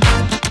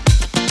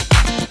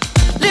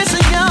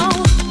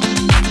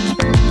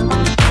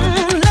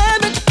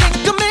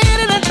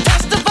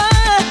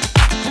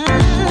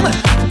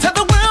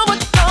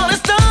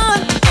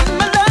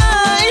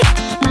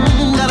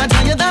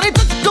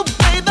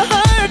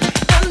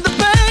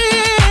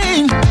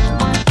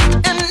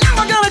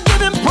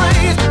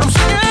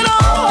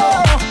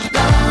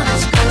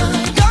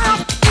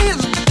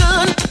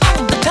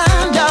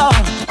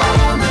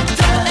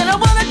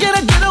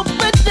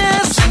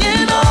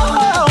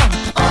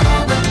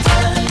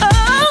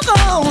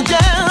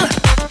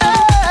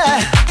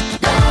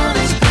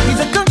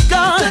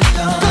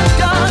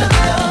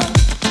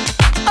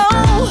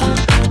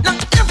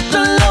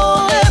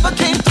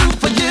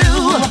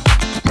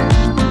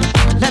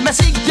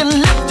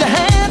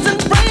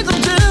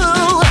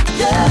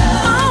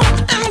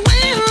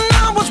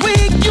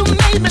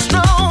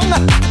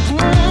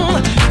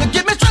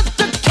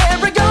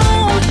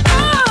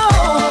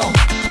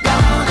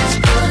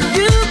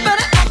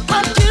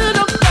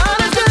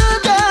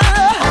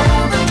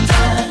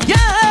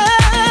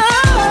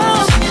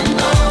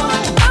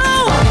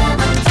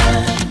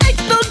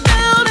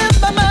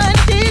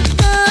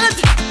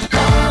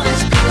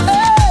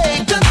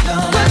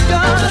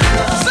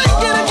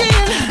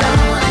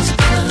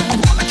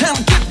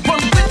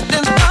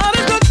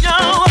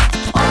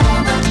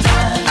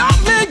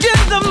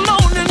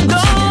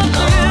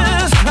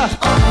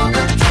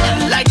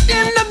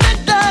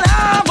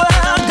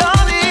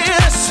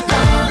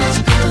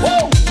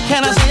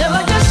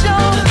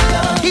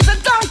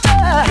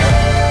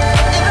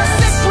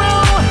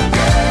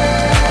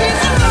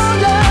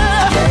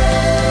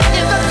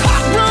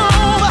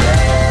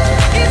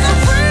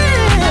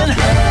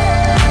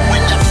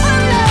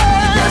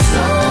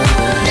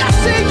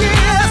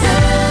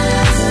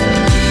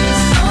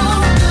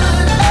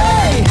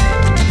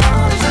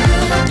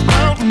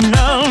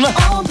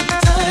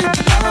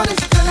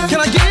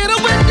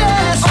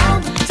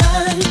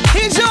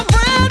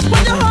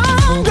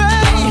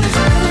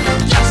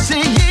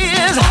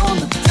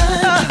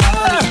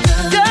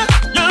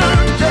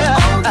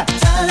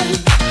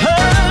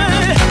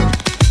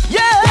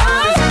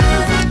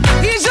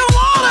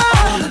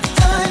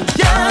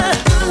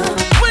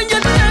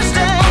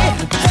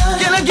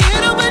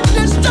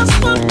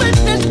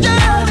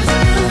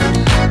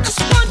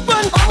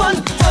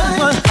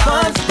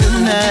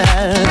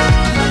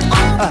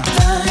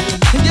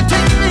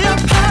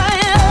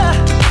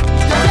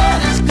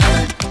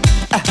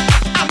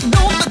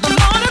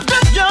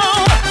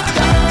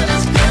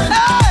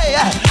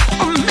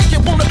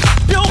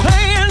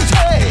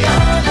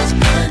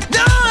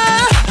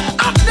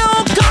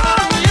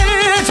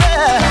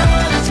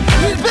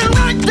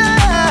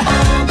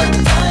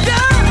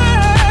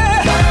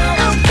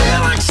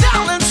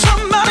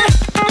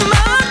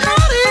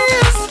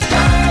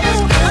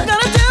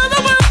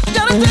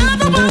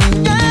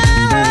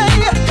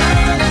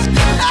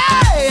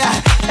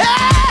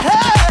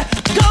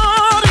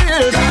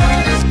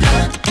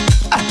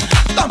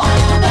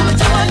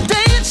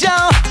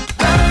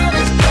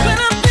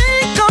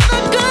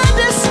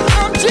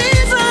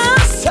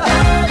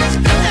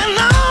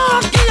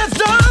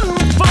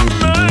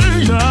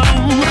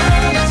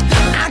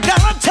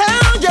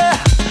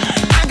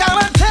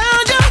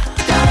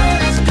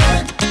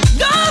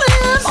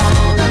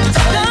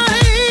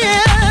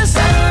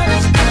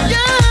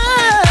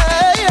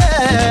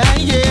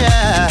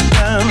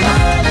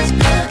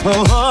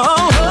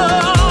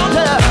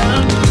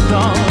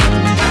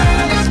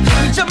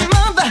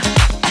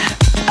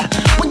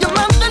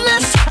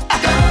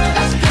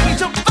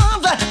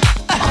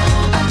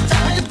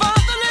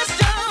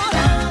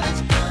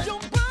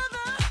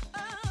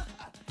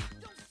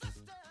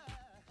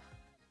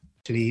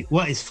actually,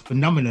 what is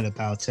phenomenal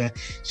about her,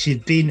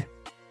 she'd been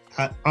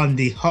on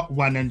the Hot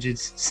 100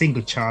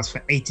 single charts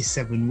for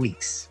 87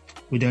 weeks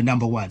with her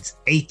number ones.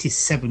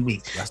 87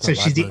 weeks. That's So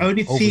not she's bad, the man.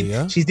 only Over,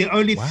 yeah? she's the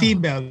only Wow.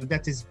 female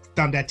that has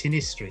done that in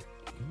history.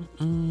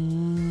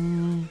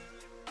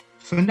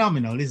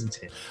 Phenomenal, isn't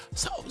it?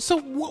 So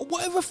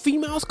whatever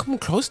females come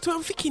close to,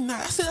 I'm thinking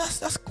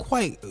that's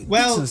quite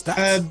Well, decent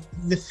stats.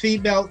 the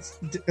females,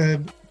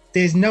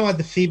 there's no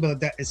other female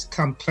that has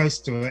come close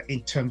to her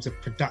in terms of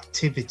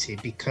productivity,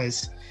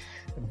 because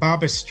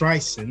Barbara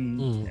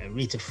Streisand,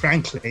 Rita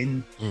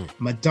Franklin,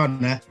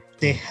 Madonna,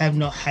 they have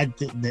not had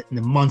the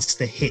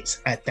monster hits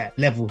at that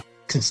level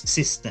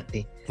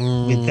consistently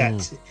with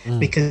that,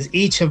 because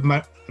each of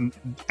Mariah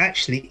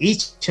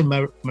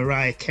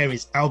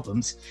Carey's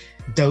albums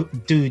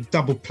don't do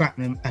double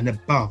platinum and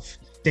above.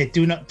 They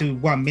do not do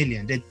 1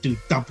 million, they do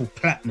double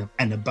platinum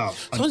and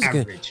above So on it's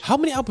good. average. How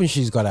many albums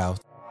she's got out?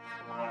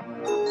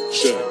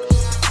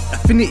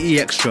 Affinity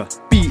Extra,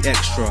 Be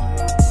Extra.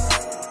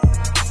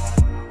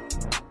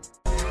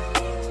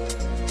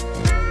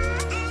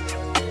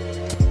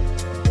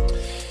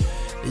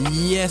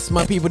 Yes,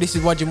 my people, this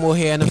is Roger Moore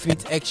here, and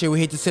Affinity Extra. We're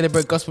here to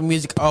celebrate gospel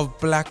music of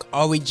black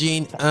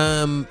origin.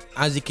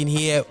 As you can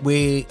hear,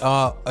 we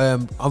are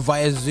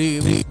via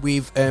Zoom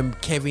with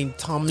Kevin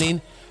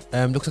Tomlin.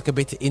 Looks like a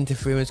bit of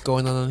interference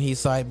going on his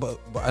side, but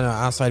on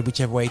our side,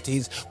 whichever way it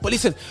is. But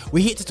listen,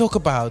 we're here to talk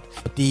about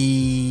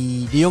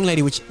the young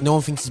lady, which no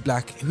one thinks is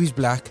black, who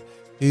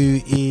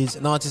is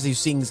an artist who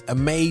sings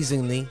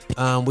amazingly.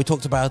 We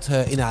talked about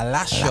her in our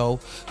last show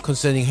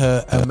concerning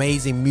her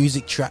amazing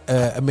music track,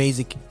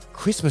 amazing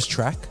Christmas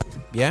track,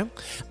 yeah.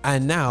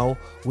 And now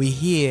we're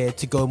here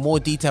to go in more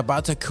detail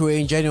about her career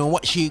in general and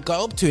what she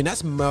got up to, and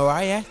that's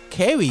Mariah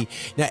Carey.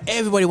 Now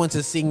everybody wants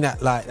to sing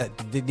that, like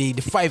the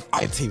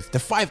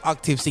 5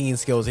 octave singing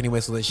skills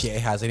anyway, so that she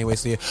has anyway.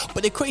 So,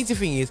 but the crazy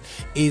thing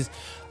is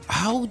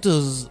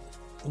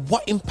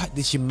what impact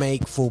did she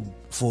make for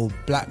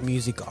black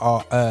music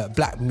or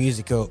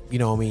music of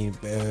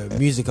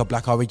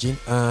black origin?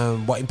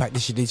 What impact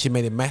did she do? She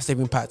made a massive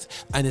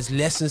impact, and there's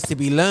lessons to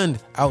be learned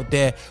out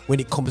there when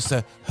it comes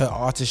to her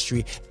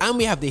artistry. And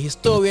we have the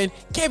historian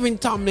Kevin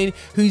Tomlin,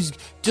 who's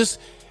just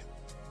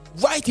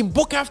writing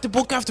book after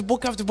book after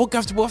book after book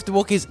after book after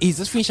book. He's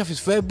just finished off his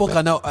third book.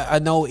 I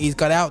know he's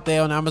got out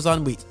there on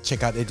Amazon. We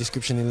check out the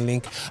description in the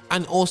link.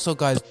 And also,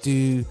 guys,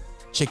 do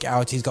check it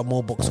out. He's got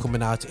more books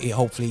coming out,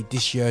 hopefully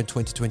this year in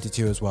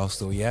 2022 as well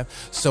still, yeah?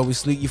 So we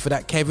salute you for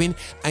that, Kevin.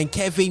 And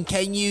Kevin,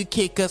 can you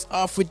kick us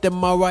off with the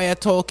Mariah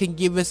talk and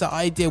give us an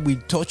idea? We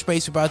touched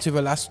base about it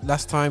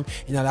last time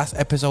in our last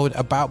episode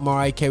about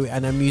Mariah Carey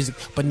and her music,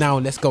 but now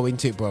let's go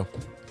into it, bro.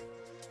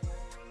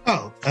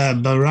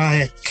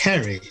 Mariah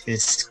Carey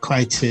is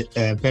quite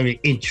a very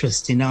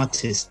interesting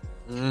artist.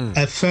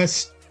 Her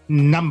first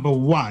number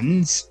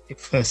ones,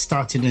 first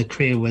starting her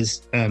career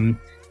was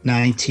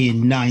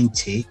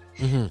 1990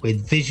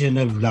 with Vision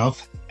of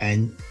Love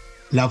and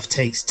Love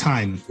Takes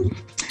Time.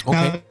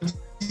 Now,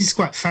 this is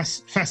quite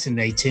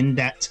fascinating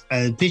that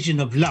Vision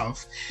of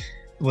Love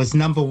was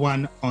number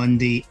one on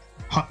the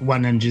Hot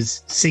 100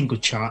 single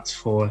charts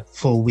for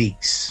 4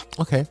 weeks.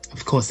 Okay.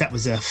 Of course, that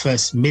was her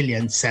first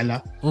million seller.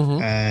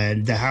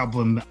 The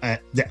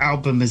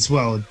album as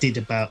well did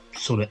about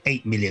sort of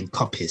 8 million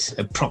copies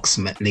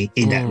approximately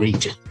in that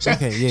region. So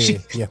she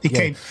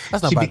became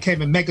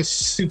a mega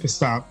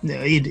superstar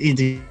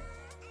in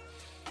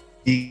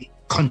the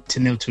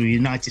continental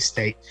United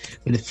States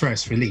with the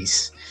first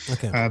release.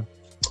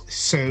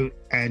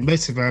 And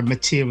most of her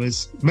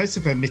materials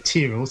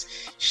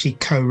she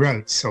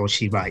co-wrote or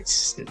she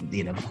writes,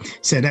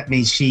 so that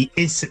means she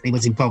instantly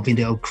was involved in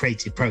the whole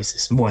creative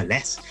process, more or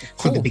less,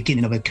 from the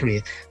beginning of her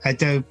career.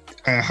 Although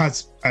her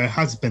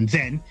husband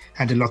then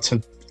had a lot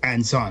of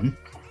hands-on,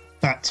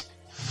 but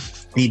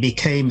he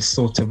became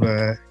sort of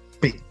a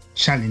bit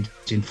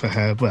challenging for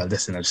her. Well,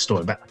 that's another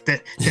story, but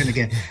then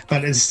again,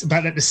 but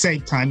at the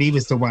same time, he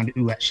was the one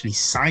who actually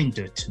signed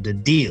her to the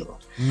deal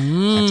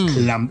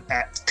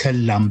at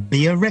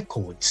Columbia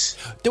Records.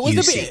 There was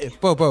a bit,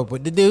 but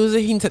there was a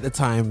hint at the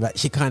time that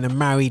she kind of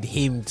married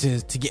him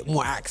to get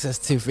more access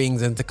to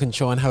things and to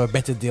control and have a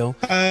better deal.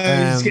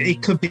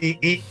 It could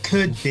be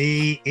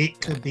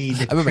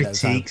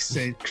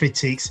the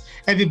critics.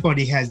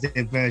 Everybody has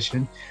their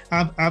version.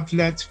 I've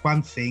learnt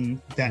one thing,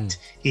 that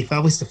if I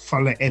was to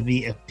follow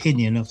every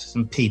opinion of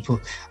some people,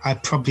 I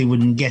probably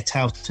wouldn't get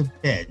out of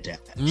bed,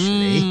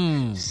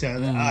 actually.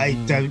 I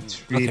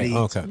don't really.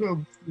 Well,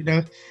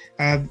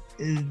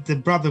 the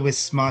brother was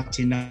smart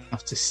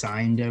enough to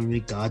sign her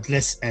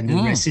regardless, and the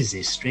rest is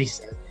history.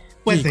 So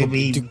it could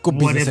be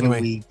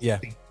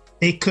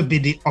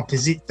the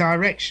opposite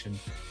direction.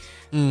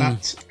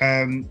 But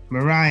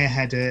Mariah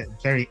had a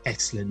very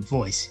excellent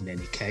voice in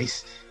any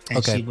case,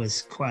 and she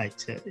was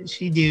quite.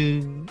 She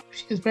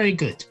was very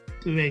good,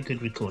 a very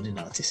good recording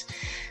artist.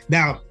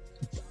 Now,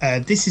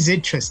 this is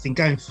interesting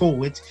going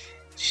forward.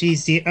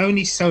 She's the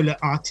only solo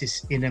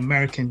artist in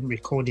American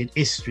recorded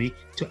history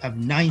to have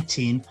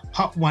 19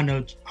 Hot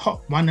 100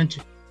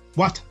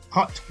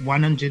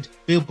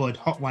 Billboard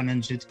Hot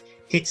 100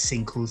 hit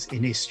singles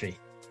in history.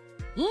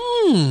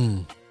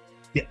 The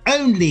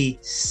only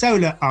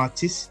solo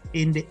artist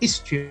in the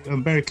history of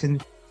American,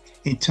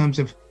 in terms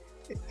of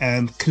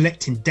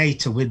collecting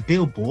data with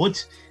Billboard,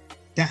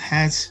 that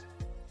has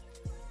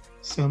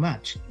so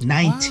much.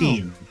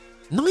 19.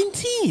 Wow.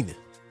 19?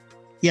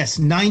 Yes,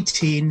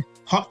 19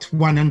 Hot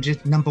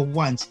 100 number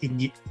ones in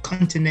the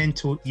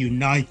continental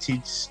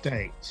United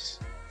States.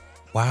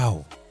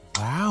 Wow.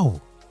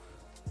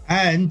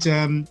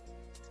 And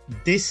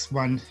this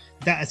one,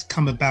 that has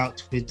come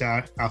about with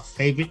our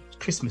favorite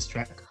Christmas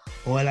track,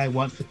 All I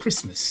Want for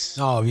Christmas.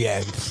 Oh,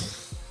 yeah.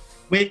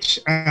 Which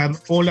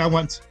All I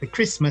Want for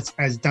Christmas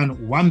has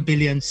done 1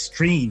 billion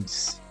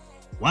streams.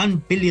 1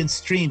 billion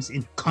streams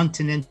in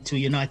continental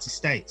United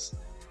States.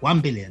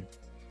 1 billion.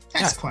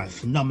 That's quite a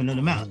phenomenal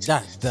amount.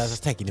 That's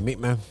taking the mic,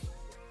 man.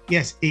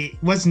 Yes,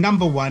 it was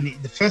number one.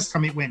 The first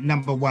time it went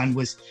number one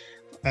was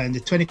on the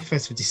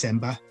 21st of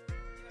December,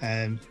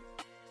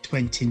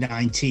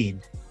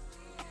 2019.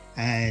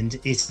 And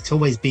it's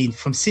always been,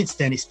 from since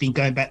then, it's been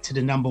going back to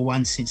the number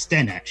one since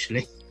then,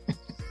 actually.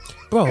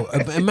 Bro,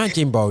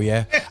 imagine, bro,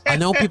 yeah. I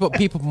know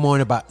people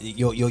mourn about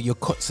your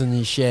cuts and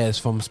your shares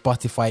from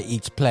Spotify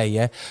each play,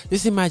 yeah.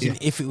 Just imagine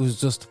if it was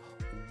just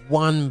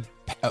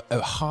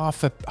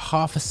half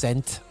a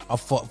cent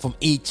from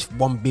each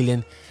 1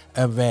 billion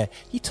there.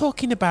 You're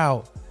talking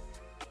about,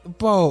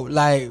 bro,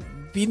 like,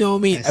 you know what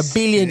I mean? Yes, a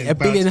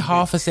billion,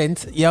 half a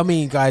cent. You know what I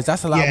mean, guys?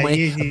 That's a lot of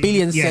money. A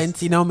billion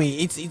cents. You know what I mean?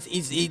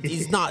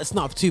 It's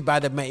not too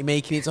bad at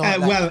making it.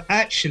 Well,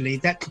 actually,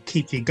 that could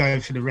keep you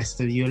going for the rest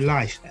of your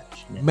life.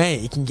 Actually,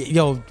 mate, you can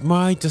get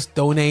might just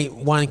donate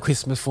one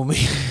Christmas for me.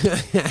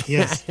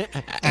 Yes,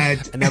 and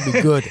that'd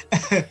be good.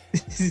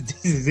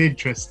 This is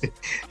interesting.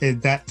 In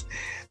that,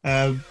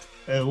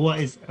 what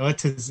is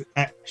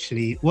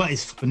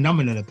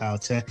phenomenal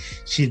about her?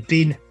 She'd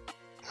been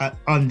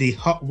on the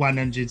Hot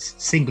 100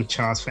 single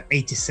charts for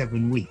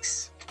 87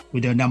 weeks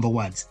with her number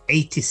ones.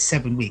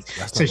 87 weeks.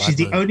 So she's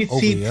the only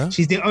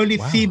she's the only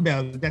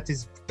female that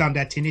has done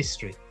that in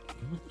history.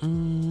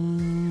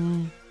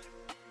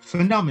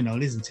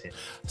 Phenomenal, isn't it?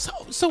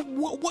 So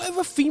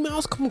whatever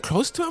females come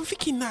close to, I'm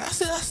thinking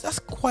that's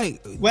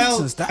quite well.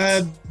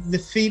 The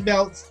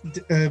females,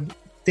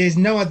 there's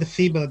no other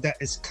female that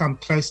has come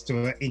close to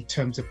her in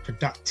terms of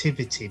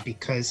productivity,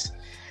 because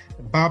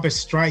Barbara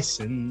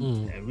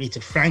Streisand,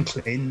 Rita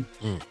Franklin,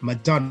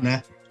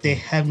 Madonna, they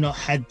have not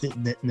had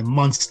the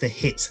monster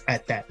hits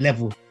at that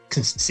level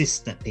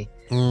consistently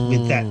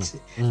with that,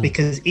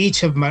 because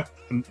each of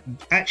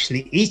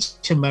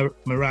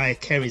Mariah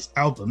Carey's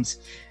albums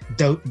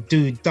don't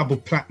do double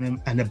platinum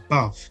and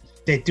above.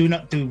 They do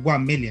not do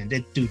 1 million.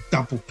 They do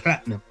double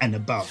platinum and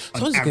above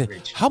on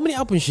average. How many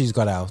albums she's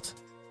got out?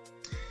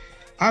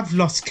 I've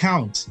lost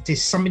count.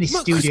 There's so many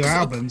studio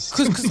albums.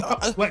 Because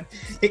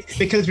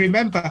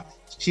remember,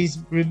 she's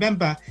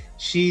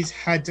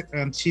had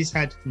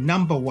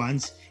number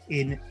ones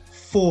in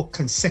 4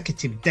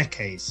 consecutive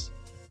decades.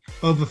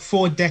 Over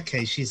 4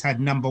 decades, she's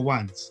had number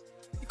ones.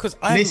 Because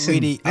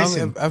listen,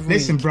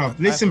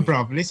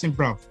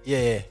 bruv.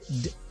 Yeah.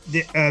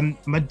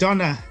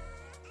 Madonna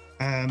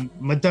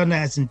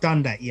hasn't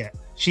done that yet.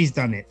 She's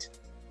done it.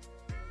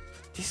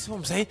 This is what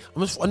I'm saying.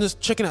 I'm just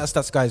checking out the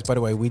stats, guys. By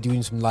the way, we're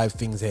doing some live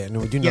things here, and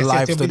we're doing a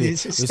live study.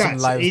 Just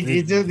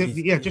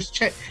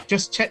check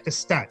the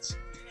stats.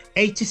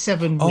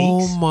 87 weeks.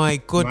 Oh my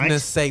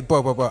goodness sake,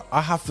 bro!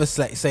 I have to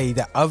say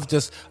that I've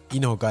just,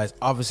 guys.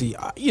 Obviously,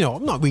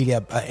 I'm not really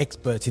an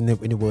expert in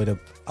the world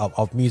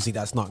of music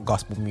that's not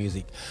gospel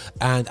music,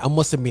 and I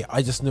must admit,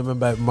 I just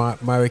remember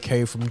Mariah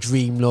Carey from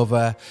Dream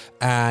Lover,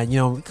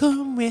 and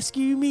Come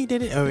Rescue Me.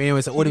 Did it?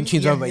 Anyways, all them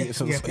tunes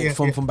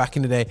from back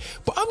in the day.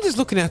 But I'm just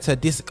looking at her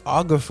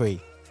discography,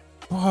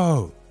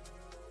 bro.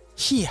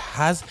 She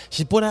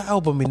bought an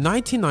album in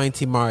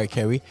 1990, Mariah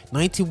Carey,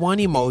 91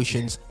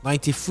 Emotions,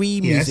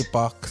 93 Music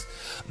Box,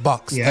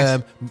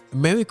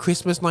 Merry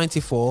Christmas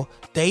 94,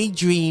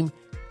 Daydream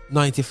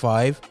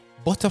 95,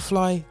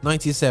 Butterfly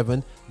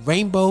 97,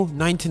 Rainbow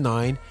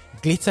 99,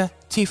 Glitter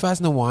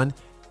 2001.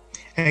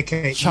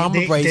 Okay, Charm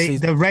of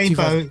Bracelets. The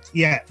Rainbow,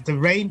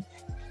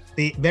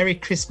 the Merry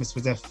Christmas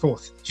was her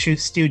 4th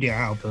studio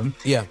album.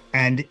 Yeah.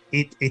 And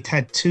it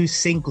had 2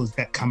 singles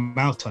that come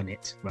out on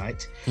it,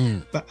 right?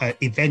 But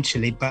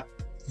eventually, but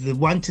the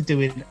one to do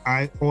with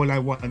All I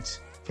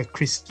Want for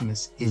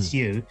Christmas Is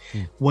You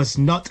was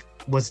not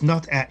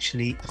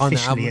actually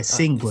officially a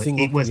single.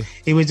 It was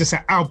just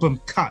an album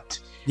cut.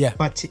 Yeah.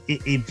 But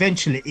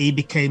eventually it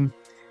became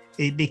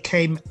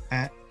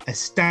a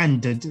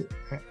standard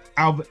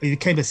album. It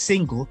became a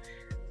single,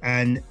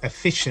 and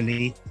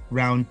officially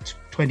around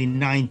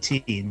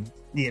 2019,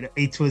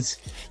 it was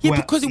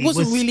because it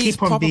wasn't released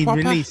proper.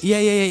 Released.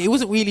 It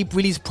wasn't really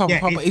released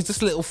proper. It's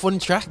just a little fun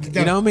track,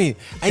 you know what I mean?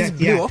 And it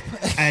blew up.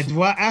 And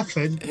what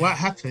happened?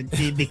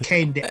 It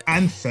became the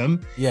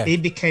anthem.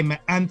 It became an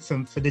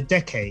anthem for the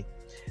decade.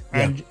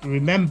 And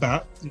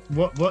remember,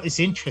 what is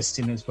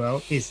interesting as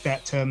well is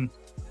that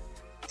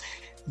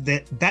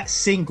that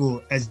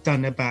single has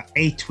done about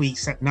 8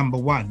 weeks at number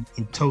one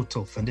in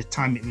total from the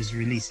time it was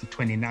released in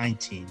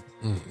 2019.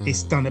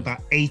 It's done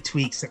about 8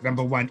 weeks at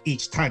number one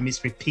each time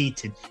it's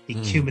repeated,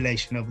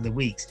 accumulation over the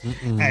weeks.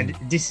 And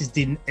this is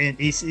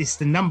it's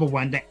the number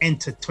one that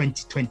entered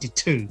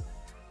 2022.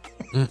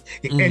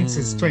 It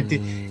enters 20,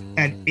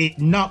 and it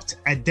knocked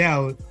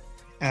Adele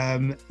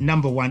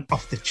number one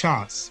off the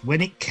charts.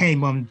 When it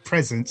came on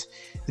present,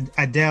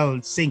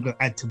 Adele single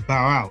had to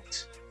bow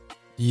out.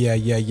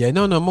 Yeah.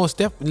 No, most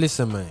definitely.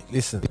 Listen, man.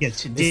 Listen.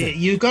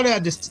 You gotta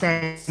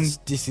understand.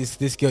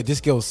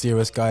 This girl's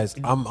serious, guys.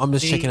 I'm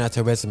just checking out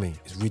her resume.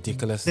 It's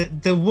ridiculous.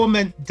 The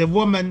woman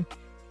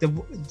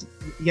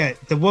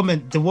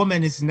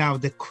is now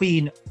the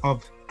queen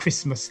of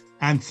Christmas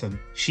anthem.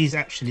 She's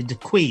actually the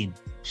queen.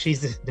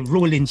 She's the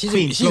ruling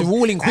queen. She's the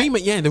ruling queen,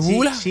 but the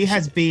ruler. She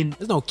has been.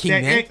 There's no king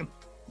there.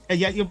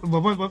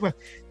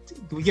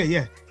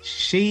 Yeah.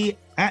 She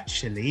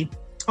actually.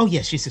 Oh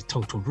yeah, she's a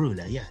total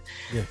ruler. Yeah.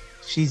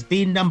 She's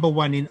been number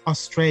one in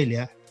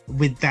Australia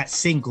with that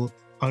single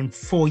on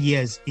 4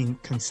 years in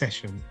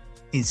succession.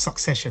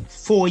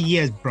 4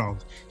 years, bro.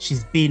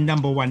 She's been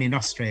number one in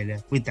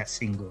Australia with that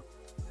single.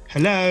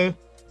 Hello,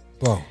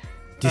 bro.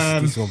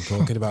 This is what I'm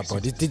talking about, bro.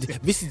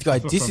 This is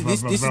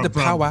the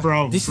power.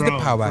 This is the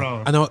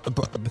power. I know.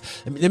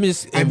 Let me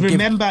just.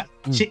 Remember,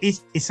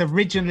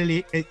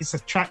 it's a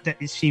track that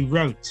she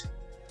wrote.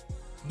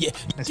 Yeah,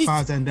 as far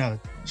as I know,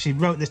 she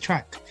wrote the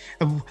track,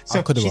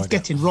 so she's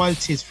getting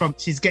royalties from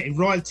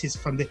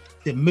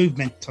the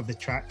movement of the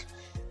track.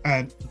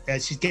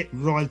 She's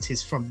getting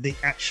royalties from the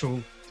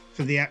actual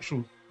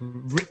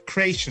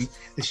creation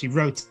that she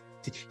wrote.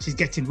 She's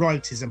getting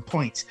royalties and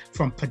points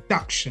from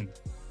production.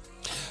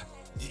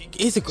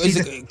 She's a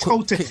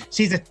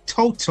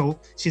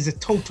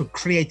total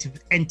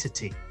creative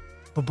entity.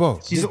 But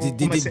bro,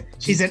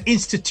 she's an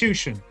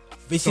institution.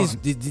 This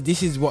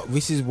is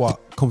what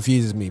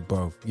confuses me,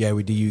 bro. Yeah,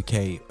 with the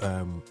UK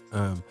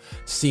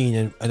scene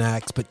and our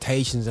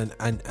expectations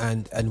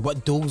and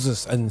what dulls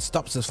us and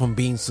stops us from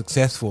being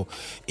successful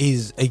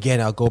is,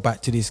 again, I'll go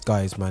back to this,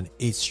 guys, man.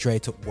 It's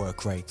straight up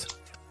work rate.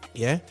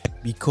 Yeah,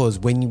 because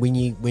when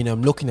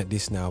I'm looking at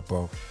this now,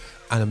 bro,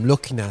 and I'm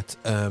looking at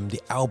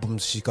the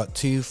albums, she's got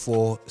 2,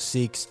 4,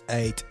 6,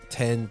 8,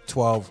 10,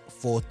 12,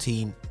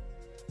 14,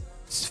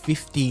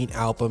 15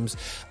 albums,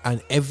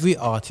 and every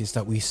artist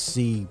that we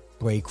see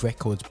break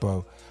records,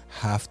 bro,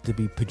 have to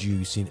be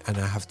producing and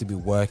I have to be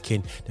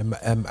working.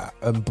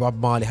 Bob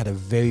Marley had a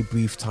very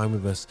brief time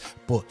with us,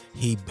 but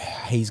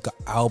he's got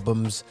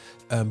albums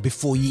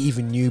before you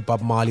even knew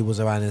Bob Marley was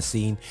around the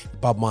scene.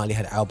 Bob Marley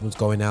had albums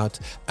going out,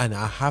 and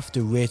I have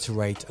to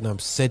reiterate, and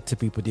I've said to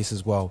people this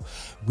as well,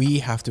 we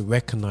have to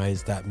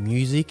recognize that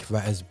music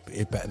that has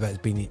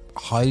been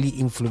highly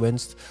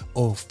influenced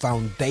or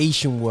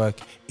foundation work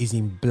is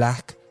in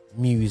black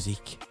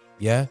music,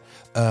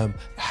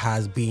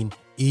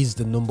 is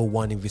the number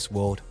one in this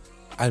world.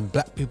 And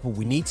black people,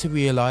 we need to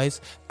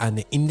realize, and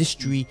the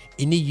industry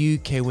in the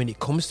UK when it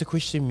comes to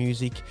Christian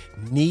music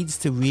needs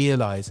to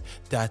realize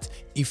that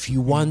if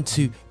you want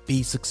to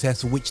be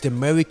successful, which the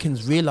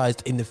Americans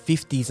realized in the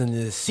 50s and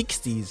the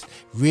 60s,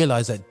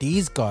 realize that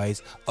these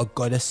guys are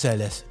gonna sell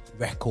us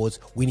records.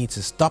 We need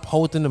to stop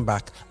holding them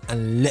back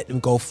and let them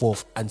go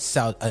forth and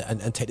sell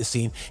and take the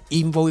scene.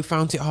 Even though we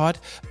found it hard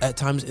at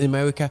times in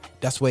America,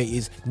 that's where it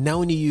is.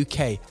 Now in the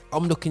UK,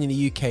 I'm looking in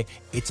the UK,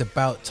 it's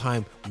about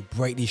time we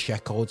break these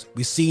shackles.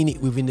 We're seeing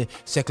it within the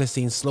secular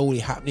scene slowly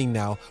happening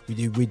now with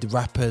the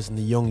rappers and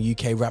the young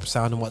UK rap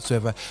sound and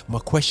whatsoever. My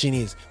question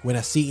is, when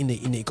I see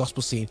it in the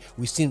gospel scene,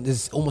 we've seen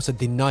there's almost a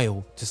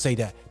denial to say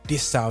that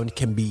this sound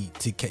can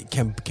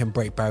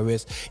break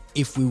barriers.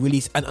 If we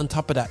release, and on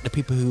top of that, the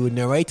people who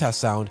narrate our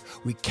sound,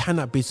 we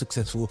cannot be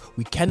successful.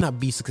 We cannot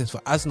be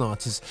successful as an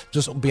artist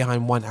just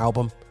behind one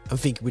album and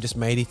think we just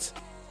made it.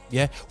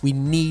 Yeah, we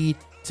need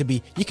to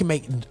be. You can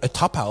make a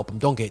top album,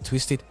 don't get it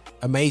twisted,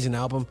 amazing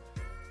album,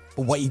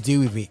 but what you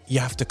do with it, you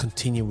have to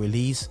continue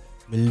release.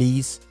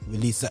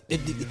 That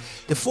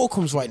the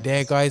fulcrum's right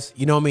there, guys.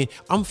 You know what I mean?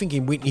 I'm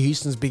thinking Whitney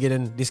Houston's bigger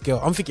than this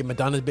girl. I'm thinking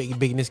Madonna's bigger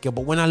than this girl.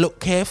 But when I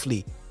look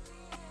carefully,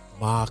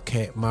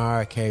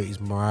 Mariah Carey is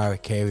Mariah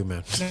Carey,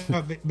 man.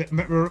 No,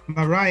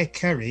 Mariah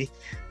Carey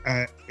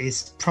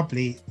is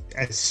probably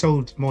has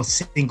sold more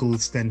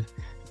singles than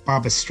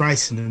Barbra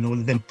Streisand and all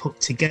of them put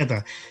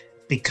together,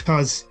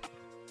 because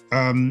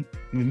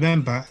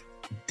remember,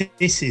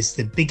 this is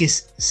the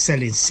biggest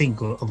selling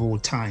single of all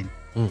time.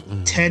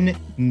 10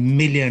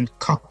 million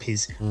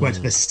copies worth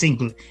of a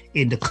single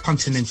in the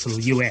continental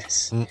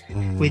US.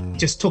 We're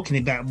just talking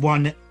about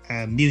one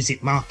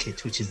music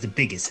market, which is the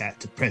biggest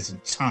at the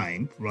present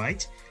time,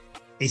 right?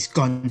 It's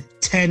gone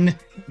 10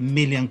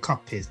 million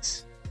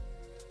copies.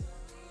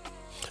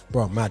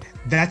 Bro, mad.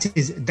 That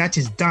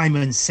is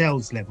diamond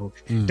sales level.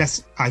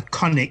 That's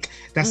iconic.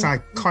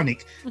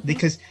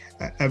 Because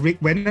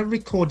when a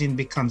recording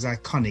becomes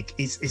iconic,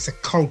 it's a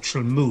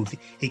cultural move.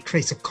 It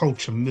creates a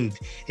cultural move.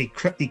 It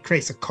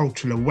creates a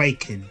cultural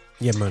awakening.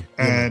 Yeah,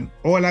 man.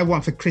 All I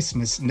Want for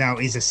Christmas now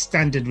is a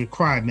standard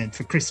requirement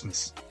for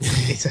Christmas.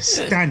 It's a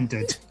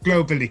standard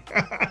globally.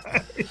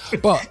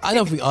 But I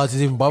don't think artists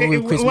even bother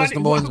with Christmas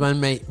number ones, man,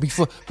 mate.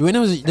 When I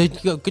was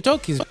the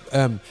joke is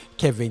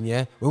Kevin,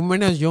 yeah.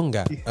 When I was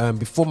younger,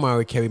 before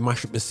Mariah Carey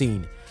mashed up the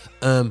scene.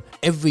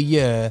 Every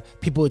year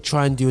people would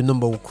try and do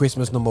a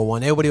Christmas number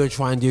one. Everybody would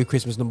try and do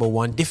Christmas number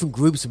one. Different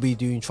groups would be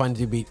trying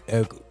to be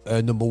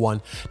number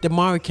one. Then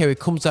Mariah Carey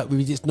comes up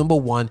with its number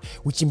one,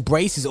 which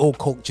embraces all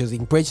cultures,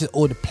 embraces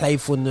all the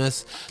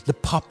playfulness, the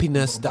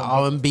poppiness, the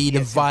R&B, the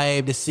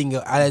vibe, the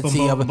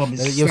singularity of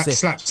it.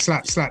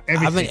 Slap,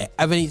 everything.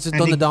 Haven't it just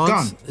done the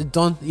dance?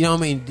 Done. You know what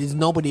I mean? There's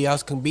nobody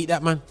else can beat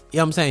that, man. You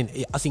know what I'm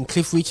saying? I seen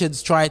Cliff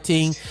Richards try a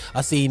thing.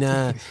 I seen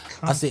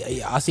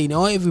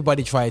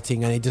everybody try a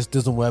thing, and it just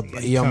doesn't work.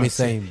 You know what I'm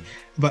saying?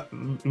 But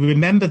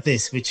remember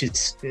this, which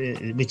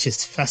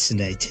is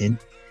fascinating.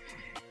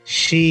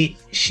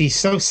 She's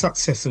so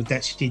successful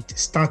that she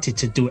started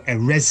to do a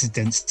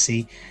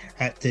residency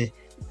at the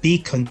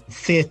Beacon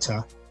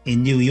Theatre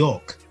in New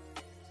York.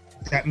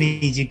 That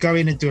means you go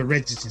in and do a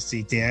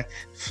residency there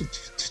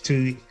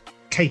to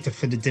cater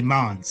for the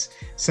demands.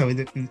 So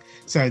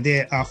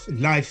there are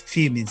live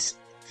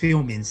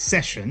filming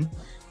session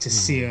to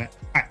see her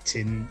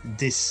acting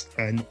this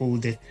and all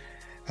the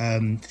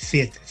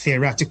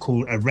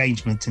theoretical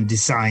arrangement and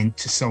design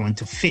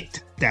to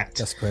fit that.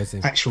 That's crazy.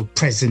 Actual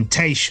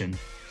presentation.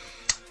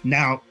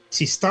 Now,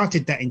 she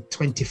started that in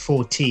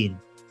 2014.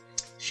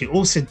 She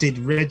also did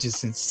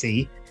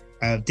residency,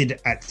 did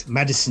it at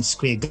Madison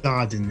Square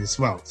Garden as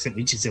well,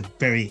 which is a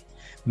very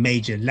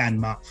major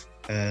landmark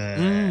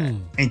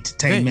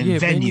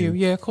entertainment venue.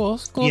 Yeah, of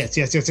course. Yes.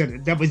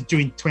 That was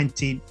during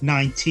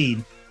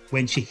 2019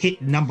 when she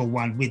hit number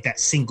one with that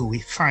single,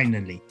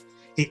 Finally.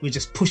 It was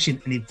just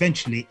pushing, and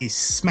eventually it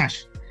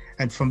smashed.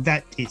 And from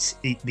that,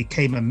 it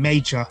became a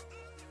major.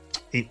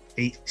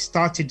 It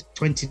started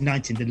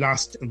 2019, the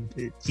last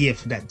year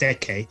for that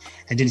decade,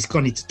 and then it's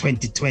gone into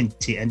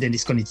 2020, and then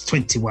it's gone into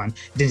 21,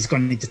 then it's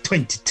gone into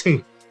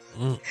 22.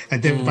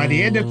 And then by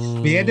the end of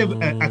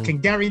I can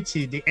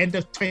guarantee the end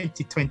of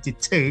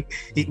 2022,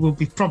 it will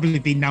probably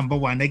be number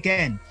one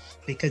again,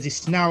 because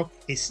it's now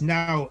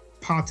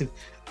part of.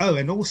 Oh,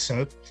 and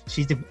also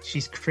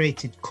she's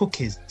created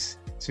cookies.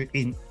 So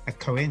in a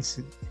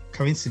coincidence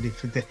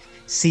for the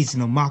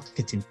seasonal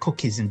marketing,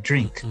 cookies and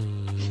drink,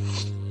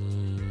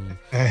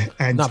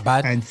 and not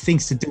bad, and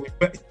things to do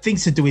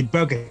with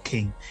Burger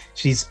King.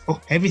 She's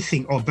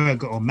everything, or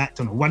Burger or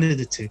McDonald's, one of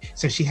the two.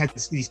 So she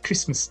has these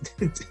Christmas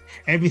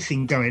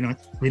everything going on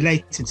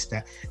related to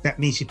that. That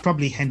means she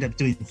probably end up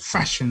doing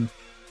fashion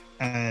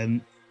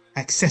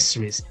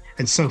accessories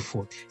and so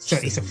forth. So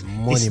it's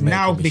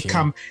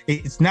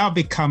now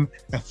become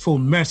a full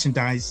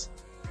merchandise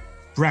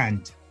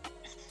brand.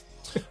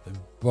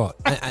 Bro,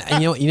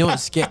 and you know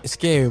what's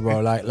scary, bro?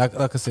 Like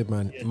I said,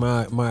 man,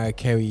 Mariah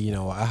Carey, you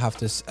know, I have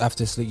to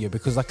salute you,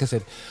 because like I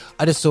said,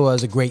 I just saw her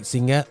as a great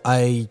singer.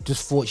 I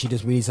just thought she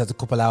just released a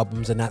couple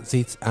albums and that's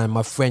it. And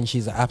my friend,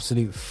 she's an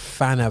absolute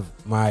fan of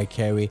Mariah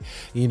Carey.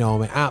 You know, I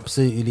mean,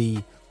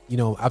 absolutely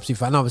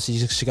fan. Obviously,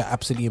 she got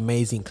absolutely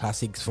amazing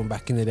classics from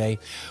back in the day.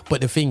 But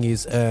the thing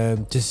is,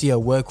 to see her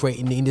work rate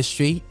in the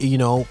industry, you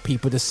know,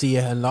 people to see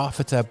her and laugh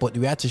at her. But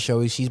the reality show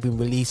is she's been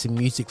releasing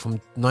music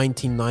from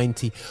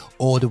 1990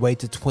 all the way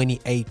to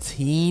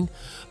 2018.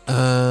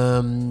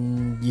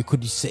 You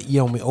could say,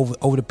 you know,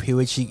 over the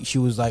period, she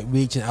was like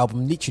releasing an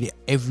album literally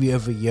every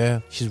other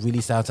year. She's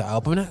released out an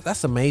album, and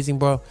that's amazing,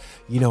 bro.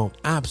 You know,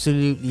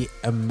 absolutely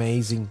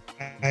amazing.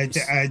 I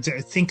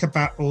think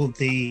about all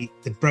the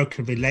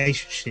broken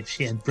relationships.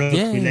 She had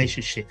broken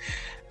relationship.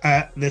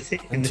 The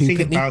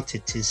thing about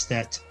it is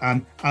that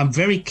I'm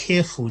very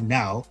careful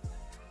now,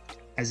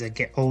 as I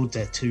get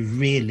older, to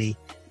really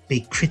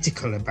be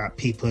critical about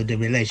people in the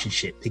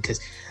relationship, because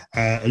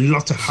a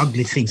lot of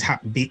ugly things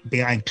happen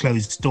behind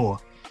closed door.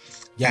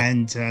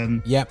 And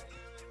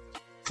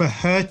for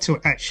her to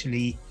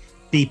actually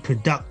be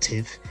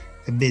productive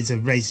amidst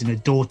of raising a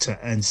daughter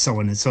and so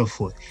on and so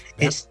forth,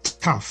 it's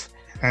tough.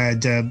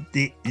 And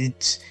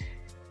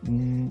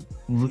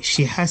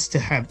she has to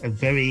have a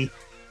very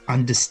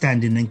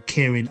understanding and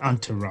caring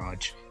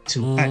entourage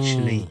to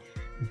actually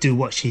do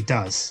what she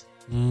does.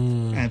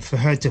 And for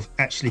her to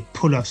actually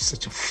pull off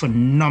such a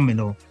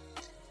phenomenal,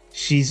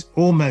 she's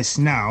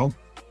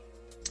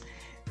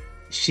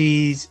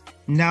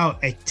now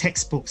a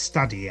textbook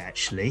study,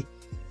 actually.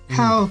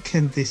 How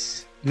can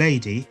this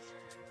lady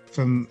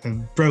from a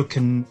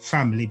broken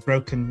family,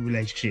 broken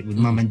relationship with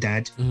mum and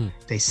dad,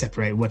 they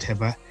separate,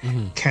 whatever,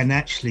 can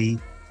actually,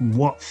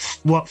 what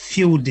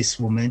fueled this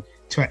woman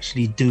to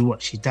actually do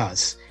what she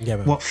does?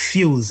 What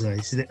fuels her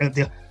is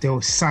the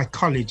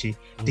psychology,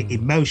 the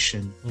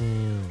emotion,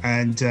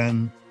 and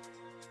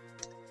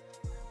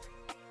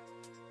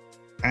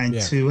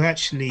to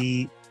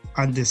actually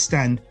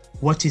understand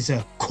what is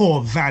a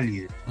core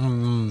value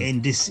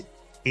in this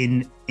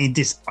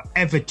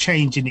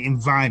ever-changing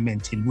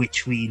environment in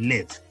which we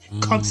live,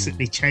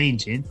 constantly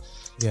changing,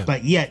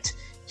 but yet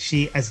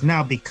she has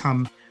now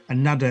become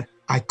another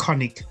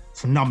iconic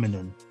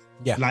phenomenon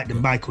like the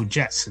Michael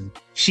Jackson.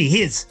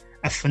 She is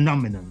a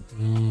phenomenon.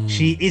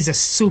 She is a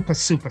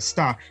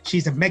superstar.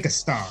 She's a mega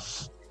star.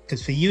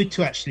 Because for you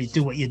to actually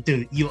do what you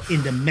do, you're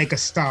in the mega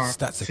star.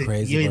 That's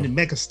crazy. You're in the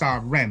mega star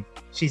realm.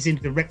 She's in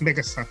the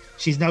mega star.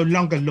 She's no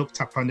longer looked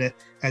upon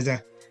as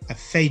a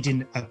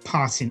fading, a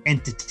passing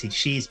entity.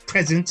 She is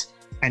present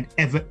and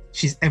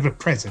she's ever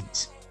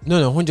present.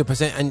 No,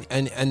 100%.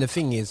 And the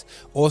thing is,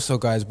 also,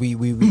 guys,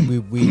 we've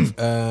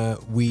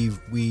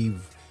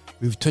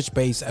touched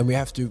base, and we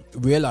have to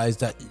realize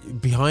that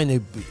behind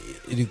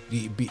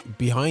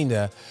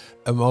her,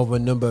 over a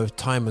number of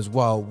time as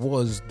well,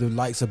 was the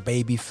likes of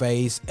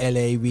Babyface,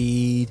 L.A.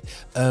 Reid.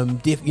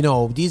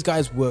 These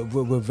guys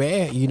were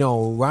there,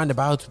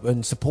 roundabout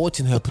and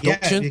supporting her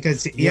production.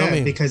 Because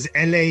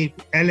L.A.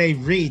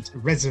 Reid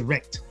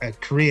resurrected her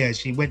career.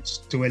 She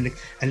went to a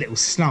little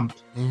slump,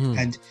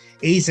 and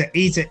he's a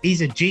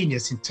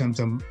genius in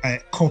terms of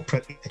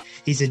corporate.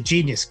 He's a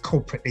genius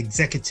corporate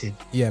executive.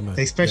 Yeah, man.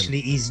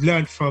 Especially he's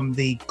learned from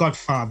the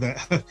Godfather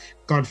of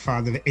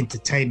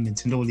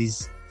entertainment, and all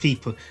these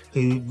people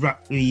who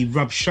he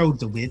rubbed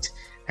shoulder with,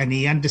 and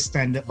he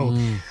understand that.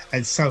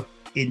 And so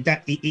in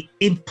that he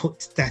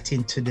inputs that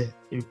into the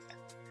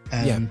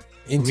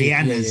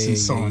Rihanna's and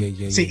so on.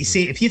 So you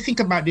see, if you think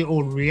about the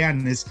old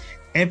Rihanna's,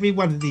 every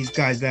one of these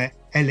guys like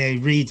L.A.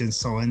 Reid and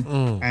so on,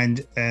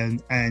 and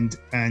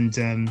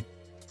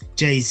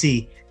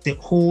Jay-Z, they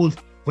all,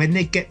 when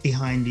they get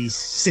behind these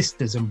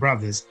sisters and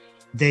brothers,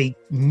 their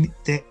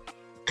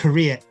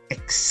career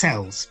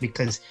excels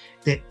because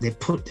they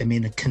put them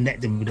in and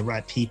connect them with the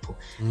right people.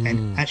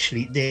 And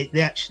actually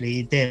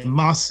they're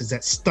masters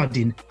at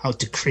studying how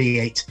to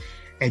create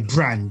a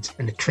brand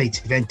and a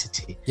creative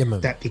entity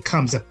that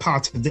becomes a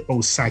part of the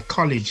old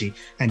psychology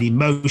and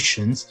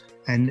emotions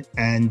and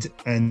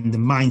the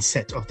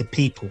mindset of the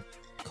people.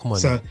 Come on.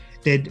 So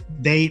they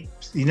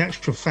in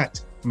actual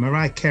fact,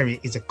 Mariah Carey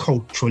is a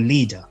cultural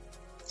leader.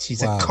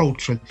 She's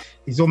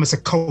is almost a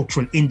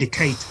cultural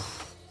indicator.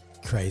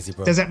 Crazy,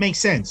 bro. Does that make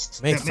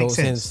sense? Makes total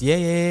sense.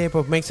 Yeah,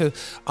 bro. Makes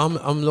sense.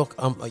 I'm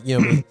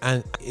looking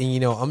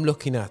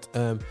at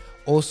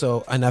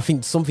also, and I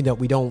think something that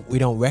we don't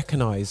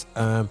recognize,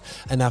 and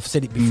I've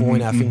said it before,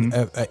 and I think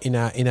in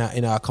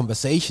our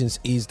conversations,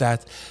 is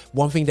that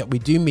one thing that we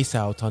do miss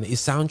out on is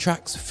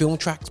soundtracks, film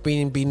tracks, being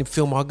in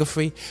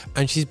filmography,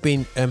 and she's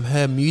been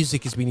her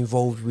music has been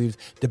involved with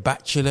The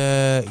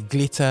Bachelor,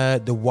 Glitter,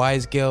 The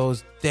Wise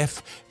Girls,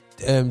 Death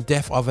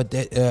of a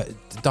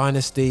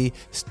Dynasty,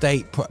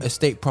 State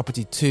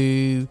Property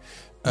 2.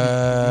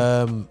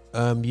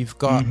 You've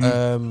got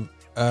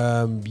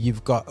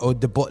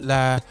The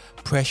Butler,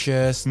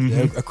 Precious,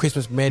 A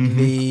Christmas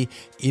Medley,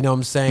 you know what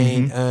I'm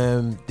saying,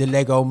 the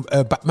Lego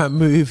Batman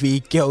movie,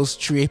 Girls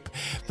Trip,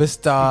 The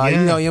Star, you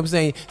know what I'm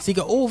saying. So you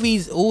got all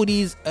these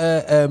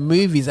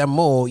movies and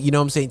more, you know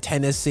what I'm saying,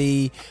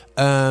 Tennessee,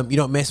 you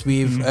don't mess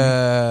with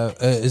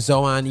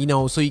Zoan,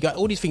 so you got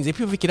all these things. If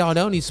you think it out,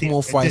 they're only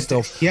small fry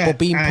stuff, but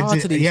being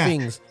part of these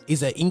things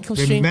is an income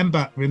stream.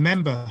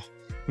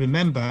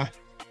 Remember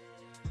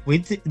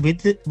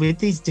with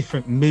these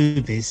different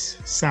movies,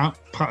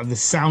 part of the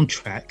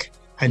soundtrack,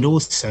 and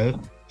also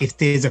if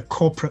there's a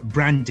corporate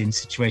branding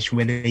situation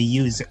where they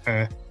use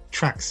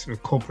tracks for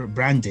corporate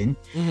branding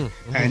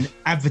and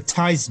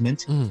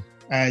advertisement,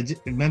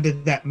 remember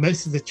that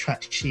most of the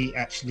tracks she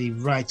actually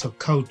write or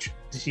coach,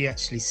 she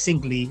actually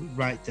singly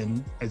write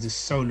them as a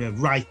solo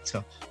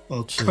writer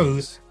or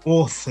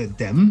co-author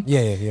them.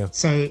 Yeah.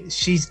 So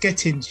she's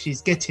getting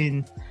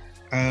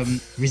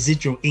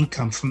residual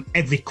income from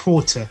every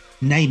quarter,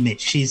 name it.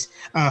 She's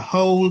a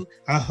whole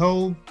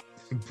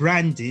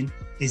branding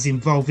is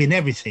involved in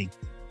everything.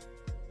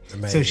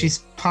 Amazing. So she's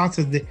part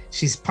of the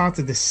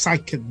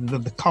psyche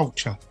of the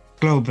culture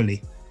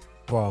globally.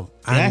 Wow.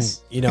 And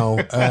yes,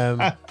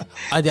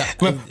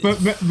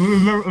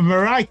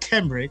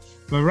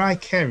 Mariah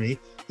Carey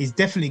is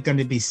definitely going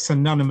to be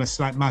synonymous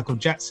like Michael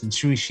Jackson.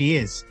 Who she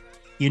is.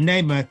 You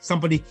name her,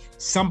 somebody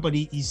has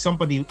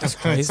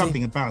heard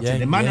something about her.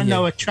 They might not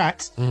know her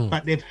tracks,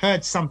 but they've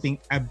heard something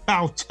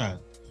about her,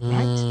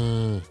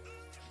 right?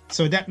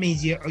 So that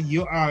means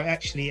you are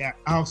actually a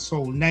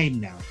household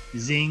name now.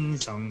 Zing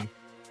Zong,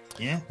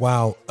 yeah.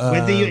 Wow.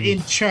 Whether you're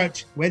in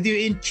church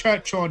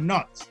or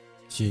not.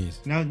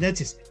 Jeez. Now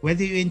notice,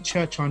 whether you're in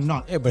church or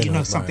not, you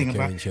know something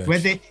about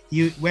whether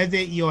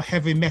you're a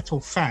heavy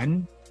metal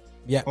fan.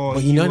 Yeah, or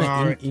but you know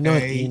that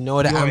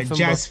anthem, a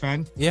jazz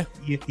fan. Yeah,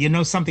 you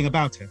know something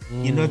about her.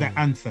 You know that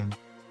anthem.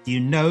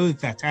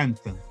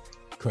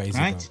 Crazy,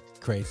 right? Bro.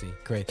 Crazy.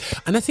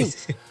 And I think,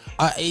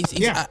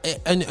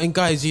 and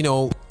guys, as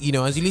you're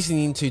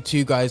listening to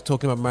two guys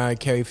talking about Mariah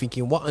Carey,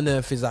 thinking, what on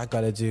earth is that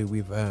got to do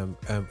with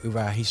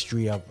our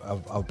history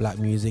of black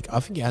music? I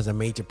think it has a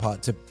major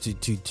part to. Of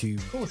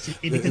course,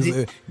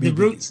 because the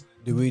roots,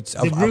 the rudiments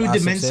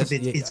of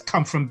it, it's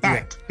come from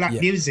black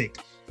music.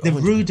 The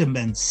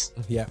rudiments.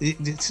 Yeah.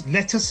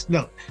 Let us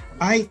look.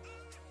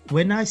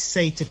 When I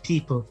say to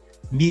people,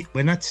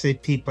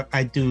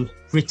 I do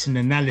written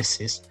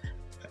analysis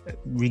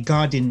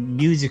regarding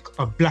music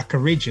of black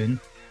origin.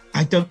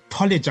 I don't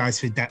apologize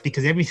for that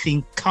because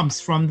everything comes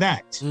from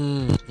that.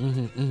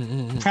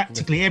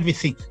 Practically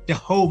everything, the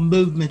whole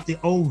movement, the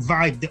whole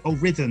vibe, the whole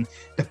rhythm,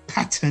 the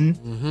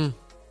pattern,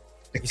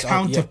 the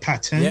counter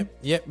pattern,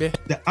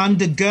 the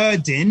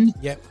undergirding.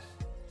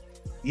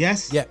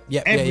 Yes.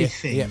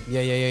 Everything.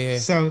 Yeah.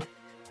 So,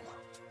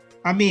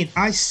 I mean,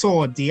 I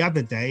saw the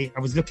other day, I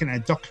was looking at a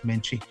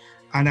documentary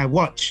and I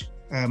watched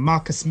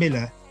Marcus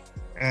Miller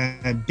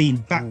being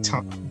backed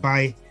up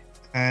by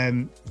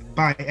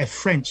a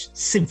French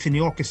symphony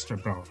orchestra,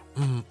 bro.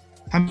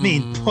 I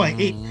mean, boy,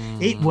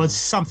 it was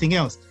something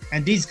else.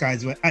 And these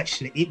guys were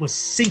actually, it was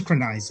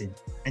synchronizing.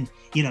 And,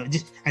 you know,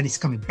 and it's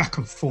coming back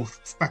and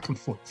forth.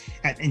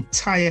 And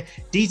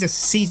these are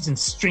seasoned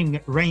string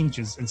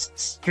arrangers and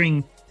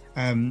string,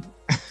 and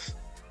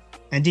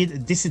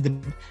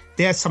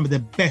they're some of the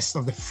best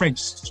of the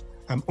French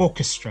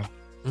orchestra.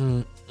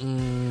 And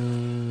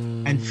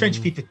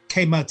French people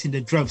came out in the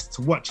droves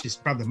to watch this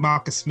brother,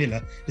 Marcus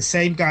Miller, the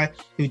same guy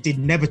who did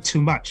Never Too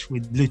Much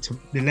with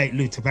the late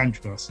Luther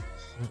Vandross.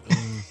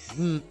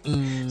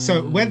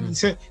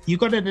 So you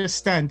got to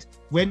understand,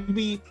 when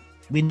we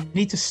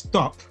need to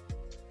stop.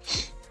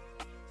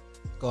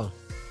 Go on.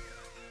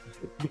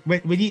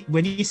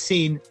 When you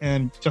seen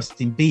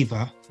Justin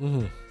Bieber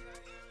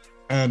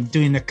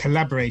doing a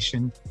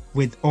collaboration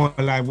with All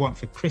I Want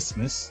for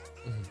Christmas,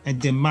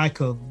 and then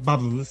Michael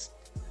Bublé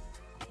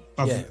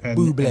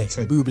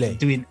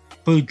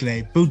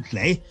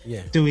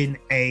doing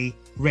a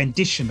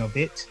rendition of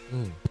it,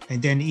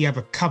 and then you have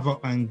a cover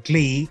on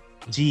Glee,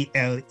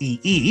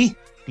 Glee.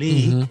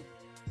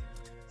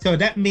 So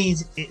that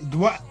means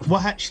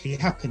what actually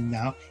happened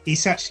now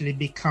is actually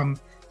become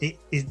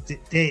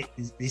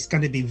it's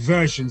going to be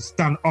versions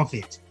done of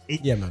it.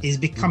 It's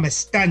become a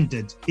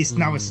standard. It's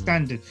now a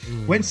standard.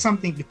 When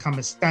something becomes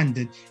a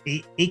standard,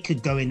 it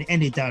could go in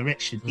any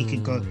direction. It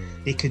could go.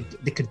 They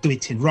could do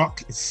it in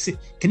rock.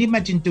 Can you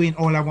imagine doing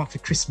All I Want for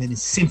Christmas in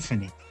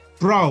symphony,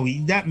 bro?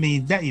 That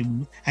means that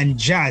and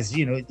jazz.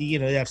 You know,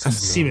 they have some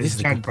serious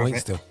jazz, bro.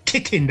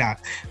 Kicking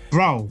that,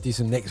 bro. Do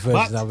some next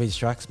versions of his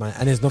tracks, man.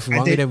 And there's nothing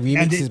wrong with them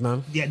remixes,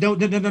 man. Yeah, no.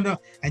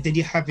 And then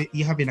you have it.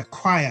 You having a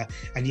choir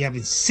and you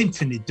having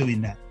symphony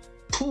doing that.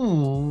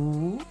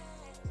 Cool.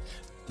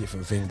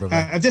 Different thing,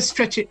 brother. I've just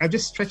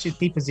stretched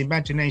people's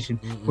imagination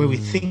where we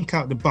think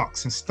out the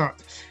box and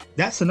start.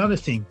 That's another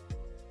thing.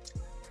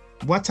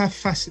 What's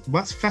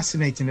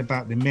fascinating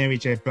about the Mary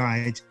J.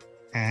 Blige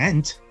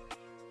and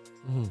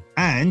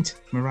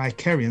Mariah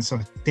Carey, and so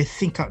they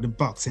think out the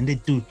box and they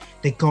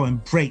go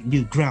and break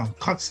new ground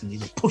constantly.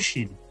 They're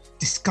pushing,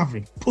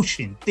 discovering,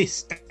 pushing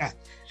this, that.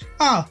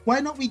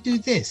 Why not we do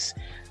this?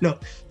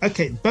 Look,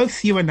 okay,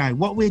 both you and I,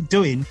 what we're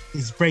doing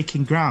is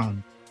breaking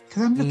ground.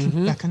 Because I'm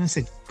looking back and I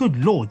said,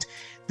 good Lord,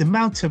 the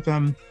amount of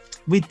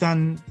we've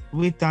done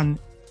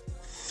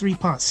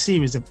 3-part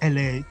series of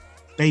LA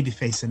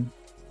Babyface and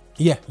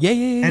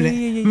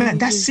man,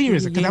 that's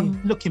serious. Because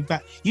I'm looking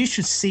back, you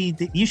should see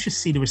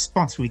the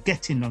response we're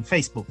getting on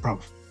Facebook, bro.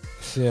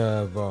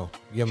 Yeah, bro.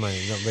 Yeah, man,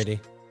 not ready.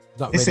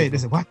 They say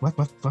what?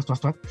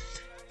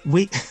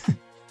 We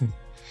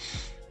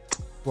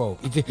bro,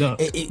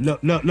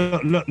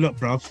 look,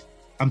 bro.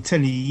 I'm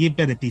telling you, you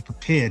better be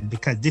prepared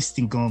because this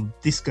is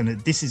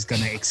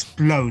gonna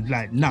explode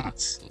like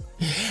nuts.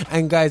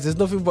 And guys, there's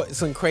nothing but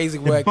some crazy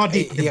work.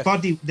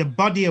 The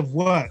body of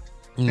work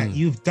that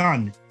you've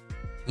done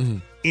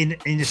in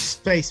a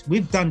space.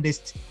 We've done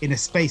this in a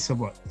space of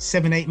what,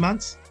 7-8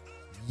 months?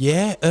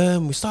 Yeah,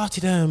 we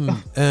started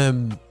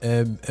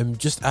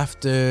just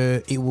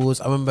after it was.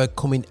 I remember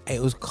coming.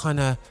 It was kind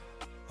of.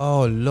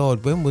 Oh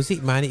Lord, when was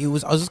it, man? I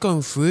was just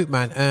going through it,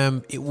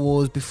 man. It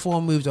was before I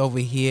moved over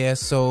here,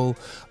 so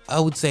I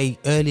would say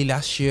early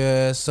last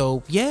year.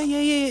 So yeah.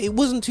 It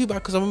wasn't too bad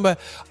because I remember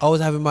I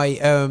was having my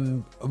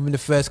in the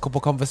first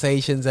couple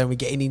conversations and we're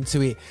getting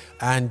into it,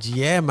 and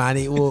yeah, man,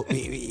 it was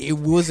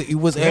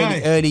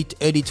early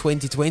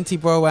 2020,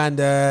 bro, and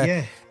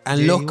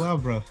look, you are,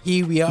 bro.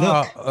 Here we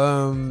are.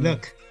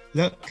 Look,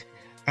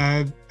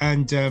 and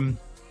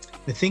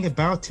the thing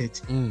about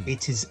it,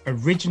 it is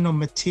original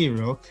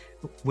material.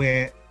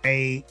 Where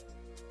a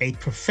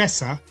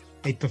professor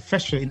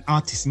in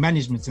artist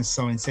management and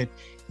so on said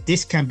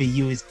this can be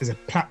used as a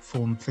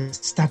platform for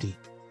study,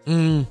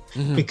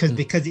 because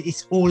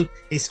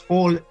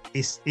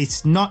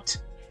it's not,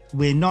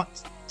 we're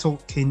not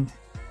talking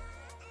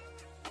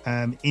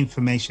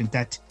information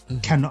that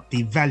cannot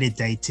be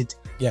validated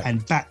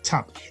and backed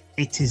up.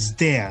 It is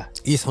there.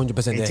 It's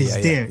 100% there. It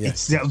is there.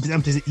 It's there.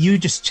 You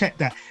just check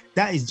that.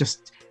 That is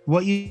just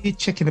what you're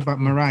checking about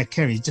Mariah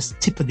Carey. Is just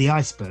tip of the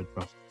iceberg,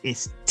 bro.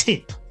 It's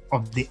tip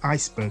of the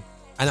iceberg.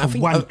 And I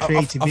think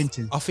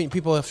I think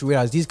people have to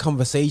realize these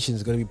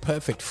conversations are going to be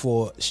perfect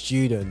for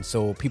students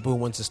or people who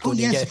want to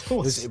study. Of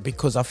course.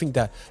 Because I think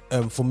that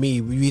for me,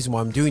 the reason why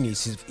I'm doing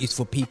this is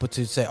for people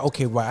to say,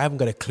 okay, right, I haven't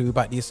got a clue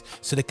about this,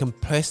 so they can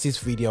press this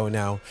video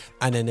now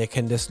and then they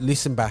can just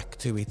listen back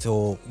to it,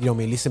 or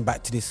listen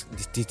back to this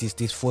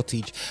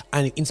footage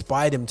and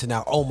inspire them to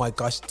now, oh my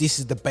gosh, this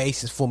is the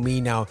basis for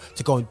me now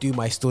to go and do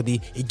my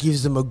study. It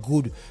gives them a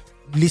good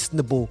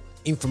listenable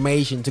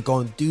information to go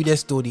and do their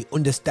story,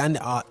 understand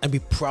the art, and be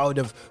proud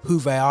of who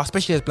they are,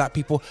 especially as black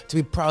people, to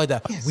be proud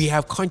that we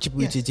have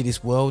contributed to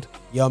this world.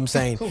 You know what I'm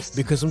saying?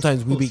 Because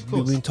sometimes we've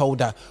been told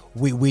that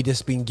we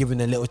just been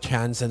given a little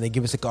chance and they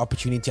give us an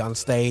opportunity on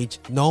stage.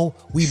 No,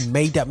 we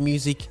made that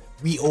music.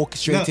 We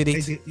orchestrated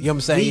it. You know what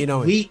I'm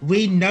saying?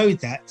 We know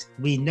that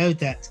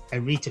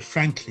Aretha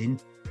Franklin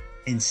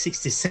in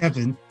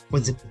 1967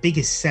 was the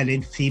biggest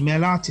selling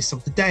female artist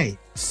of the day.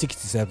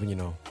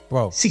 67,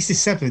 bro.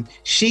 67.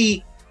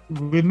 She,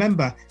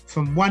 remember,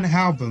 from one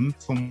album,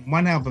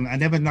 I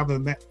Never Another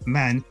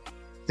Man,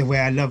 The Way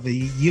I Love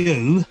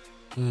You,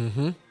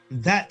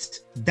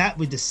 that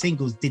with the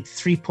singles did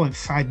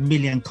 3.5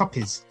 million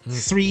copies.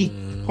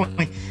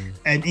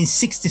 And in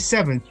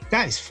 67,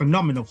 that is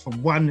phenomenal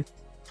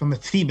from a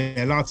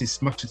female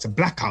artist, much as a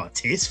black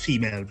artist,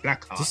 female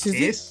black artist. This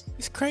is it?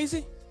 It's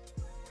crazy.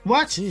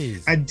 What?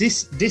 Jeez. And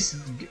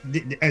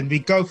and we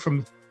go from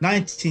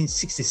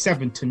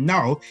 1967 to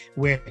now,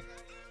 where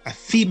a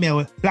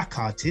female black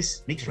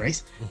artist, mixed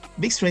race,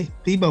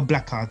 female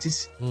black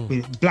artist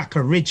with black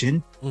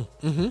origin,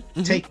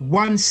 take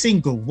one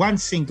single and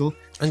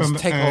from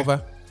take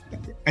over.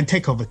 And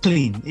take over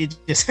clean. It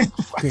just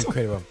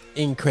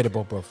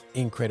incredible, bro.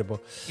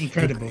 Incredible.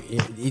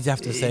 You'd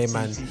have to say,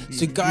 man.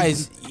 So,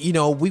 guys,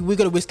 we're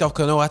gonna whisk off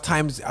because I know our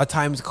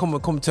times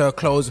come to a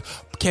close.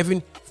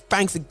 Kevin,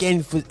 thanks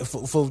again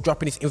for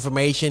dropping this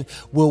information.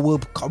 We'll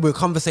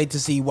conversate to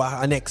see what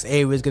our next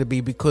area is going to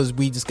be, because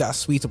we just got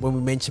sweet up when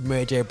we mentioned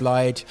Mary J.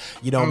 Blige.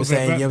 You know what I'm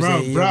saying? You know what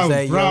I'm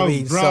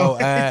saying? So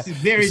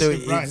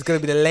it's going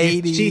to be the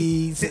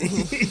ladies.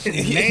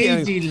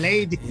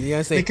 lady. You know what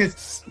I'm saying?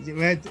 Because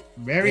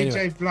Mary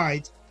J.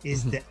 Blige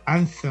is the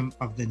anthem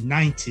of the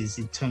 90s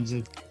in terms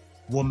of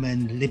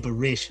woman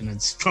liberation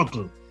and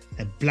struggle.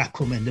 The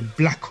black woman,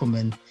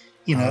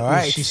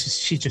 right.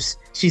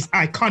 she's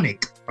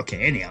iconic.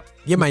 Okay, anyhow.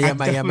 Yeah, man.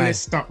 Let's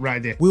stop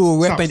right there. We will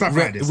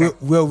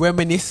we'll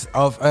reminisce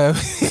of.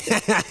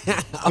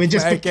 We're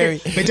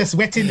just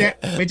wetting their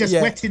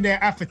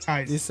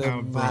appetite.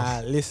 Listen.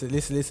 But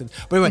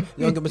anyway,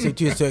 don't get myself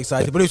too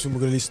excited. But listen, we're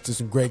gonna listen to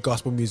some great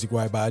gospel music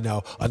right by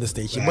now on the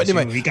station. But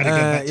anyway, we gotta get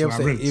back to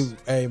our roots.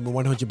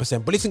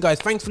 100%. But listen, guys,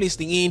 thanks for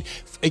listening in.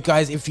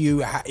 Guys, if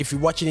you're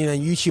watching it on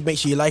YouTube, make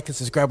sure you like and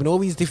subscribe and all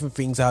these different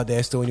things out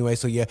there. Still, anyway,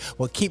 so yeah,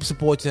 well, keep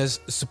supporting us.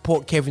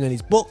 Support Kevin and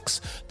his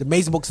books. The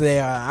amazing books are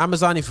there on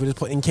Amazon. If you just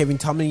put in Kevin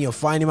Tomlin, you'll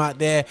find him out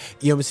there.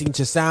 You know what I'm saying?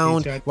 To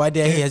sound right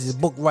there. He has his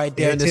book right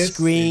there on the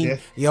screen.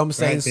 You know what I'm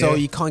saying? Right, so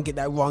you can't get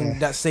that wrong.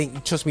 That's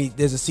saying, trust me,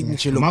 there's a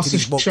signature look to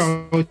these books.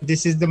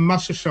 This is the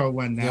Muscle Show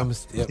one now.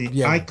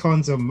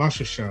 Icons of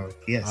Muscle Show.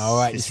 Yes. All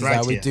right. This is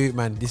how we do it,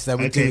 man. This is how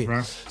we do it.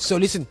 Bro. So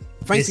listen,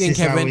 thanks again,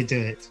 Kevin. How we do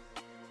it.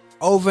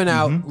 Over and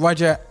out,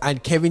 Roger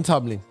and Kevin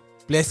Tomlin.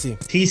 Bless you.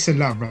 Peace and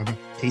love, brother.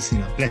 Peace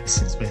and love.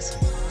 Blessings.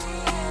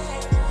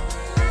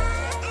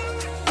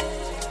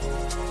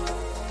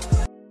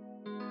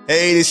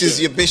 Hey, this is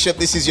your Bishop.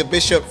 This is your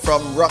Bishop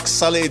from Rock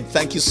Solid.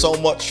 Thank you so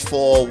much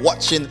for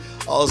watching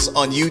us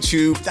on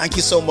YouTube. Thank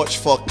you so much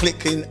for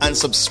clicking and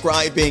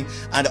subscribing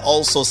and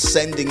also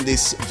sending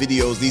these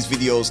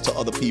videos to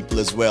other people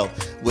as well.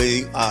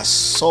 We are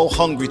so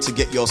hungry to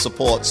get your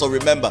support. So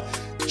remember,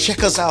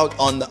 check us out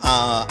on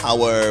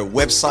our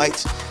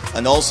website,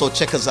 and also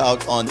check us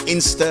out on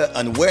Insta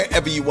and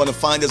wherever you want to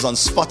find us. On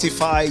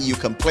Spotify, you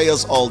can play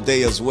us all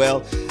day as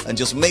well. And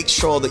just make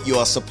sure that you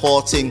are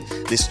supporting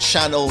this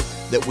channel,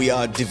 that we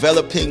are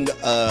developing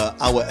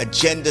our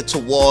agenda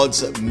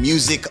towards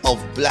music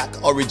of black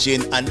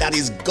origin, and that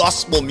is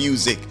gospel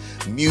music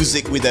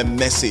with a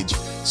message.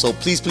 So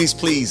please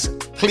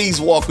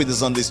walk with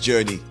us on this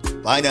journey.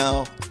 Bye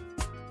now.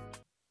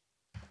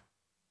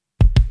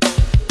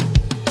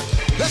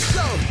 Let's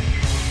go.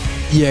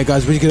 Yeah,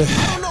 guys, we're gonna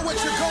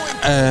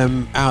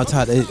out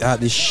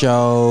this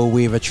show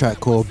with a track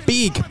called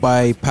Big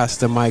by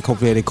Pastor Mike.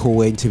 Hopefully a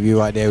cool interview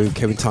right there with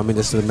Kevin Tomlin.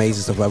 That's the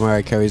amazing stuff that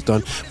Mariah Carey's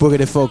done. We're going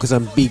to focus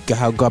on Big,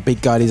 how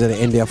big God is at the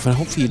end of it. And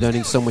hopefully you're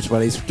learning so much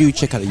about it. Do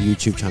check out the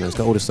YouTube channel. It's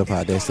got all the stuff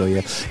out there. So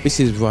yeah,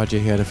 this is Roger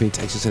here, and I think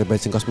Texas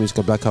celebrating gospel music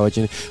of black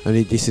origin,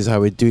 and this is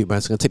how we do it,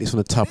 man. So I'm going to take this from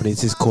the top, and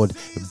this is called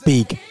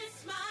Big,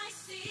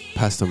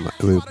 Pastor Mike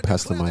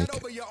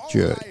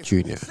Jr.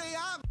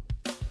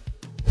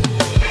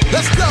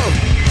 Let's go.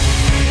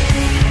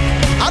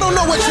 I don't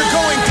know what you're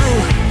going through,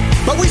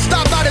 but we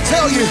stopped by to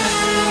tell you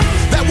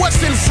that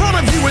what's in front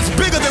of you is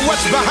bigger than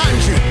what's behind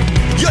you.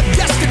 Your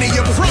destiny,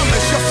 your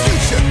promise, your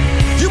future.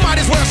 You might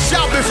as well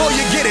shout before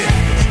you get it,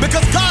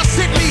 because God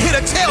sent me here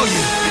to tell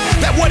you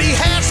that what he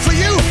has for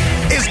you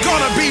is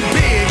gonna be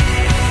big.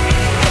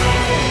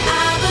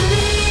 I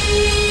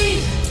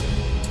believe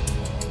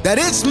that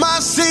it's my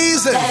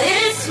season.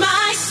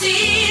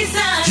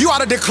 You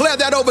ought to declare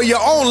that over your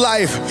own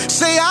life.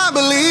 Say, I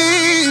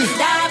believe.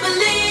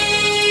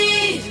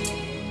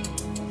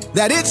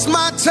 That it's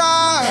my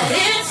time.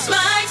 It's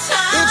my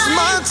time. It's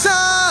my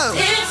time.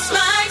 It's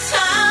my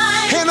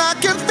time. And I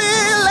can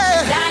feel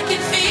it. I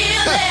can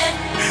feel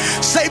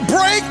it. Say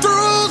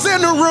breakthroughs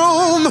in the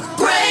room.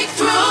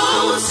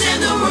 Breakthroughs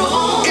in the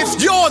room. It's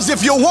yours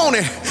if you want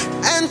it.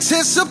 And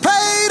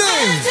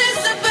Anticipating.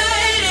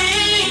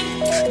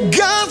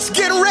 God's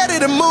getting ready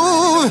to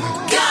move.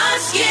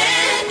 God's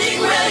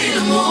getting ready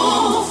to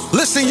move.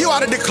 Listen, you ought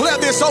to declare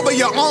this over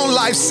your own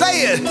life.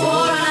 Say it. For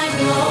I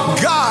know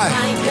God,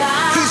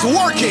 He's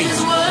working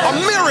a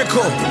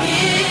miracle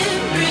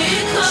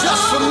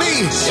just for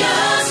me.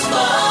 Just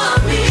for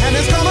me. And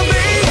it's gonna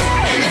be.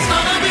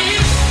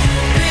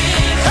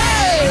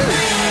 Hey,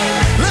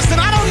 listen,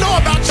 I don't know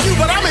about you,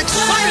 but I'm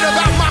excited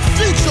about my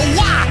future.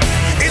 Why?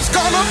 It's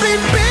gonna be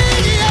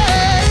big,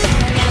 yeah.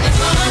 And it's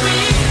gonna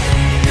be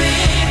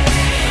big.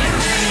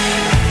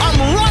 I'm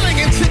running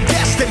into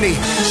destiny,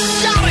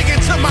 shouting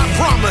into my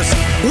promise.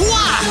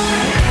 Why?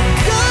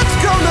 God's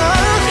gonna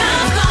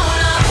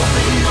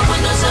open the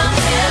windows of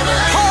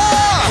heaven.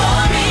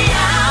 Pour me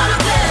out a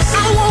blessing.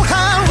 I won't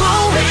have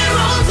room. Won't be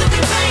wrong to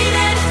contain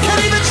it.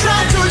 Can't even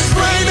try to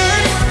explain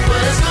it.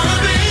 But it's gonna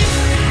be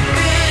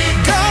big.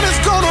 God is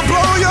gonna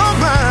blow your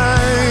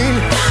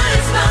mind. God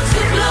is about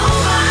to blow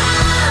my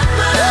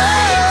mind.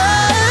 Yeah.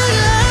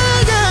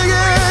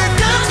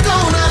 God's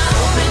gonna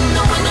open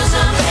the windows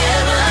of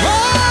heaven.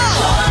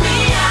 Pour me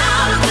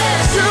out a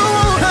blessing. You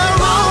won't have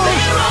room. Won't be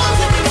wrong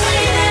to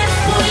contain it.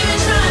 Won't even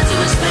try to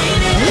explain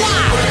it. Why?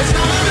 But it's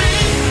gonna be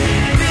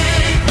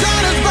big.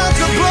 God is about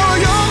to blow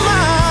your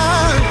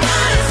mind.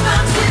 God is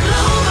about to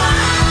blow my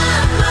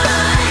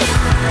mind.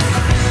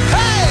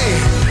 Hey,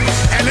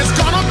 and it's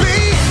gonna be.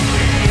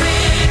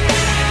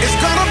 It's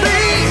gonna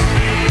be.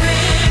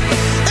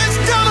 It's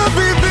gonna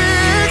be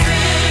big.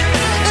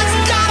 It's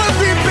gotta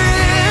be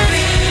big.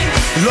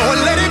 Lord,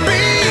 let it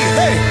be.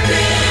 Hey.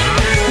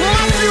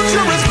 My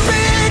future is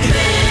big.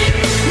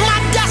 My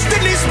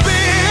destiny's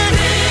big.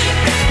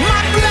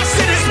 My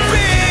blessing is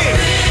big.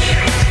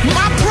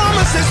 My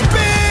promise is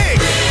big.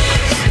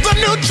 The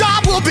new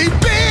job will be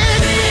big.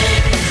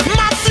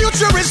 My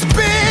future is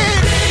big.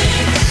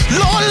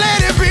 Lord, let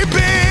it be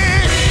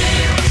big.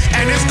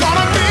 And it's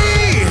gonna be.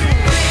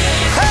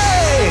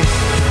 Hey,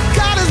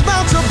 God is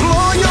about to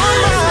blow your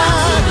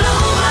mind.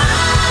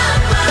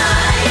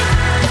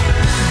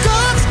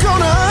 God's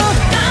gonna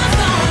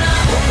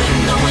Open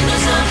the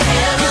windows of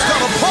heaven. He's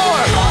gonna pour.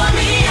 Pour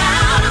me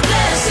out a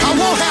blessing. I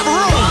won't have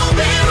room. Won't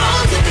be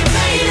wrong to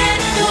contain it.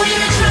 Won't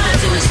even try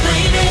to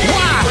explain it.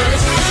 Why? But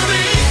it's gonna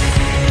be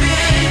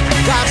big.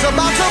 God's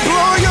about to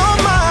blow your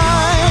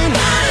mind.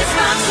 God is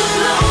about to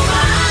blow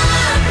my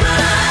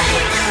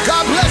mind.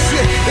 God bless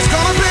you. It's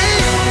gonna be.